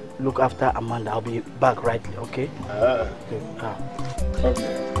you look after Amanda. I'll be back rightly, okay? Okay.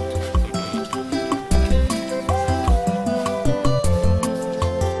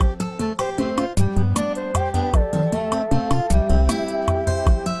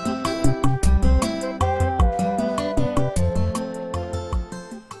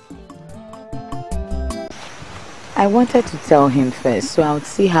 I wanted to tell him first, so I would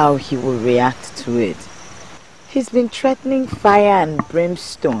see how he will react to it. He's been threatening fire and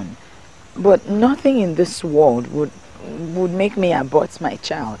brimstone, but nothing in this world would make me abort my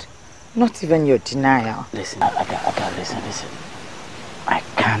child. Not even your denial. Listen, Ada, listen. I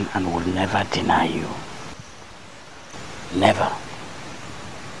can and will never deny you. Never.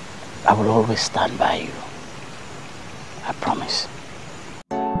 I will always stand by you. I promise.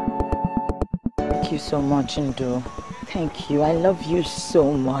 Thank you so much, Ndo. Thank you. I love you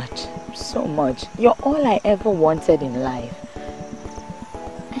so much. So much. You're all I ever wanted in life.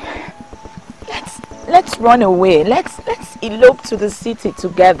 Let's run away. Let's elope to the city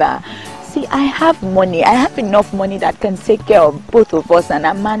together. See, I have money. I have enough money that can take care of both of us and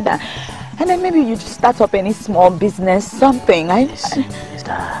Amanda. And then maybe you just start up any small business, something. Listen,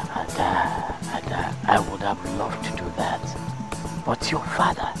 Ada, I would have loved to do that. But your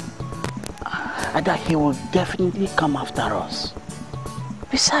father, Ada, he will definitely come after us.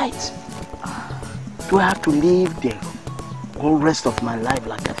 Besides, do I have to live the whole rest of my life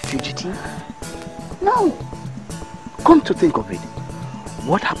like a fugitive? No. Come to think of it,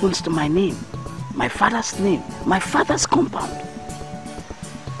 what happens to my name, my father's name, my father's compound?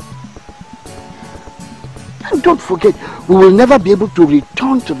 And don't forget, we will never be able to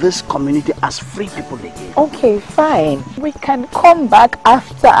return to this community as free people again. Okay, fine. We can come back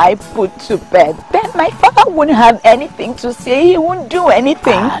after I put to bed. Then my father won't have anything to say. He won't do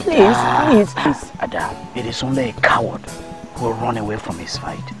anything. Ada, Please. Ada, it is only a coward who will run away from his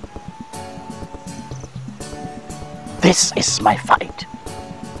fight. This is my fight.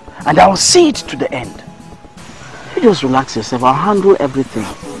 And I will see it to the end. You just relax yourself. I'll handle everything.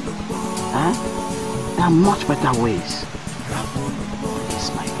 Huh? There are much better ways. Yes,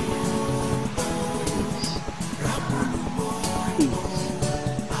 my dear. Please.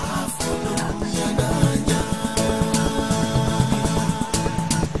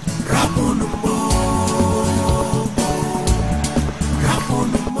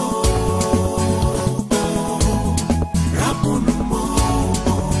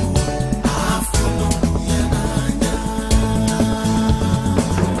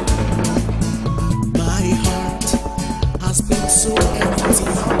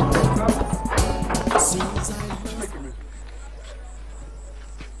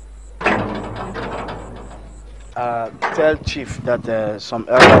 Tell Chief that some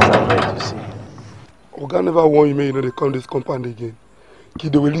elders are here to see him. Oga never warn you, you know they come this compound again.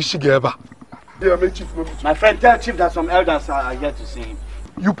 Kid, they will leave Shigeba. Yeah, make Chief know. My friend, tell Chief that some elders are here to see him.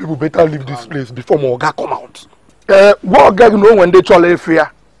 You people better leave this place before my Oga come out. What Oga know when they troll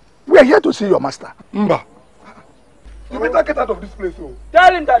fear? We are here to see your master. Mba. You better get out of this place, oh.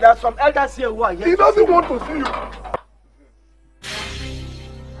 Tell him that there are some elders here who are here. He doesn't want to see you.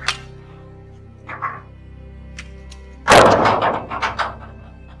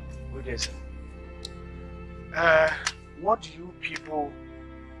 What do you people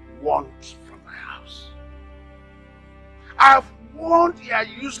want from my house? I've warned your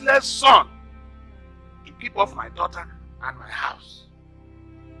useless son to keep off my daughter and my house.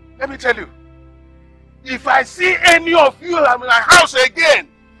 Let me tell you, if I see any of you in my house again,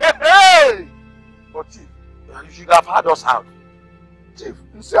 hey! But Chief, you should have had us out. Chief,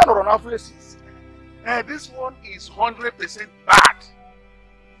 you see another on our faces. This one is 100% bad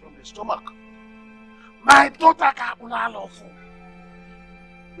from the stomach. My daughter can't lawful.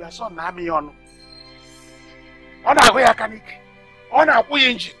 Your son Nami on. On our way, on our way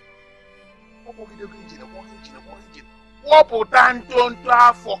engine. What would Dan don't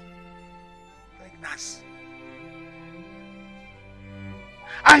have for pregnancy?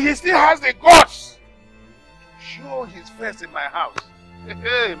 And he still has the guts to show his face in my house.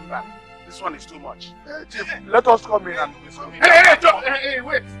 Hey, man, this one is too much. Chief, let us come in and discuss. Hey,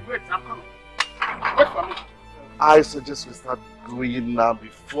 wait, I'm coming. Wait for me. I suggest we start going now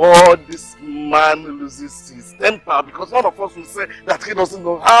before this man loses his temper, because none of us will say that he doesn't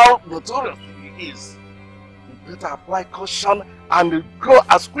know how notorious he is. We better apply caution and go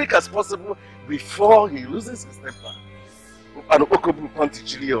as quick as possible before he loses his temper. And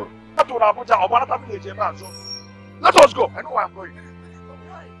let us go. I know where I'm going.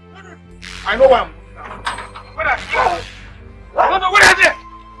 I know where I'm going. Where are you? No, where are they?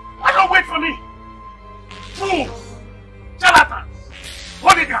 I don't wait for me. Fools, charlatans,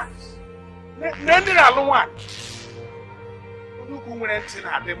 hooligans. Nending alone. Who went to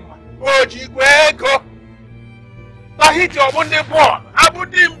them? Oh, Jigwego. But hit your one day ball. I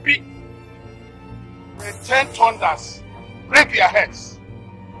wouldn't be. With 10 thunders, break their heads.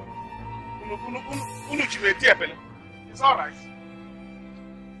 It's all right.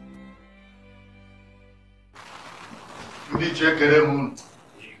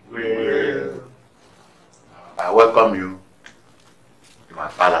 I welcome you to my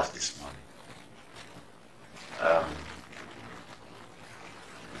palace this morning.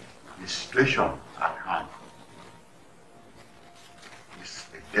 The situation at hand is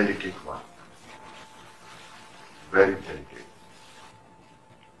a delicate one. Very delicate.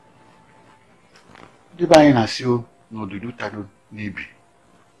 Dibayin asio no dudu tado nibi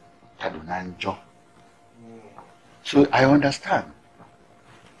tado nanjo. So I understand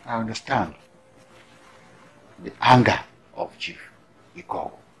the anger of Chief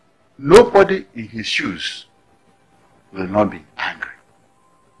Ikogo. Nobody in his shoes will not be angry.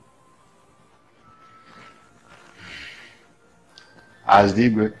 As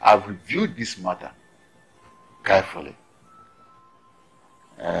the I've reviewed this matter carefully.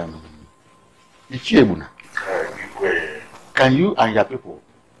 Can you and your people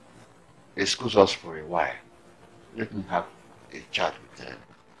excuse us for a while? Let me have a chat with them.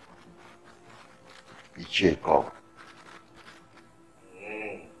 Ikogo.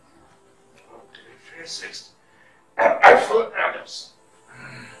 Okay, first, I feel Adams.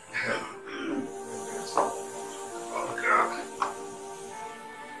 Oh, God.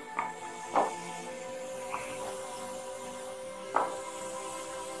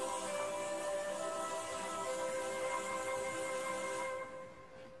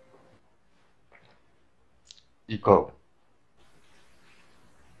 Ikogo,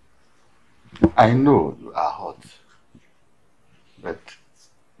 I know you are hot, but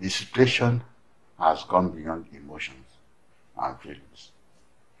the situation has gone beyond emotions and feelings.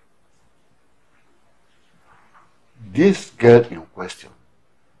 This girl in question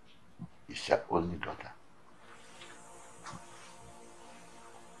is your only daughter.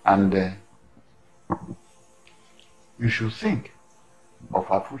 And you should think of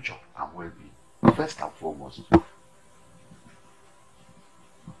her future and well-being, first and foremost.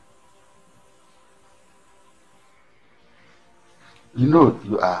 You know,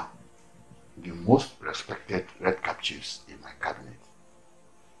 you are the most respected red cap chiefs in my cabinet.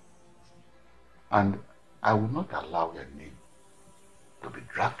 And I will not allow your name to be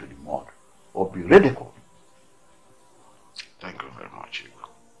dragged to the mud or be ridiculed. Thank you very much, Igbo.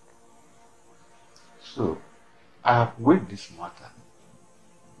 So, I have weighed this matter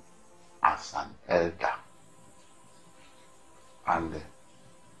as an elder and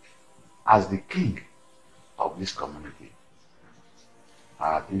as the king of this community.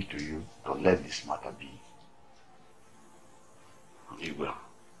 I appeal to you to let this matter be. You will.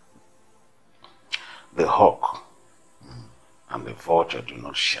 The hawk and the vulture do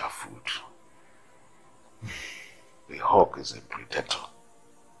not share food. The hawk is a predator.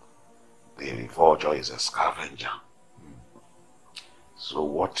 The vulture is a scavenger. So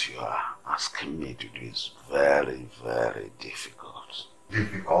what you are asking me to do is very, very difficult.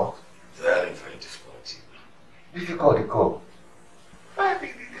 Difficult? Very, very difficult. difficult to call. But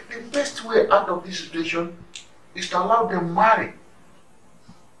the best way out of this situation is to allow them marry.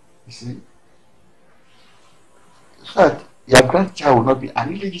 You see? So that your grandchild will not be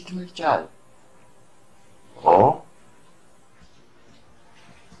an illegitimate child. Or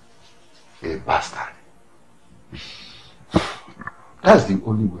a bastard. That's the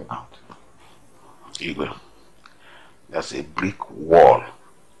only way out. Igwe, there's a brick wall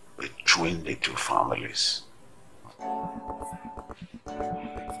between the two families.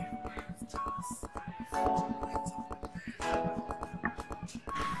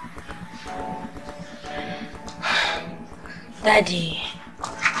 Daddy,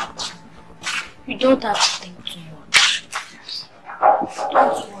 you don't have to think too much.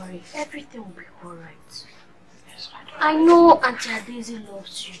 Don't worry, everything will be alright. I know Auntie Daisy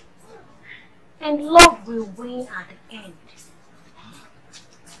loves you. And love will win at the end.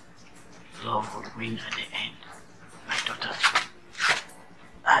 Love will win at the end, my daughter.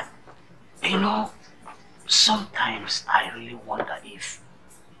 You know, sometimes I really wonder if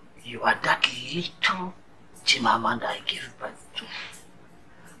you are that little Chimamanda I gave birth to.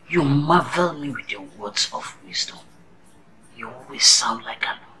 You marvel me with your words of wisdom. You always sound like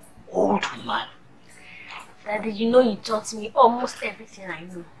an old woman. Daddy, you know you taught me almost everything I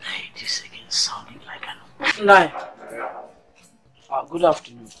know. Hey, this again sounding like an... Nai. Good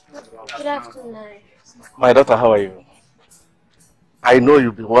afternoon. Good afternoon, Nai. My daughter, how are you? I know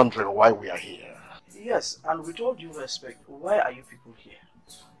you'll be wondering why we are here. Yes, and with all due respect, why are you people here?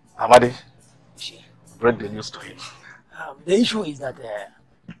 Amadi, break the news to him. The issue is that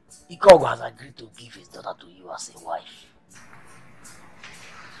Ikogo has agreed to give his daughter to you as a wife.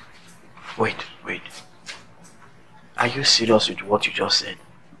 Wait. Are you serious with what you just said?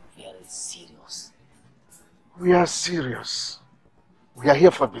 Very serious. We are serious. We are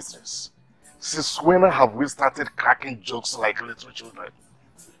here for business. Since when have we started cracking jokes like little children?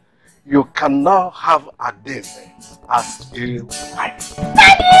 You can now have a Daisy as a wife.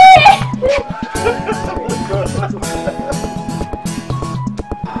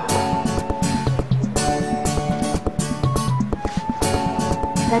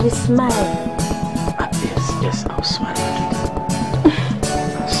 Daddy, smile. Yes, I'll smile.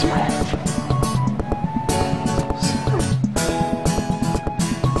 I'll smile.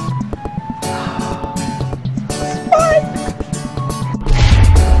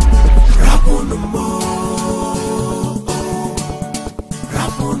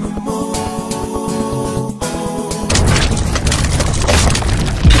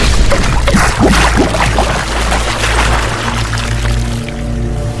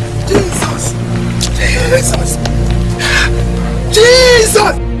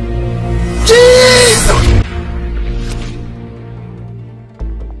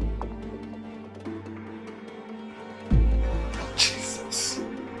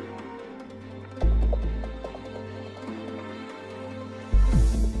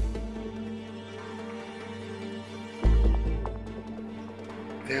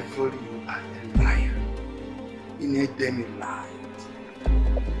 Devil, you are a liar in a demi-lie.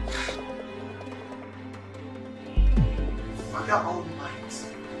 Father Almighty,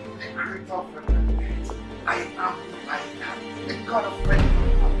 the creator of heaven and earth, I am who I am, the God of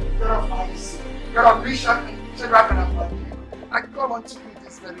Abraham, God of Isaac, God of Bishop and Shadrach and Abednego. I come unto you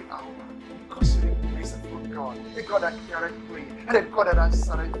this very hour because you are a merciful God, a God that heareth prayer, and a God that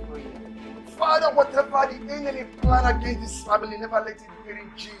answereth prayer. Father, whatever the enemy plan against this family, never let it be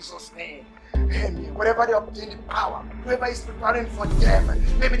in Jesus' name. Amen. Whatever they obtain the power, whoever is preparing for them,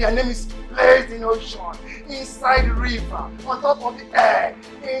 maybe their name is placed in ocean, inside the river, on top of the air,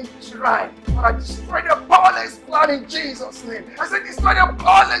 in shrine. But I destroy the powerless plan in Jesus' name. I said destroy the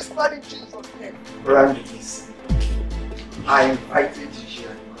powerless plan in Jesus' name. Brand this. I invited you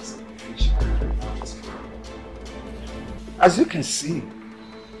here because of the vision I have. As you can see,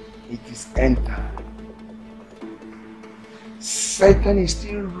 it is end time. Satan is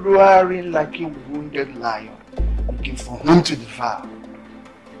still roaring like a wounded lion, looking for whom to devour.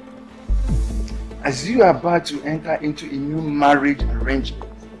 As you are about to enter into a new marriage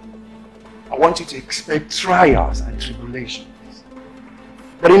arrangement, I want you to expect trials and tribulations.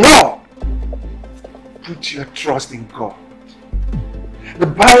 But in all, put your trust in God. The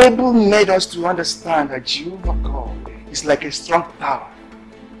Bible made us to understand that Jehovah God is like a strong tower,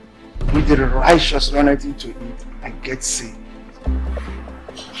 with the righteous run into it and get saved.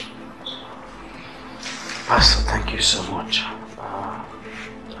 Pastor, thank you so much. I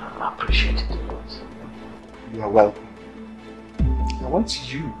appreciate it. You are welcome. I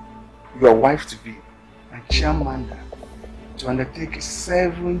want you, your wife to be, and Chamanda to undertake a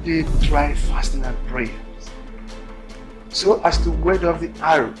 7-day dry fasting and prayers so as to ward off the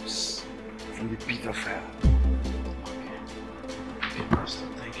arrows from the pit of hell. Okay, Pastor,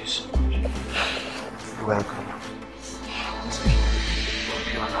 thank you so much. You're welcome. We'll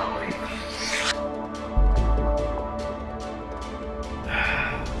be on our way.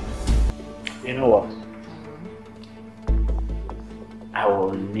 You know what? I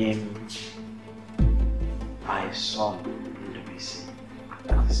will name my son Lucy.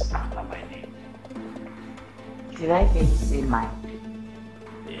 That is after my name. Did I hear you say mine?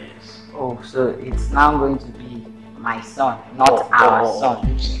 Yes. Oh, so it's now going to be my son, not our son.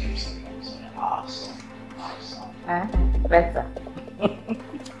 I'm sorry. Our son. Better. I'll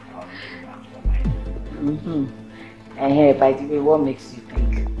name him after my name. By the way, what makes you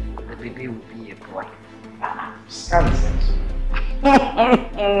think the baby will be a boy? Scams.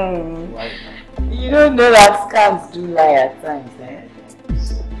 Why? You don't know that scams do lie at times, eh?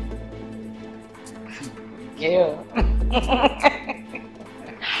 Yeah.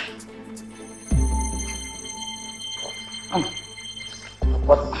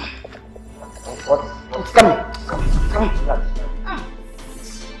 What's coming?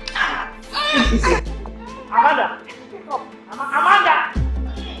 Amanda! Pick up! Amanda!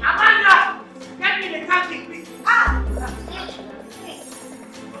 Amanda! Get me the car key, please!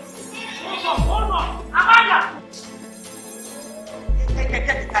 Hold on! Amanda! Get the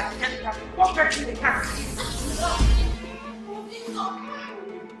car key, Go get me the car key.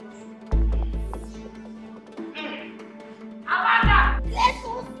 Amanda!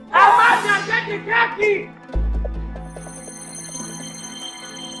 Amanda, get the car key!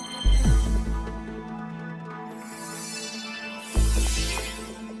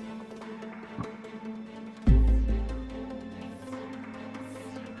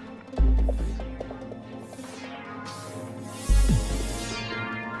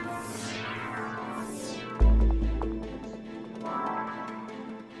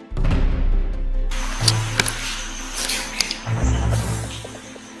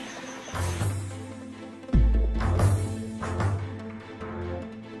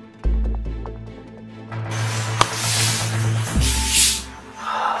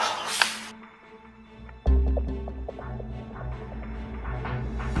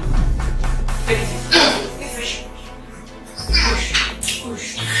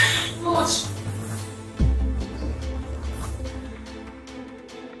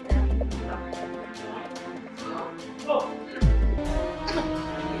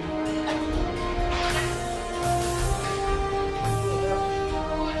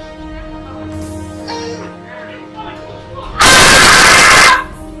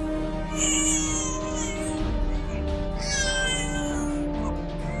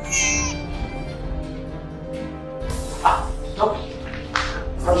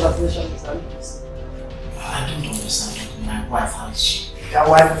 I don't understand. My wife, how is she? Your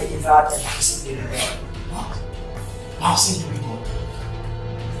wife is out and she's in the door. What? How's it doing?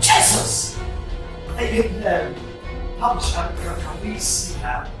 Jesus! Can we see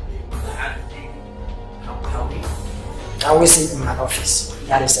her? Can we see in my office?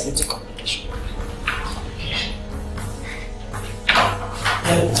 That is a little complication.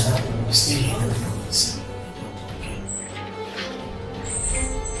 Stay here.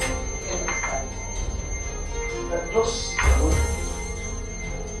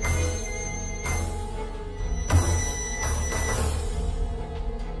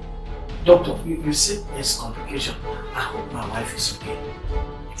 Doctor, you said there's complication. I hope my wife is okay.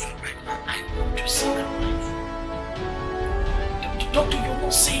 If I'm pregnant, I want to see my wife. Doctor, you're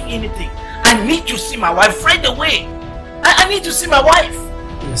not saying anything. I need to see my wife right away. I need to see my wife.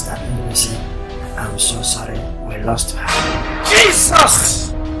 Mr. Lucy, I'm so sorry. We lost her.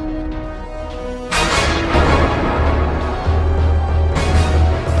 Jesus!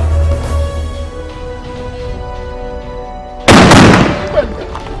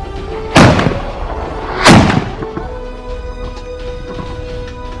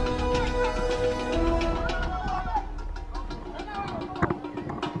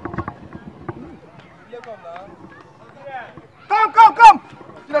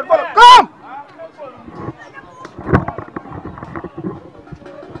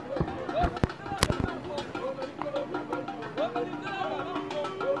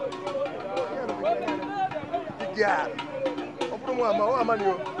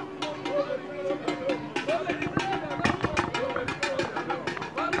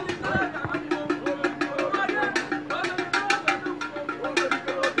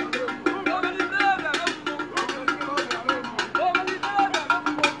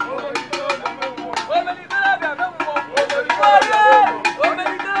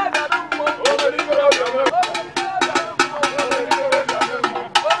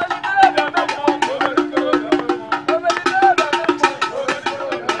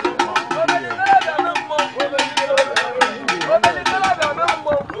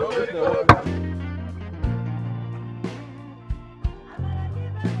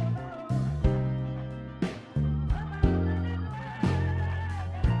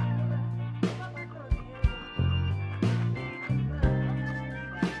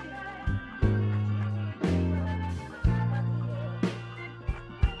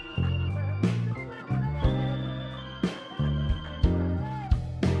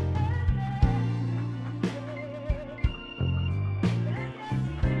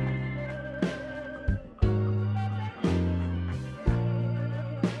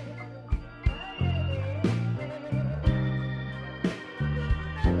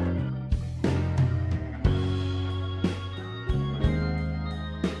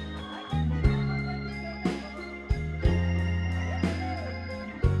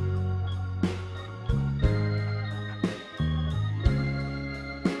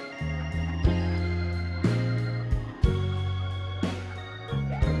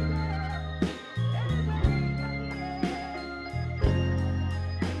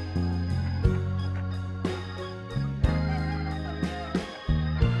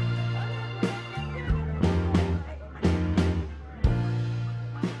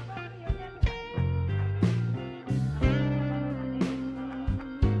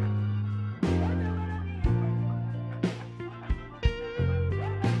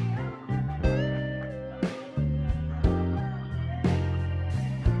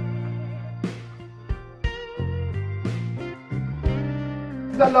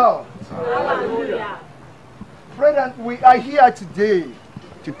 the Lord. Hallelujah. Brethren, we are here today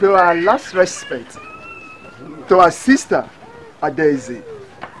to pay our last respect to our sister, Daisy,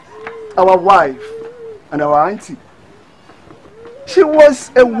 our wife, and our auntie. She was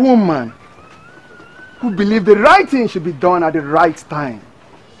a woman who believed the right thing should be done at the right time.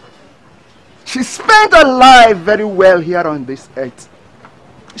 She spent her life very well here on this earth.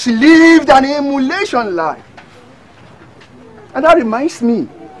 She lived an emulation life. And that reminds me,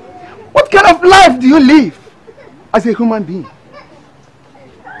 what kind of life do you live as a human being?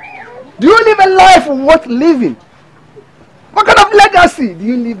 Do you live a life worth living? What kind of legacy do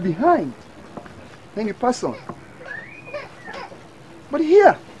you leave behind in the person? But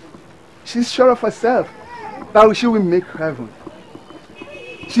here, she's sure of herself that she will make heaven.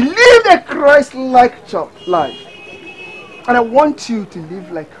 She lived a Christ-like life. And I want you to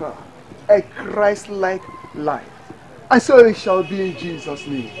live like her, a Christ-like life. And so it shall be in Jesus'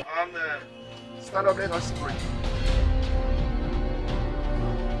 name. Amen. Stand up, let us pray.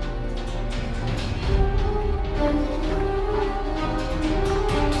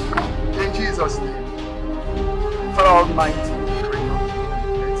 In Jesus' name. Father Almighty, we pray now.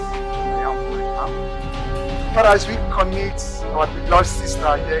 Father, as we commit our beloved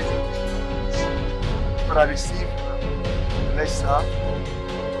sister here in Jesus, Father, receive her, bless her.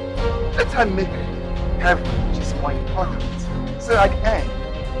 Let her make heaven, which is more important. So at the end,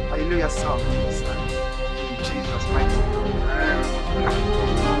 hallelujah, song this time. In Jesus' mighty name.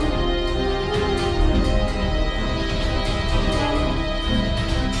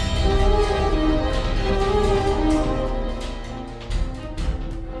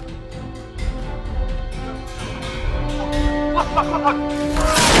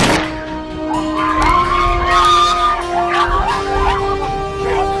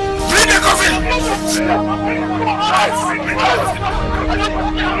 Bring the coffin!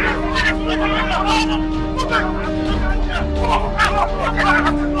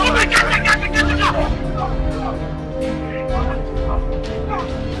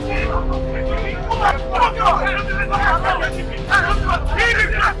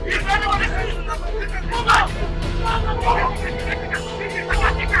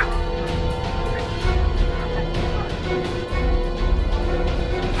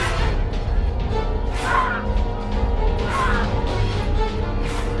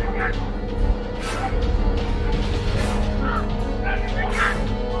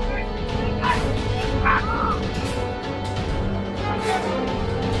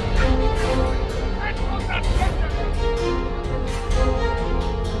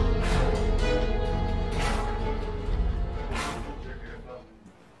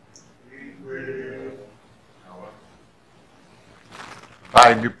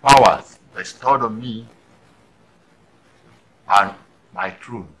 By the powers bestowed on me and my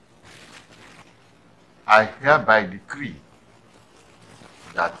throne, I hereby decree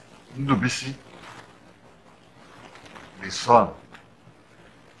that Ndubisi, the son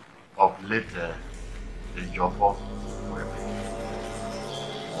of late Ejiofor,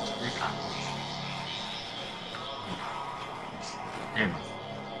 must take her end.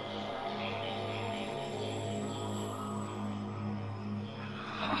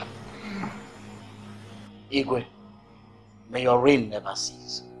 Igwe, may your reign never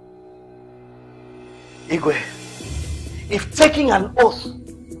cease. Igwe, if taking an oath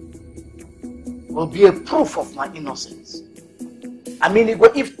will be a proof of my innocence, I mean,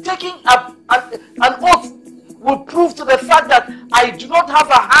 Igwe, if taking an oath will prove to the fact that I do not have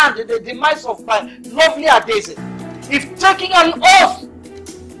a hand in the demise of my lovely Adaeze, if taking an oath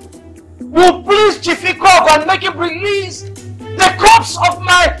will please Chifikog and make him release the corpse of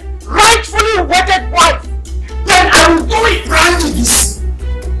my rightfully wedded wife, then I will do it right to this.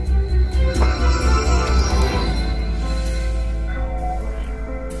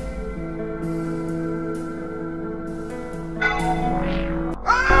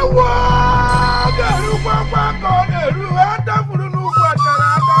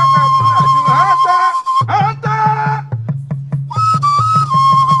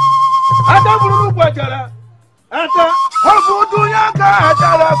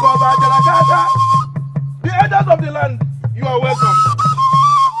 The elders of the land, you are welcome.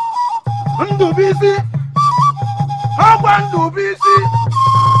 Ndubisi, Ndubisi.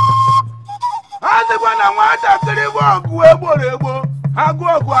 Azegwana nwata kiribu ogu egboro agụ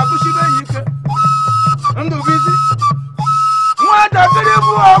ogu agụshibe yike. Ndubisi, nwata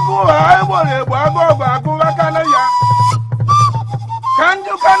kiribu ogu egboro agụ ogu agụ akana ya.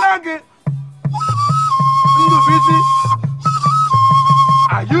 Kanju kanagi. Ndubisi,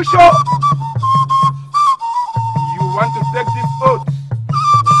 are you sure you want to take this oath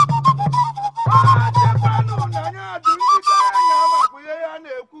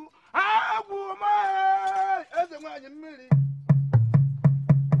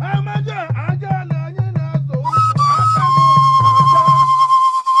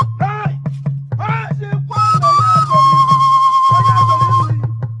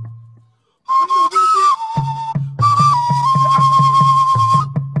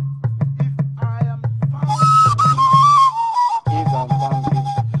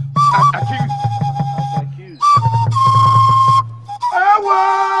accused. As accused.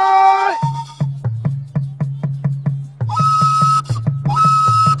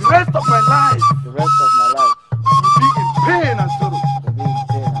 The rest of my life. The rest of my life. Will be in pain and sorrow. Will be in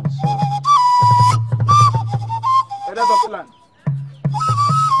pain and sorrow. That's the plan.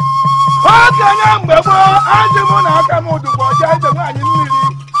 Akanya mbebo ajimu na akamu dugboja ejemu anyi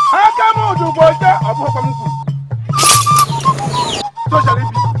mmiri. Akamu dugboja obokwa mku. So shall it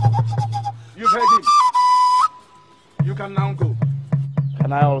be. You've heard him. You can now go.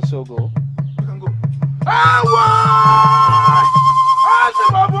 Can I also go? You can go. Awa!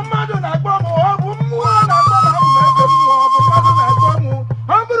 Ajimu obu mmadu na agbomu, obu mmụọ na agbomu, abu mebe mmụọ, obu mmadu na agbomu.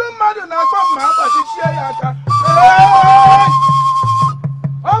 Oburu mmadu na agbomu ma agbachishie ya aka.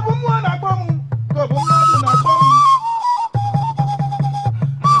 Obu mmụọ na agbomu, obu mmadu na agbomu.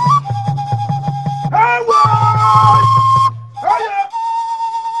 Awa! Aya!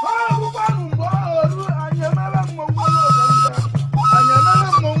 Obu kwanu mbo oru anyemara mmụọ oganga. Anyemara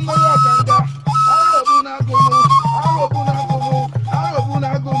mmụọ oganga. Arobu na agbomu, arobu na agbomu, arobu na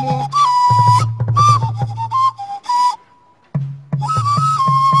agbomu.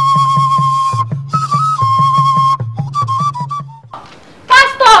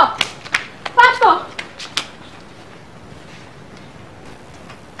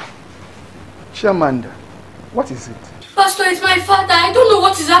 Shamanda, what is it? Pastor, it's my father. I don't know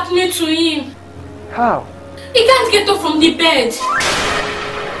what is happening to him. How? He can't get up from the bed.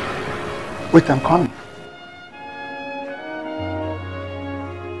 Wait, I'm coming.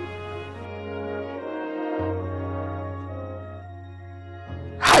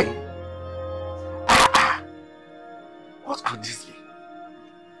 Hi! What could this be?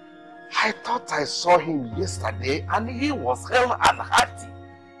 I thought I saw him yesterday and he was hale and hearty.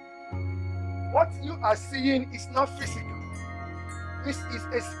 What you are seeing is not physical. This is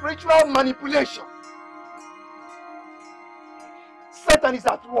a spiritual manipulation. Satan is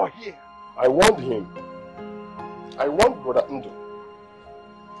at war here. I warned him. I warned Brother Ndo.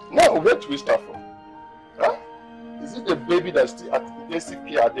 Now, where do we start from? Huh? Is it the baby that's still at intensive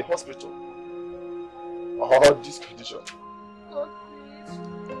care at the hospital? Or this condition? God, please.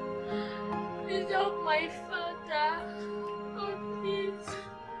 Please help my father. God, please.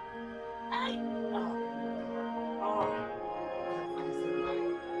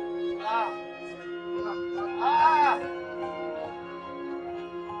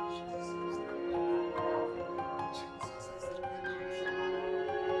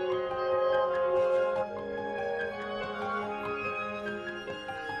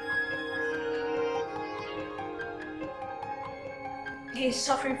 He is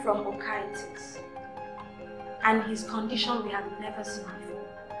suffering from bronchitis, and his condition we have never seen before.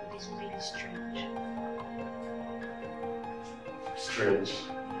 It is really strange. Strange.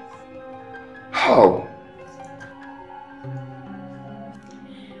 How?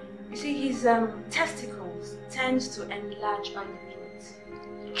 You see, his testicles tend to enlarge by the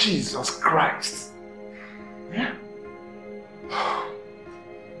minute. Jesus Christ. Yeah.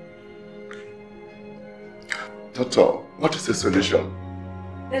 Doctor, what is the solution?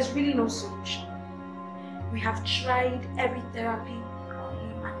 There's really no solution. We have tried every therapy on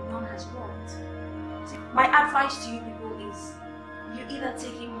him and none has worked. See, my advice to you people is you either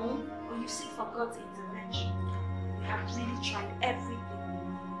take him home or you seek for God's intervention. We have really tried everything.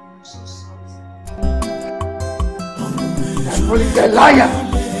 I'm so sorry. That boy is a liar.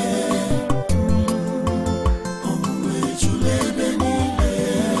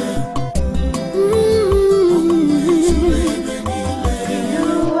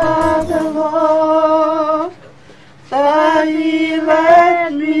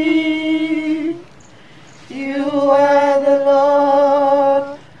 Let me. You are the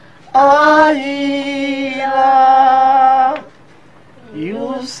Lord, our healer.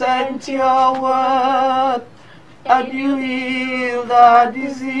 You sent your word and you healed our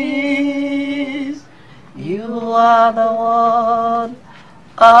disease. You are the one,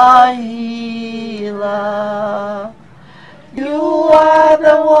 our healer. You are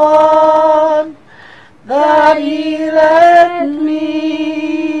the one that healed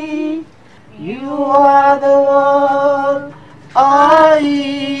me. You are the one, our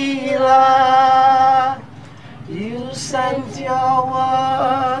healer. You sent your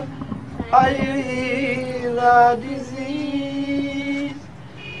word and you healed our disease.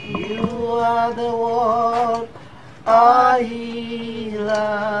 You are the one, our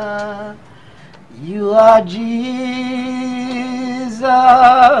healer. You are Jesus,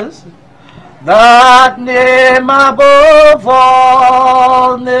 that name above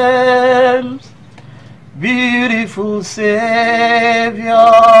all names, beautiful Savior.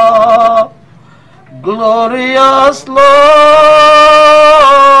 glorious Lord,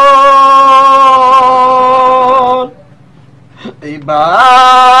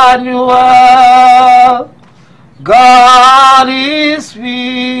 Emmanuel, God is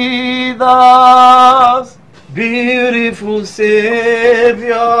with us, beautiful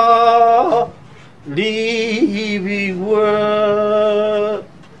Savior, living Word.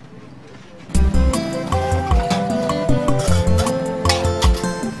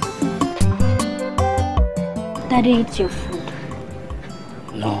 Daddy, eat your food.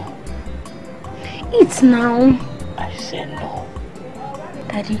 No. Eat now. I said no.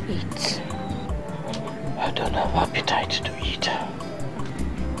 Daddy, eat. I don't have appetite to eat.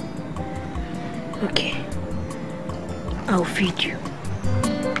 Okay. I'll feed you.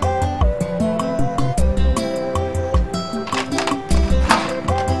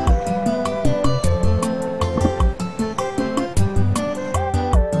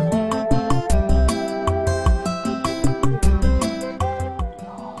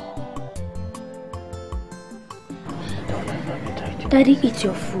 Daddy, eat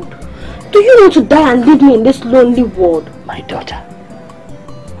your food. Do you want to die and leave me in this lonely world? My daughter,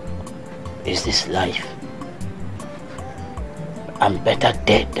 is this life? I'm better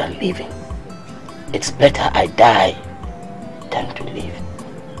dead than living. It's better I die than to live.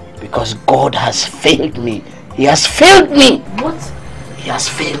 Because God has failed me. He has failed me. What? He has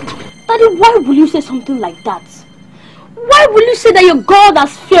failed me. Daddy, why will you say something like that? Why will you say that your God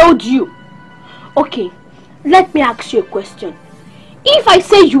has failed you? Okay, let me ask you a question. If I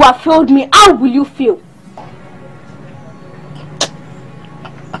say you have failed me, how will you feel?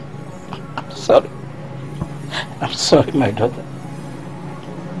 I'm sorry. I'm sorry, my daughter.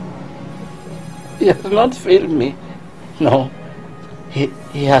 He has not failed me. No. He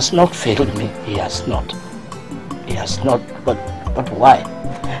has not failed me. He has not. He has not. But why?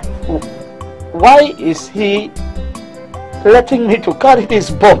 Why is he letting me to carry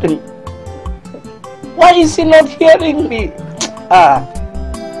this burden? Why is he not hearing me?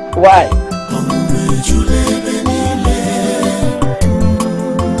 Why?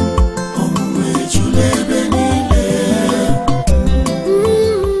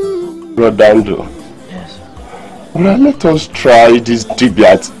 Brother Andrew. Yes. Well, let us try this dibia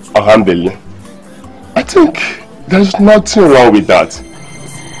at Ahambele. I think there's nothing wrong with that.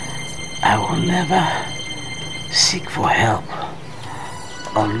 I will never seek for help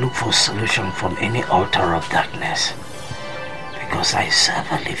or look for solution from any altar of darkness. Because I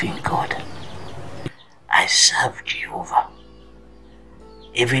serve a living God. I serve Jehovah.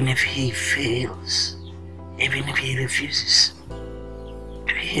 Even if he fails, even if he refuses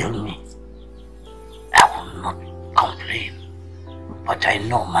to heal me, I will not complain. But I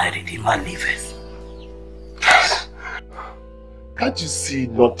know my Redeemer liveth. Can't you see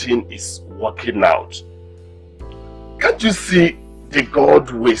nothing is working out? Can't you see the God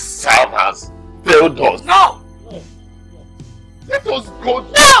we serve has failed us? No! Let us go.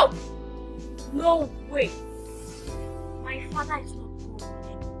 No! No way. My father is not going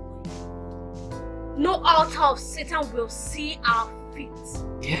anywhere. No altar of Satan will see our feet.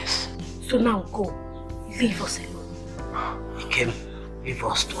 Yes. So now go. Leave us alone. He can leave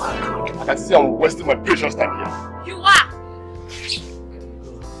us to our God. I can see I'm wasting my precious time here. You are!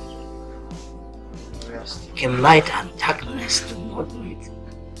 He can light and darkness do not meet.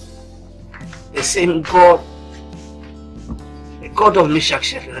 The same God, the God of Meshach,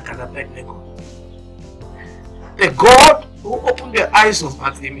 Shadrach, and Abednego, the God who opened the eyes of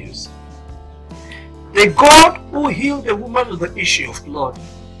Bartimaeus, the God who healed the woman with the issue of blood,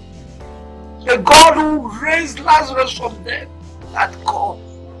 the God who raised Lazarus from death, that God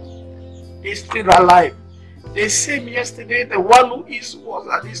is still alive. The same yesterday, the one who is, was,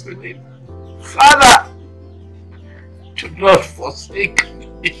 and is today. Father, do not forsake me.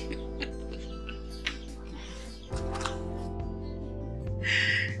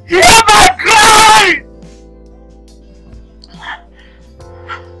 Hear my cry!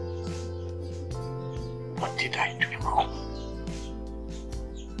 What did I do wrong?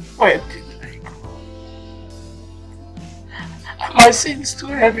 Where did I go? Are my sins too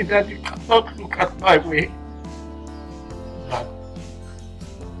heavy that you cannot look at my way? No.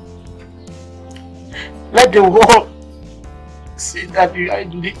 Let the world see that you are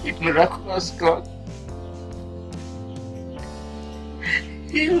indeed a miraculous God.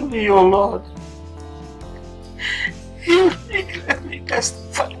 Heal me, O Lord. Heal me. Let me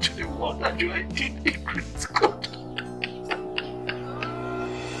testify to the world that you are indeed a great God.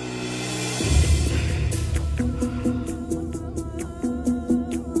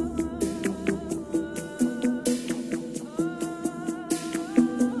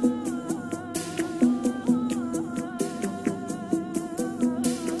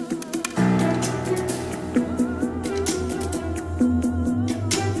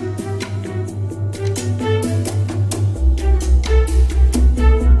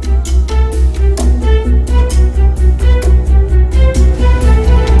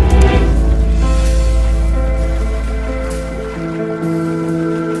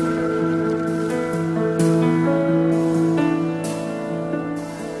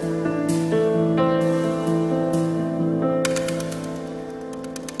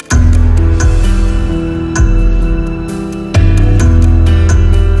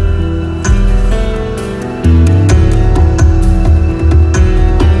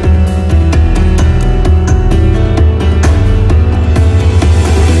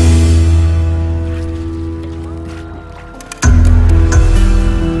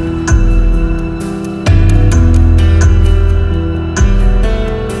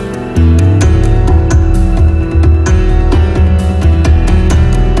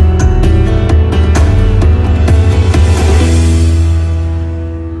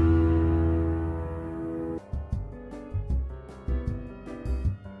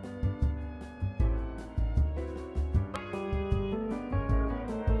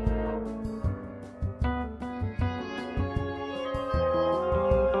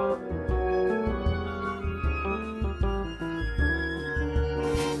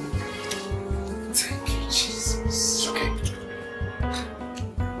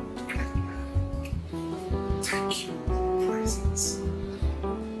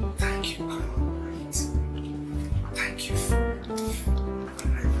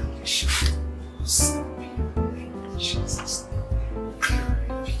 Jesus. Jesus.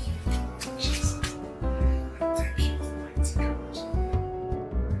 Thank you, Almighty God.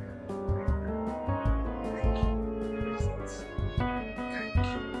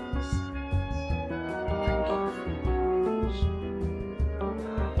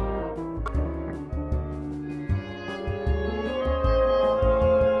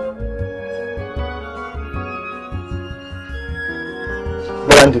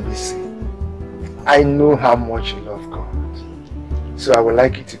 I know how much you love God, so I would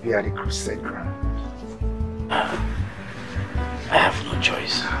like you to be at the crusade ground. I have no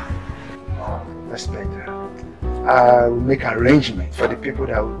choice. That's better. I will make arrangements for the people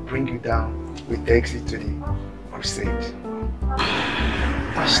that will bring you down with taxi to the crusade.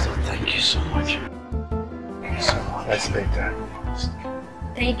 Pastor, thank you so much. Thank you so much. That's better.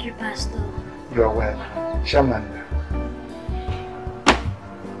 Thank you, Pastor. You are welcome. Shamanda.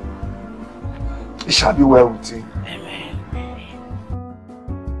 It shall be well with you. Amen.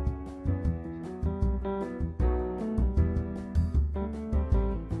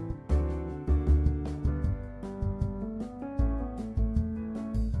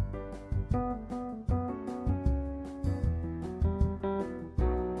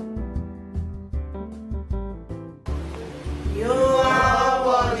 You are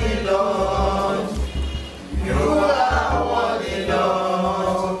worthy, Lord. You are worthy,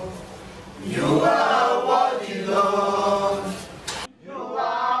 Lord. You are worthy, Lord. You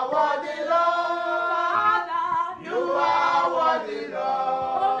are worthy, Lord. You are worthy,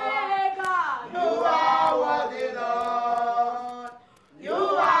 Lord. Omega. You are worthy, Lord. You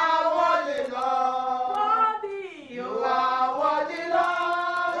are worthy, Lord. You are worthy,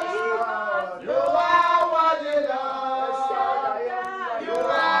 Lord. You are worthy, Lord. You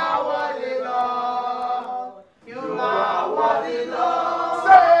are worthy, Lord. You are worthy, Lord.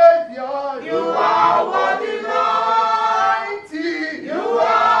 Savior, you are worthy, Lord. You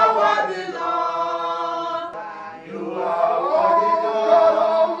are worthy, Lord. You are worthy, Lord.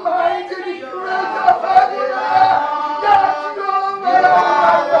 Almighty, the creator of heaven and earth. You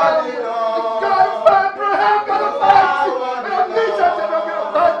are worthy, Lord. The God of Abraham, God of Isaac, and of Meshach, and of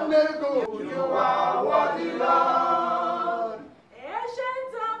Abednego. You are worthy, Lord.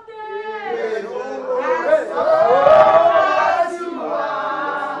 Ancient of days, as old as you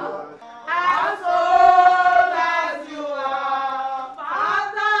are, as old as you are,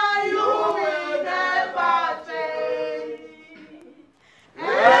 Father, you will never change.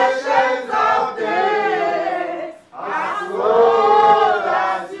 Ancient of days, as old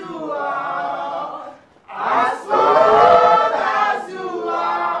as you are, as old as you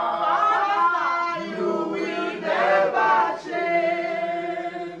are, you will never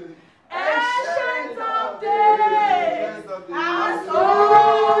change. Ancient of days, as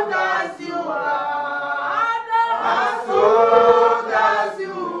old as you are, as old as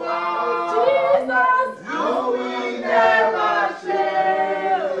you are, Jesus, you will never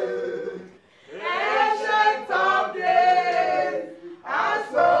change. Ancient of days, as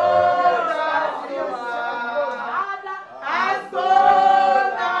old as you are, as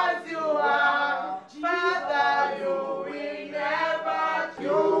old as you are, Father, you will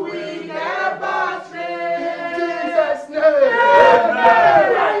never change. In Jesus' name, amen.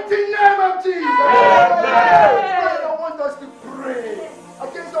 Mighty name of Jesus, amen. I want us to pray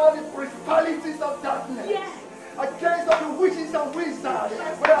against all the principalities of darkness. Against all the witches and wizards, we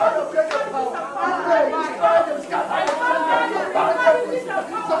are out of great power. We pray, destroy them, scatter them, send them, bind them, so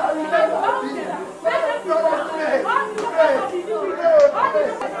I will never be. Let us pray, pray,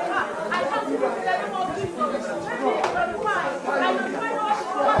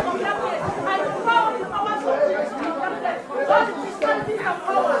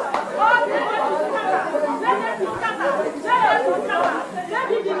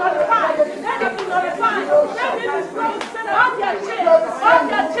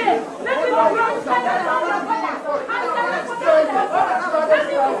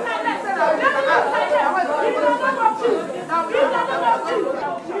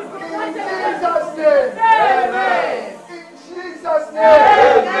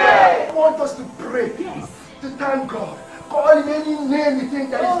 I want us to pray, to thank God. Call him any name you think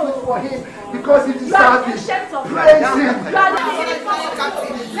that is good for him, because he deserves it. Praise him.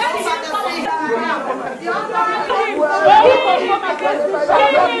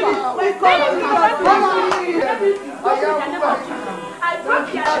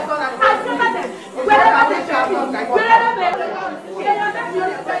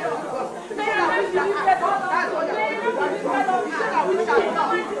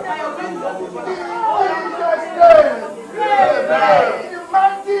 In the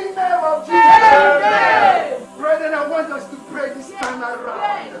mighty name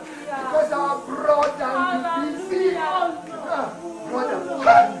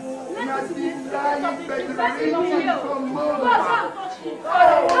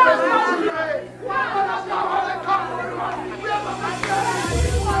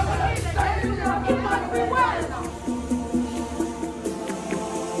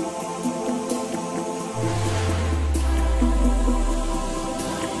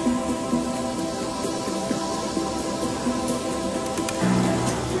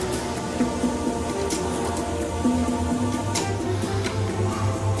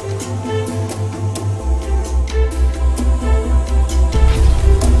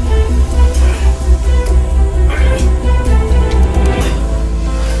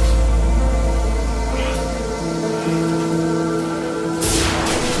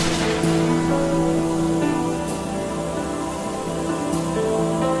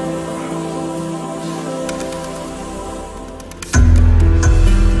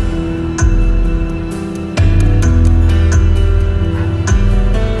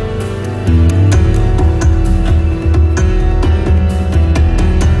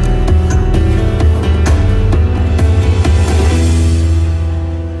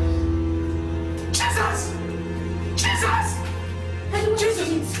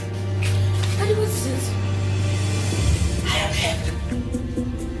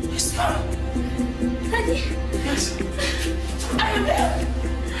Yes. I am here.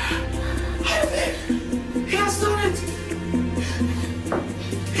 I am here. He has done it.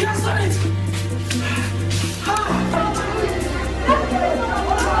 He has done it.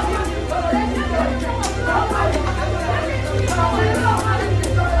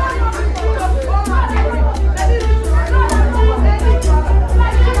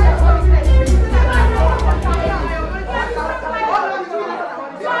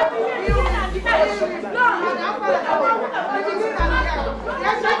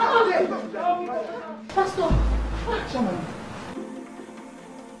 Pastor.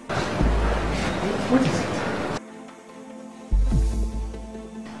 What is it?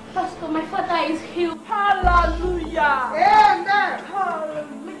 Pastor, my father is healed. Hallelujah. Amen.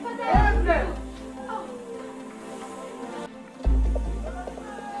 My father is healed.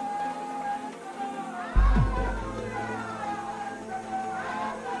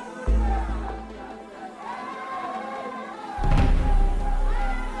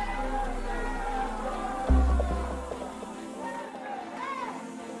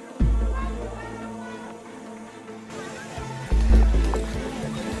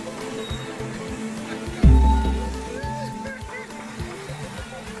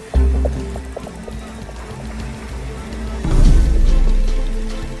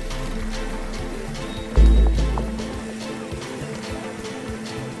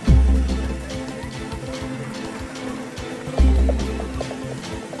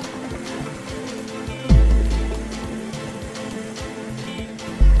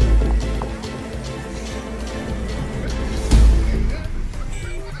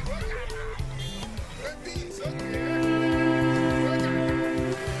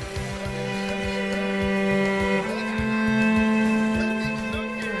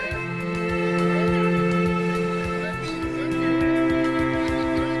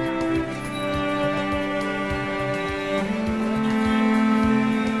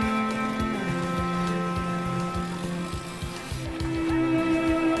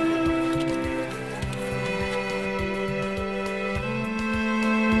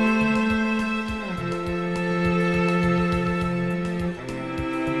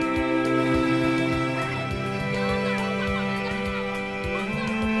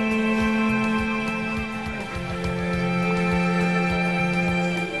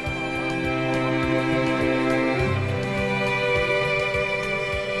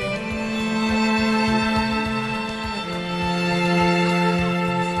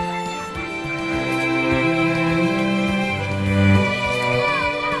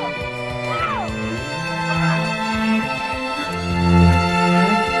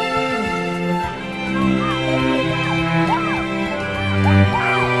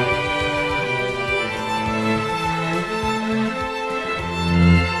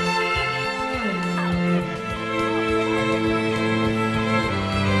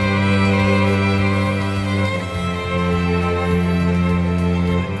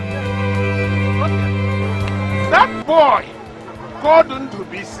 Boy, Gordon to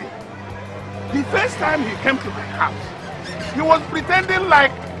be seen. The first time he came to my house, he was pretending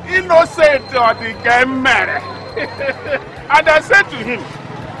like innocent or the game man. And I said to him,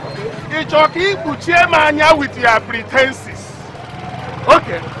 Ichoki Kuchemanya with your pretenses.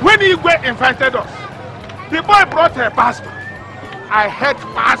 Okay, when Igwe invited us, the boy brought a pastor. I hate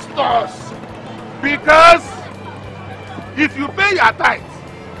pastors because if you pay your tithe,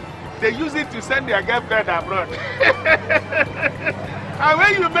 they use it to send their girlfriend abroad. And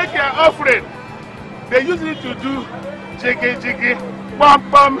when you make your offering, they use it to do jiggy jiggy, bum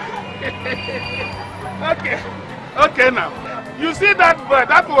bum. Okay now. You see that boy,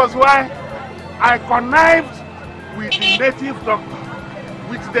 that was why I connived with the native doctor,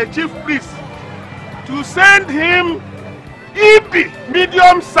 with the chief priest, to send him EB,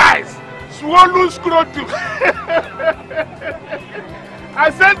 medium size, swollen scrotum. I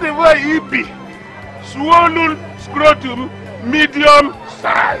sent the boy EB, swollen scrotum, medium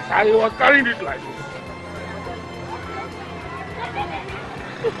size, and he was carrying it like this.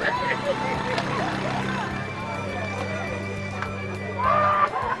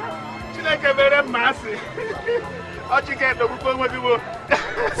 Chineke very massive.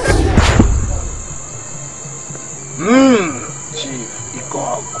 Chief,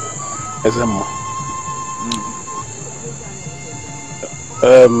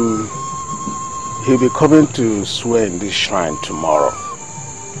 He'll be coming to swear in this shrine tomorrow.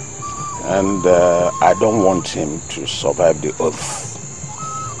 And I don't want him to survive the oath.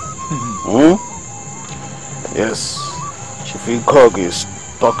 Yes, Chief Ikog is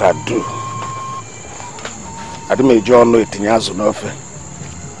talk and do. I don't know John know it in Yazunofe.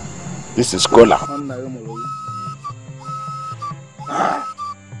 This is cola.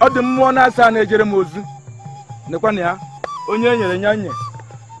 Ọ dị mmụọ na-asa na-ejere m ozi. Nekwana ya, onye enyere nyanye.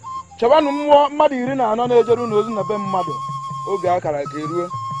 Chọbanụ mmụọ mmadụ 14 na-ejere unu ozi na be mmadụ. Oge akara ka eruo.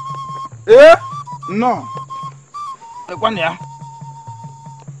 No. Nekwana ya.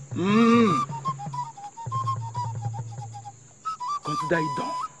 Consider it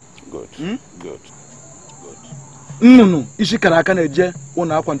done. Good. Good. Nnụnụ isi kara aka na-eje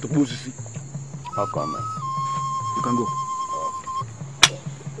ụlọ akwa ntụkpọ osisi. Okay, man. You can go.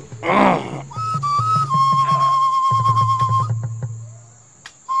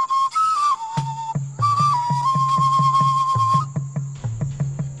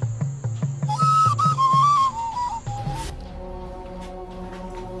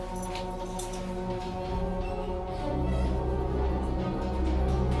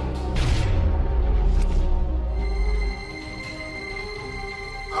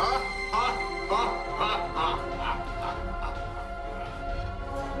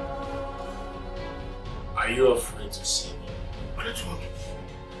 Are you afraid to see me? What did you want?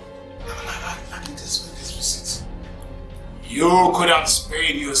 I didn't expect this visit. You could have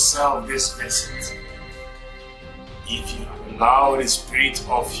spared yourself this visit if you allowed the spirit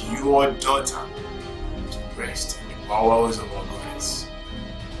of your daughter to rest in the bowels of our goddess.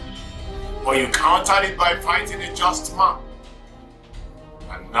 But you countered it by fighting a just man.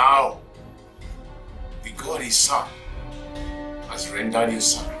 And now, the God his son has rendered your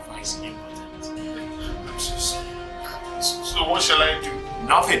sacrifice impotent. I'm so sorry. So what shall I do?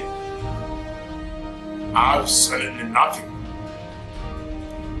 Nothing. Absolutely nothing.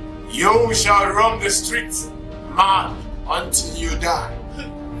 You shall roam the streets, man, until you die.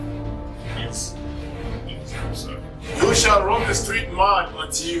 Yes. I'm sorry. You shall roam the street, man,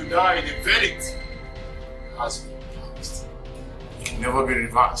 until you die. The verdict has been pronounced. It can never be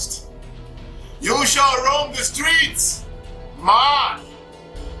reversed. You shall roam the streets, man.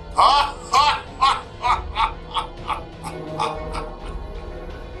 Ha ha ha ha ha ha ha.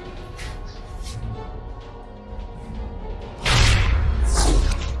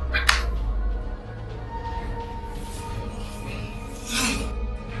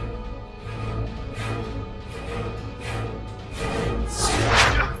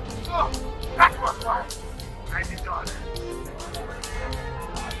 That was why I did not.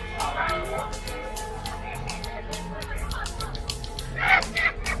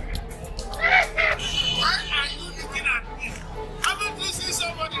 Why are you looking at me? Haven't you seen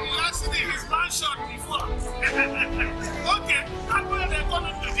somebody relaxing in his mansion before? Okay, how will they come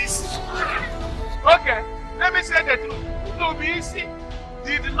into this? Okay, let me say the truth. To be easy,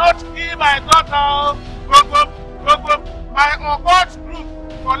 did not kill my daughter. My occult group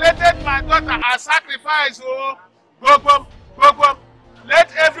collected my daughter as sacrifice.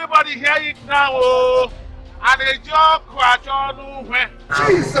 Let everybody hear it now. And a joke.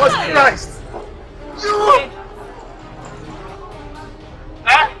 Jesus Christ! You!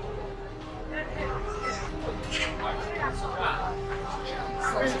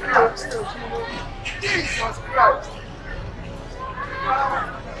 Jesus Christ!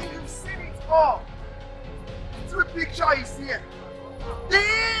 You've seen it all. The picture is here. The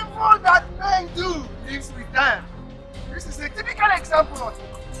evil that men do lives with them. This is a typical example of it.